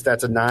 Because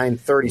that's a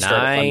 9:30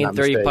 start.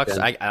 9:30 pucks.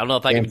 I don't know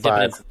if I can be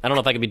dipping. I don't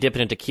know if I can be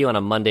dipping into tequila on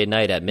a Monday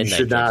night at midnight. You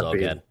should not be.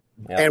 Yeah.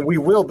 And we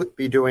will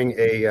be doing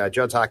a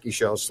Judd's Hockey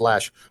Show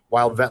 /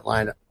 Wild Vent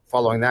Line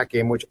following that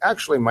game, which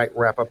actually might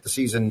wrap up the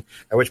season,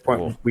 at which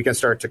point we can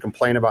start to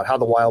complain about how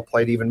the Wild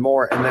played even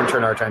more and then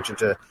turn our attention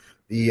to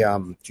the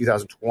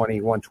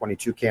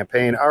 2021-22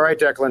 campaign. All right,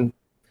 Declan.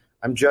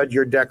 I'm Judd.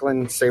 You're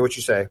Declan. Say what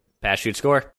you say. Pass, shoot, score.